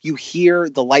trailer, you hear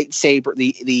the lightsaber,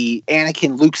 the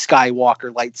Anakin Luke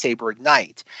Skywalker lightsaber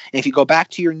ignite. And if you go back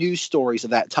to your news stories of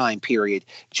that time period,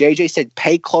 JJ said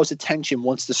pay close attention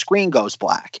once the screen goes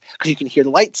black because you can hear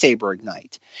the lightsaber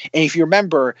ignite. And if you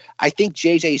remember, I think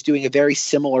JJ is doing a very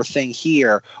similar thing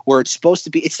here where it's supposed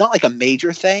to be, it's not like a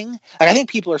major thing. Like, I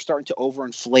think people are starting to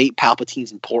overinflate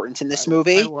Palpatine's importance in this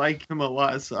movie. I like him a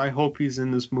lot, so I hope he's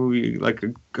in this movie like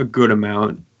a good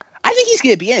amount. I think he's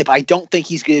going to be in it, but I don't think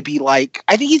he's going to be like.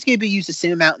 I think he's going to be used the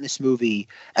same amount in this movie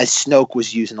as Snoke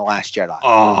was used in The Last Jedi.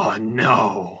 Oh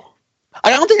no! I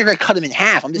don't think they're going to cut him in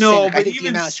half. I'm just saying. I think the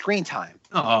amount of screen time.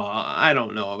 Oh, I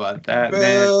don't know about that,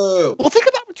 man. Well, think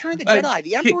about Return of the Jedi.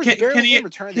 The Emperor is barely in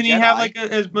Return of the Jedi. Can he have like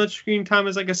as much screen time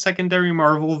as like a secondary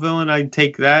Marvel villain? I'd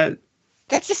take that.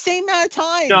 That's the same amount of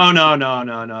time.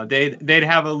 No. They'd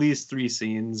have at least 3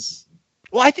 scenes.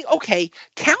 Well, I think,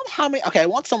 count how many. Okay, I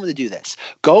want someone to do this.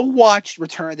 Go watch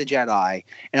Return of the Jedi,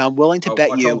 and I'm willing to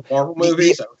bet you. Marvel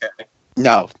movies? Okay.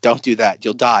 No, don't do that.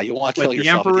 You'll die. You'll want to kill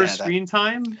yourself. The Emperor's screen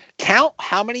time? Count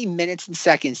how many minutes and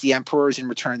seconds the Emperor's in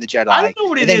Return of the Jedi. I don't know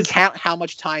what it is. And then count how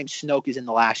much time Snoke is in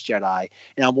The Last Jedi,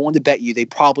 and I'm willing to bet you they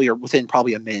probably are within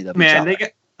probably a minute of each other.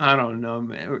 I don't know,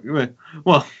 man.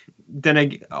 Well,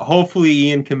 then hopefully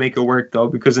Ian can make it work though,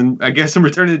 because I guess in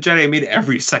Return of the Jedi, I made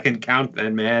every second count.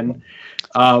 Then, man.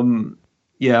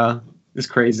 Yeah, it's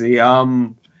crazy.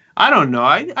 I don't know.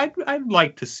 I'd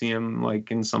like to see him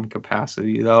like in some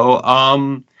capacity though.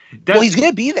 Well, he's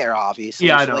gonna be there, obviously.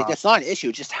 Yeah, so, I know. Like, that's not an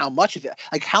issue. Just how much of it?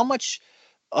 Like, how much?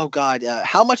 Oh God,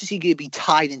 how much is he gonna be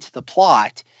tied into the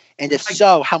plot? And if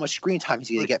so, how much screen time is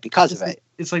he gonna get because of it?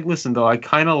 It's like, listen though, I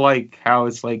kind of like how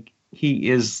it's like he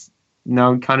is.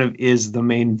 Now kind of is the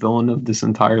main villain of this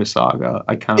entire saga.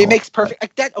 It makes perfect.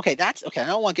 Like that. Okay, that's okay. I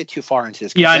don't want to get too far into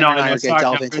this. Yeah, I know. I'm going to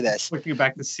delve into this. Looking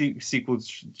back to sequel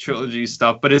trilogy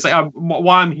stuff, but it's like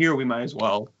while I'm here, we might as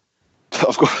well.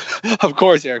 Of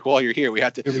course, Eric. While you're here, we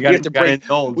have to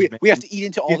eat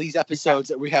into all these episodes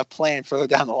that we have planned further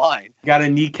down the line. Got to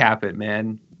kneecap it,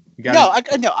 man. No,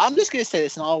 I'm just going to say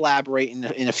this, and I'll elaborate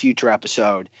in a future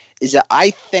episode. Is that I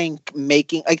think I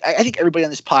think everybody on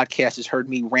this podcast has heard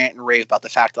me rant and rave about the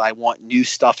fact that I want new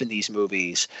stuff in these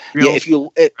movies. No,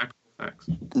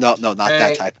 not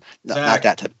that type. No, Zach, not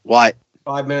that type. What?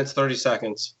 5 minutes, 30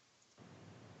 seconds.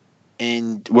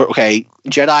 And we're okay.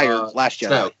 Jedi or Last Jedi?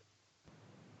 Snoke.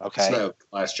 Okay. Snoke,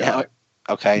 Last Jedi.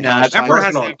 Okay. No,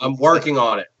 I'm working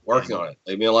on it.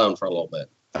 Leave me alone for a little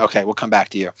bit. Okay, we'll come back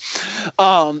to you.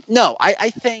 No, I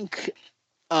think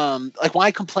like when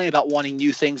I complain about wanting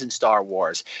new things in Star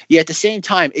Wars, at the same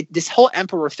time, this whole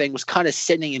Emperor thing was kind of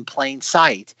sitting in plain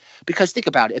sight. Because think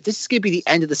about it, if this is going to be the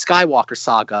end of the Skywalker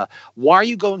saga, why are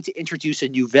you going to introduce a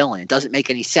new villain? It doesn't make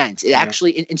any sense. It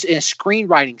actually, in a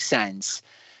screenwriting sense,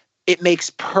 it makes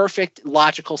perfect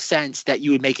logical sense that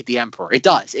you would make it the Emperor. It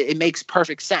does. It makes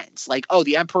perfect sense. Like,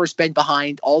 the Emperor's been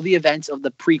behind all the events of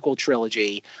the prequel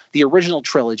trilogy, the original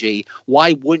trilogy.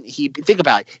 Why wouldn't he? Think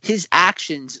about it. His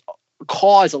actions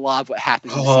cause a lot of what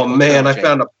happens. Oh, man, I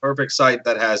found a perfect site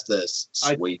that has this.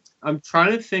 Sweet. I'm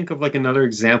trying to think of like another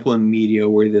example in media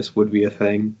where this would be a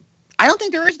thing. I don't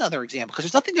think there is another example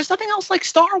because there's nothing else like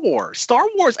Star Wars. Star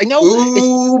Wars, I know.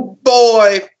 Ooh,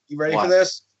 boy. You ready for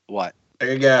this? What? Take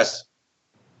a guess.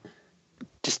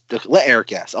 Just let Eric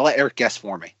guess. I'll let Eric guess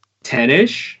for me.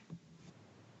 10-ish?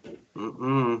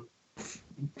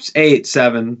 8,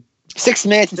 7. 6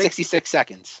 minutes and 66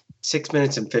 seconds. 6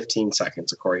 minutes and 15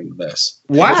 seconds, according to this.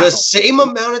 Wow. The same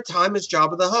amount of time as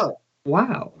Jabba the Hutt.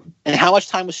 Wow. And how much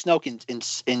time was Snoke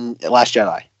in Last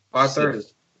Jedi?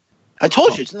 5:30. I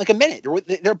told you, it's in like a minute.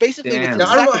 They're basically. Now,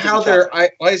 I don't know how they're.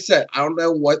 Like I said, I don't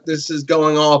know what this is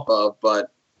going off of,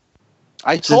 but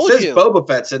I told you. It says Boba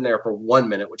Fett's in there for 1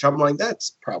 minute, which I'm like,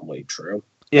 that's probably true.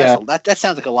 Yeah, that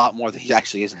sounds like a lot more than he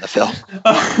actually is in the film.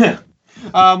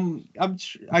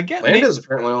 I get Lando's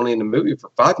apparently only in the movie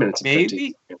for 5 minutes. And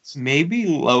 15 seconds.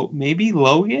 Maybe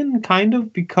Logan, kind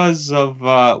of because of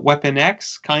Weapon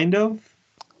X, kind of.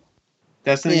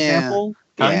 That's an example.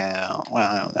 Yeah, well,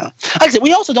 I don't know. Like I said,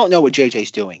 we also don't know what JJ's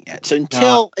doing yet. So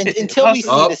until we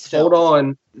see this film, hold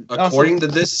on. According to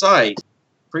this site,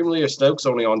 Premilia Snoke's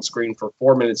only on screen for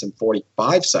 4 minutes and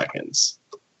 45 seconds.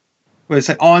 But it's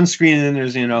like on screen, and then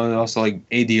there's also like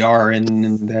ADR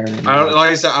in there. Like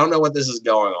I said, I don't know what this is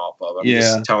going off of. I'm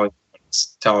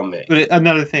just telling me. But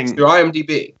another thing, your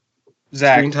IMDb,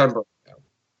 Zach. Screen time breakdown.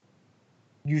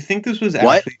 You think this was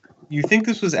What? actually? You think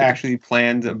this was actually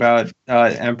planned about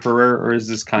Emperor, or is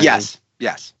this kind of?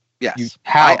 Yes.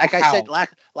 How? Okay,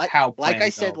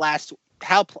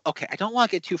 I don't want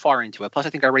to get too far into it. Plus, I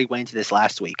think I already went into this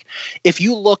last week. If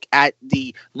you look at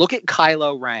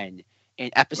Kylo Ren in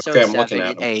episode 7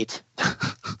 and 8,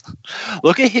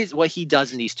 look at what he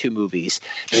does in these two movies.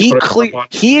 He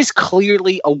is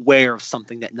clearly aware of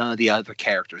something that none of the other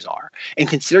characters are. And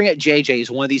considering that JJ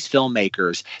is one of these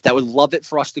filmmakers that would love it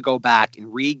for us to go back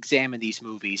and re-examine these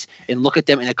movies and look at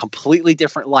them in a completely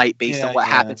different light based on what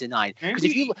happens in 9.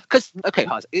 Because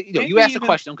Hans, you asked a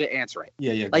question, I'm going to answer it.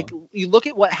 You look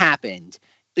at what happened.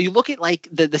 You look at like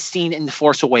the scene in The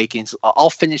Force Awakens. I'll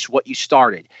finish what you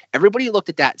started. Everybody looked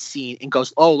at that scene and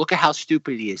goes, "Oh, look at how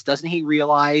stupid he is! Doesn't he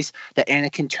realize that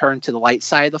Anakin turned to the light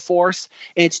side of the Force?"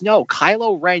 And it's no.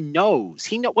 Kylo Ren knows.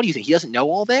 What do you think? He doesn't know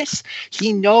all this.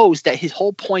 He knows that his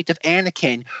whole point of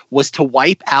Anakin was to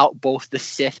wipe out both the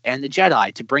Sith and the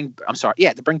Jedi to bring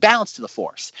balance to the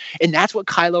Force. And that's what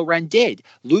Kylo Ren did.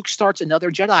 Luke starts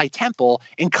another Jedi temple,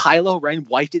 and Kylo Ren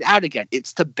wiped it out again.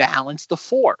 It's to balance the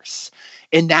Force.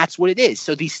 And that's what it is.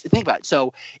 So think about it.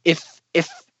 So if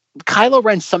Kylo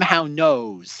Ren somehow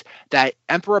knows that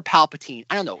Emperor Palpatine,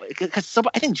 I don't know, because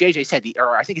I think JJ said,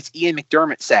 or I think it's Ian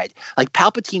McDermott said, like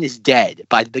Palpatine is dead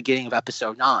by the beginning of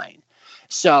Episode 9.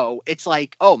 So it's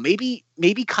like, oh, maybe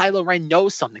Kylo Ren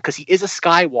knows something because he is a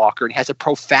Skywalker and has a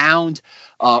profound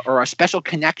or a special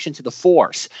connection to the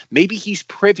Force. Maybe he's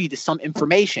privy to some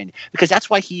information because that's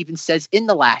why he even says in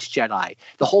The Last Jedi,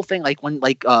 the whole thing, like when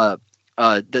the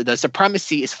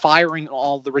Supremacy is firing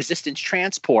all the Resistance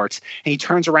transports, and he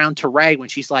turns around to Rey when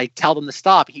she's like, "Tell them to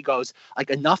stop." He goes,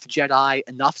 like, "Enough Jedi,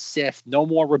 enough Sith, no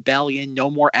more rebellion, no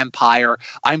more Empire.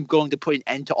 I'm going to put an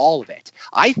end to all of it."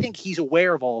 I think he's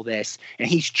aware of all this, and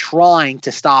he's trying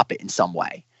to stop it in some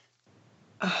way.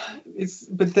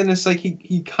 But then it's like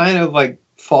he kind of like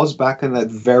falls back on that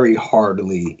very hard,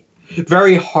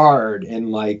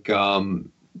 and like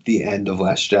the end of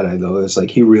Last Jedi, though. It's like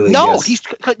he really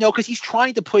because he's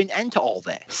trying to put an end to all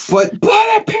this. But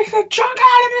I picked the junk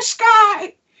out of the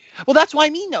sky. Well, that's what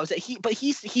I mean, though. Is that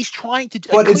he's trying to.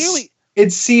 But clearly,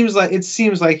 it seems like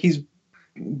he's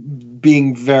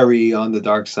being very on the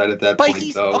dark side at that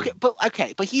point, though. But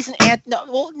he's an I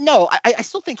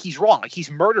still think he's wrong. Like,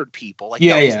 he's murdered people. Like,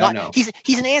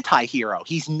 he's an anti-hero.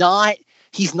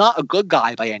 He's not a good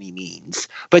guy by any means,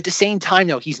 but at the same time,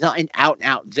 no, he's not an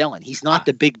out-and-out villain. He's not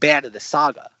the big bad of the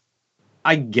saga.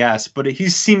 I guess, but he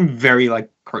seemed very like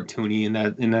cartoony in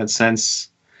that sense.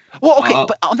 Well, okay,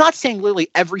 but I'm not saying literally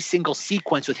every single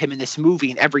sequence with him in this movie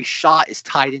and every shot is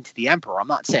tied into the Emperor. I'm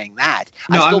not saying that.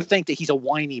 I still think that he's a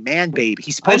whiny man baby.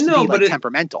 He's supposed to be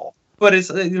temperamental. But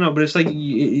it's like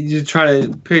you try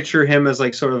to picture him as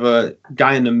like sort of a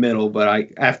guy in the middle. But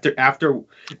after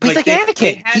he's like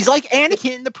Anakin. He's like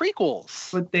Anakin in the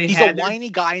prequels. But he's a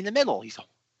whiny guy in the middle.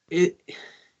 It's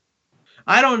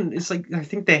like I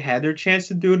think they had their chance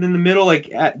to do it in the middle.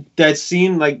 Like at that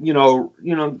scene, like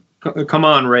come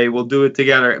on, Rey, we'll do it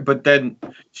together. But then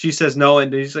she says no,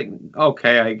 and he's like,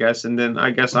 okay, I guess. And then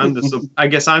I guess I'm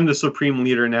the supreme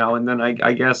leader now. And then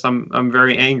I guess I'm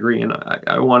very angry and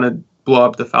I want to blow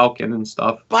up the Falcon and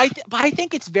stuff. But I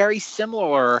think it's very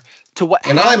similar to what.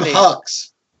 And happened. I'm Hux.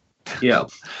 Yeah,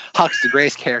 Hux, the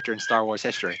greatest character in Star Wars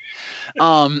history.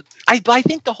 I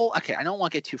think the whole. Okay, I don't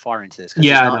want to get too far into this because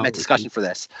it's not a discussion for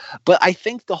this. But I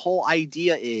think the whole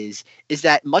idea is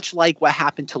that much like what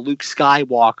happened to Luke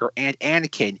Skywalker and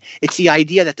Anakin, it's the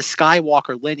idea that the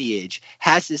Skywalker lineage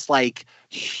has this like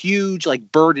huge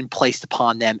like burden placed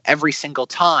upon them every single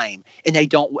time, and they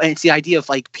don't. And it's the idea of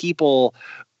like people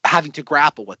having to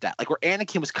grapple with that, like where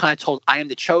Anakin was kind of told, "I am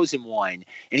the chosen one,"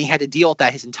 and he had to deal with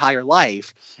that his entire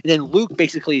life. And then Luke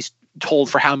basically is told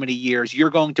for how many years, "You're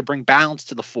going to bring balance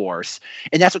to the Force,"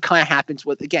 and that's what kind of happens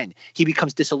with, again, he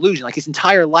becomes disillusioned. Like his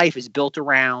entire life is built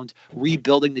around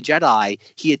rebuilding the Jedi.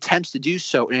 He attempts to do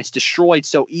so, and it's destroyed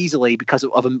so easily because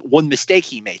of one mistake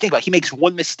he made. Think about it. He makes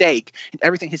one mistake, and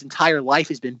everything his entire life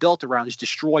has been built around is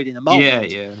destroyed in a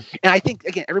moment. Yeah. And I think,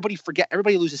 again, everybody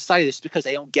loses sight of this because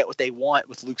they don't get what they want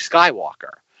with Luke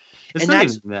Skywalker. It's not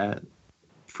even that.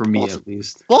 For me, at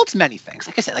least. Well, it's many things.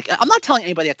 Like I said, like I'm not telling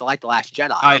anybody to like The Last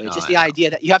Jedi. It's just the idea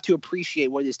that you have to appreciate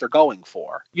what it is they're going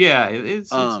for. Yeah,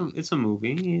 it's a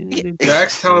movie.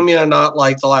 Jack's telling me to not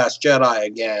like The Last Jedi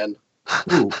again.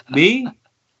 Ooh, me?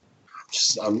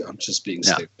 I'm just being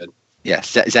stupid.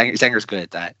 Yes, Zanger's good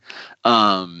at that.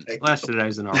 Last Jedi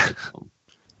is an alright film.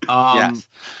 Yes.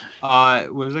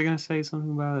 What was I going to say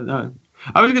something about it?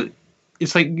 I was going to.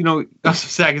 it's like,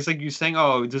 Zach, it's like you saying,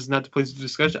 oh, this is not the place to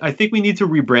discussion. I think we need to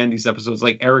rebrand these episodes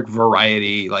like Eric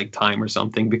Variety, like Time or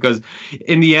something, because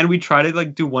in the end we try to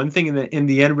like do one thing, and in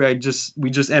the end we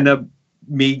just end up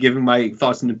me giving my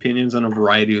thoughts and opinions on a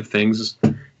variety of things.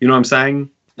 You know what I'm saying?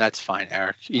 That's fine,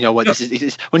 Eric. You know what? This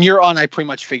is when you're on. I pretty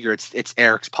much figure it's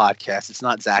Eric's podcast. It's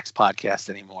not Zach's podcast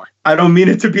anymore. I don't mean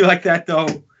it to be like that,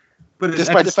 though. But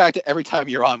despite the fact that every time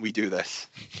you're on, we do this.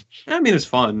 I mean, it's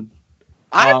fun.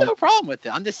 I have no problem with it.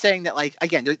 I'm just saying that, like,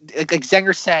 again, like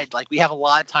Zenger said, like, we have a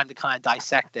lot of time to kind of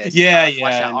dissect this.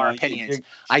 Flesh out our opinions.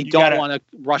 I don't want to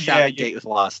rush out the gate with a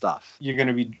lot of stuff. You're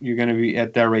gonna be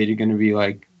at that rate. You're gonna be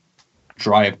like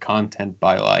dry of content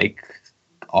by like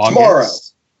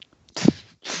August.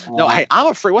 Tomorrow. No, I'm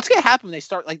afraid. What's gonna happen when they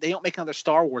start? Like, they don't make another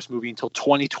Star Wars movie until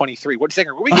 2023. What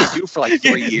are we gonna do for like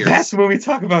 3 years? That's when we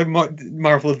talk about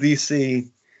Marvel DC.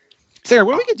 Sarah,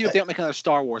 what are we gonna do if they don't make another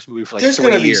Star Wars movie for like 3 years? There's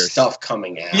gonna be stuff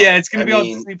coming out. Yeah, it's gonna be on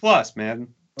Disney Plus, man.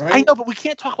 Right? I know, but we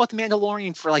can't talk about the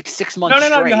Mandalorian for like 6 months.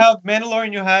 No. You have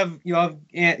Mandalorian. You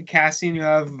have Cassian. You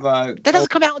have that doesn't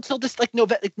come out until this like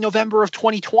November of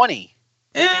 2020.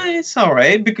 It's all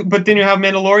right, but then you have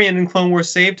Mandalorian and Clone Wars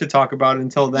saved to talk about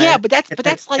until then. Yeah, but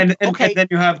that's like and okay. And then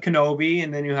you have Kenobi,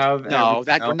 and then you have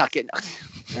we're not getting.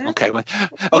 Okay,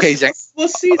 okay, Zach. We'll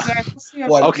see, Zach. We'll see.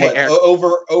 What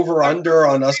over under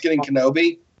on us getting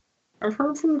Kenobi? I've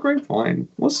heard from the grapevine.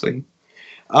 We'll see.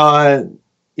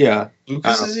 Yeah.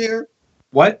 Lucas is here.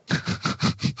 What?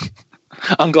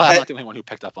 I'm glad I'm not the only one who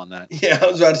picked up on that. Yeah, I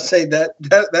was about to say that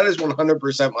is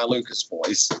 100% my Lucas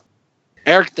voice.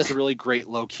 Eric does a really great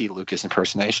low-key Lucas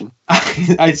impersonation.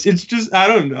 It's just, I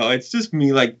don't know. It's just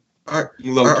me, like,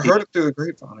 low-key. I heard it through the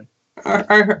grapevine.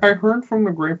 I heard from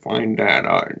the grapevine that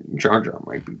Jar Jar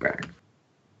might be back.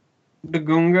 The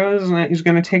Gungas, he's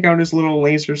going to take out his little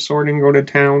laser sword and go to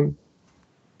town.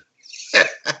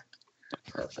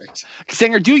 Perfect.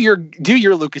 Singer, do your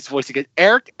Lucas voice again,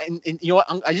 Eric. And you know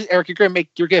what? Eric,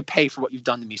 you're gonna pay for what you've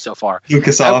done to me so far.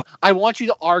 Lucas, I want you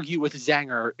to argue with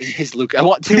Zanger in his Luke. I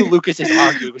want two Lucases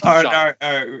argue with each other.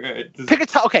 All right.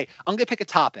 Pick a okay. I'm gonna pick a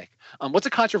topic. What's a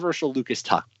controversial Lucas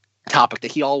topic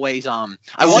that he always I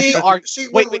want you to argue.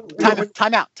 Wait.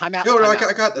 Time out. No, I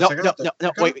got this.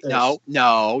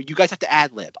 No. You guys have to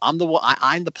ad lib. I'm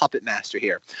the puppet master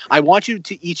here. I want you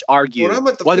to each argue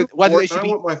whether they should be.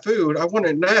 I want my food. I want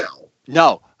it now.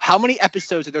 No. How many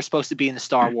episodes are there supposed to be in the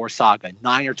Star Wars saga?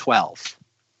 9 or 12?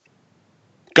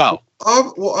 Go.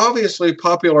 Well, obviously,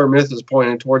 popular myth is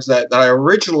pointing towards that I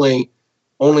originally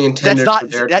only intended.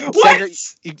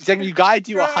 Zenger, you gotta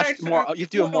do a hushed more. You have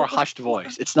to do a more hushed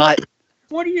voice. It's not.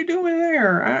 What are you doing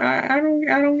there? I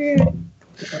don't get it.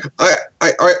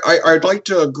 I'd like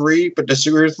to agree, but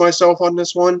disagree with myself on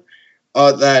this one.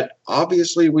 That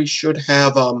obviously we should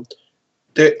have.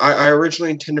 I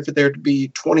originally intended for there to be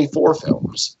 24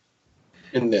 films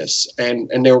in this, and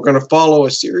they were going to follow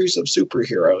a series of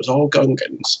superheroes, all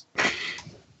Gungans.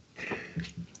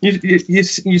 You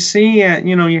see,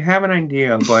 you have an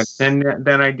idea, but then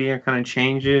that idea kind of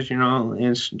changes.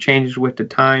 It changes with the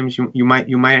times. You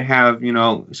might have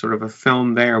sort of a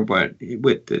film there, but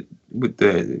with the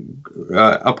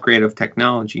upgrade of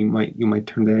technology, you might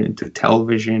turn that into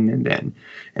television, and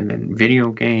then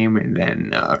video game, and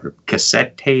then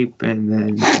cassette tape, and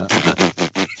then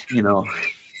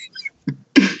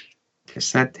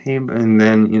cassette tape, and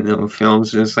then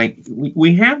films. It's like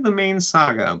we have the main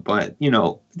saga, but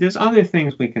there's other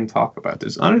things we can talk about.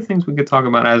 There's other things we could talk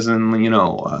about, as in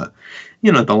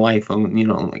the life of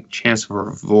like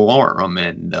Chancellor Valorum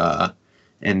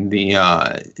and the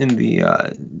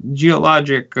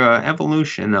geologic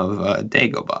evolution of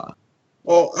Dagobah.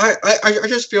 Well, I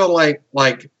just feel like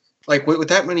with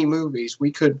that many movies,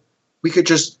 we could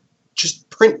just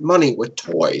print money with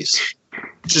toys.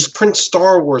 Just print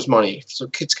Star Wars money so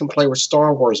kids can play with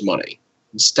Star Wars money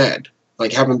instead,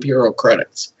 like have Imperial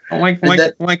credits. Like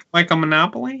a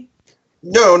Monopoly?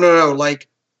 No. Like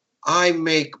I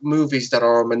make movies that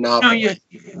are a Monopoly.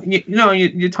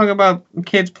 You talk about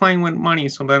kids playing with money,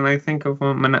 so then I think of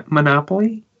a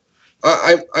Monopoly.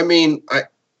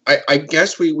 I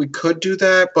guess we could do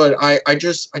that, but I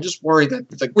just worry that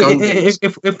the Gungans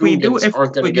if we do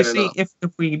aren't going to get enough.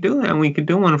 If we do that, we could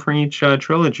do one for each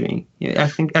trilogy. Yeah, I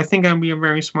think that'd be a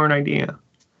very smart idea.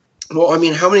 Well,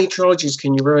 how many trilogies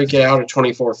can you really get out of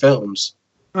 24 films?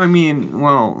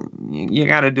 You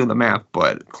got to do the math,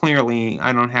 but clearly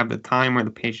I don't have the time or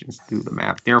the patience to do the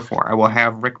math. Therefore, I will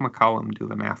have Rick McCullum do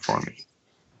the math for me.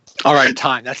 All right,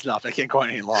 time. That's enough. I can't go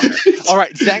any longer. All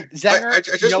right, Zanger. I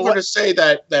just want to say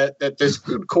that this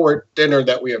food court dinner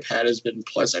that we have had has been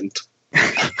pleasant.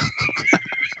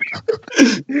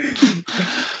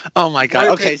 Oh my God.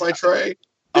 Okay. My tray.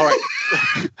 All right.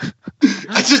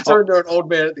 I just turned to an old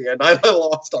man at the end. I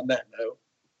lost on that note.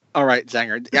 All right,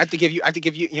 Zenger. I have to give you.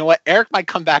 You know what? Eric might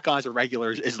come back on as a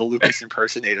regular as the Lucas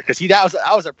impersonator because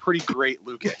that was a pretty great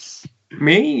Lucas.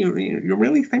 Me? You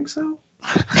really think so?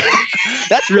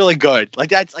 That's really good. Like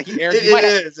that's like Eric.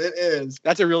 It is.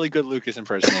 That's a really good Lucas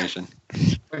impersonation.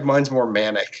 Mine's more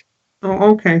manic.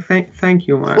 Oh, okay. Thank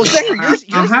you. Well,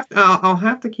 Zenger, I'll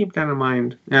have to keep that in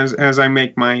mind as I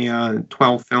make my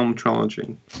 12 film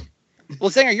trilogy. Well,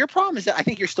 Zenger, your problem is that I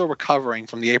think you're still recovering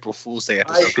from the April Fool's Day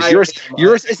episode because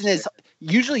yours isn't as.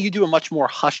 Usually, you do a much more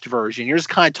hushed version. You're just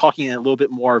kind of talking in a little bit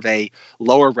more of a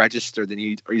lower register than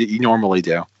you normally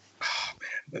do. Oh,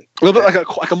 man. A little bit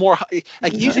like a more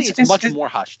like usually it's much more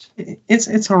hushed.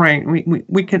 It's all right.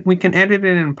 We can edit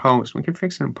it in post. We can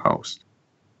fix it in post.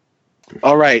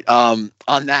 All right. On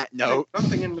that note,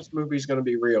 nothing in this movie is going to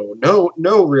be real.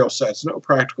 No real sets. No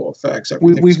practical effects.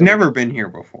 We've never been here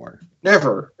before.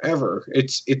 Never, ever.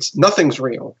 It's nothing's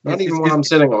real. Not even what I'm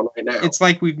sitting on right now. It's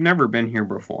like we've never been here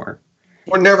before.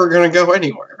 We're never going to go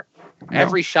anywhere.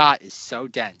 Every shot is so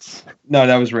dense. No,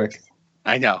 that was Rick.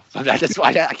 I know. That's why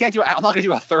I can't do. I'm not going to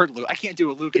do a third. I can't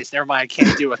do a Lucas. Never mind. I'm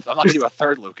not going to do a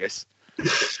third Lucas.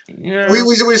 Yeah. We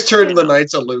always turn to the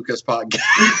Knights of Lucas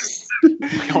podcast. I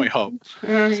can only hope.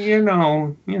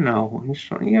 You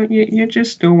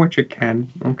just do what you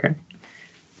can. Okay.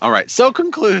 All right. So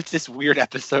concludes this weird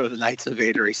episode of the Knights of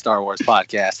Vader, a Star Wars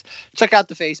podcast. Check out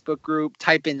the Facebook group.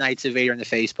 Type in Knights of Vader into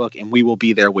Facebook, and we will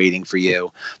be there waiting for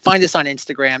you. Find us on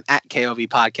Instagram at KOV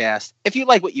Podcast. If you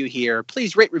like what you hear,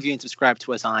 please rate, review, and subscribe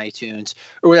to us on iTunes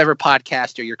or whatever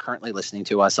podcaster you're currently listening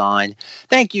to us on.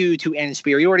 Thank you to An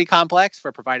Inferiority Complex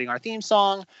for providing our theme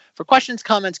song. For questions,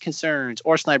 comments, concerns,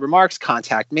 or snide remarks,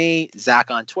 contact me,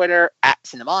 Zach, on Twitter, at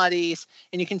Cinemodities.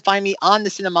 And you can find me on the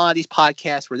Cinemodities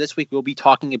podcast, where this week we'll be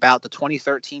talking about the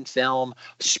 2013 film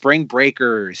Spring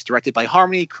Breakers, directed by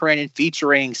Harmony Korine,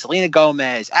 featuring Selena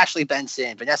Gomez, Ashley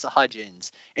Benson, Vanessa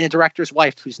Hudgens, and a director's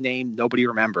wife whose name nobody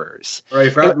remembers.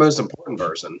 Right, for the most important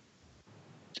person.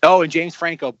 Oh, and James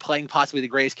Franco playing possibly the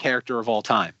greatest character of all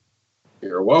time.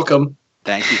 You're welcome.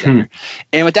 Thank you, Zenger.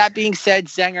 And with that being said,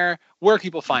 Zenger, where can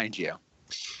people find you?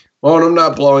 Well, when I'm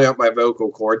not blowing up my vocal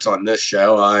cords on this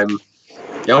show, I'm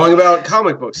yelling about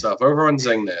comic book stuff over on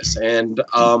Zing This. And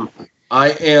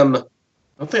I don't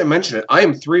think I mentioned it, I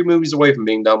am 3 movies away from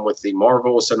being done with the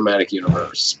Marvel Cinematic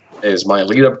Universe as my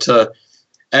lead up to,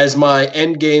 as my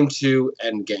end game to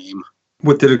end game.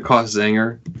 What did it cost,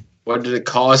 Zenger? What did it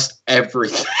cost?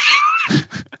 Everything.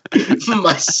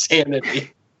 My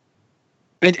sanity.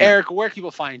 And Eric, where can people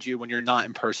find you when you're not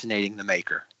impersonating the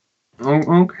Maker? Oh,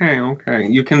 okay.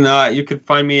 You can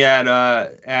find me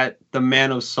at the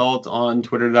Man of Salt on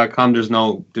Twitter.com. There's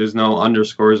no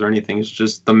underscores or anything. It's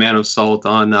just the Man of Salt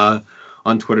on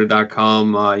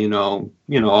Twitter.com.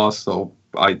 Also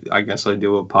I guess I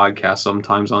do a podcast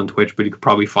sometimes on Twitch, but you could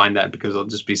probably find that because I'll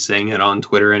just be saying it on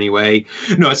Twitter anyway.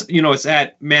 No, it's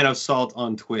at Man of Salt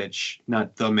on Twitch,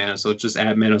 not the Man of Salt. It's just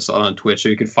at Man of Salt on Twitch, so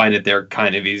you can find it there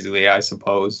kind of easily, I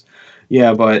suppose.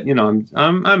 Yeah, but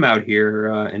I'm out here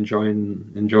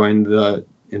enjoying the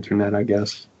internet, I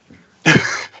guess.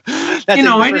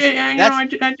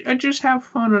 I just have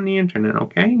fun on the internet,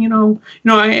 okay?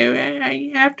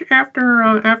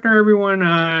 After everyone,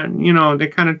 they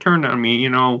kind of turned on me.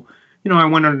 I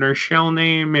went under their shell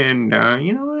name, and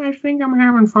I think I'm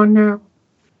having fun now.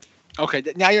 Okay,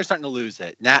 now you're starting to lose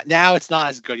it. Now it's not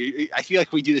as good. I feel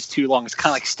like we do this too long. It's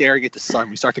kind of like staring at the sun.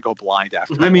 We start to go blind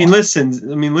after.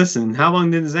 Listen. How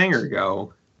long did Zenger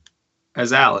go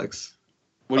as Alex?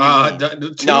 Too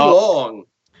long.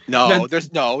 No,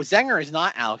 Zenger is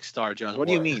not Alex Star Jones. What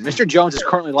do you mean? Mr. Jones is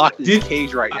currently locked in his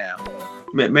cage right now.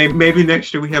 Maybe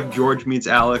next year we have George meets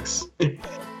Alex.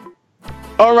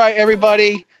 All right,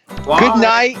 everybody. Bye. Good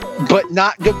night, but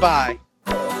not goodbye.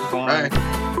 Bye. Bye.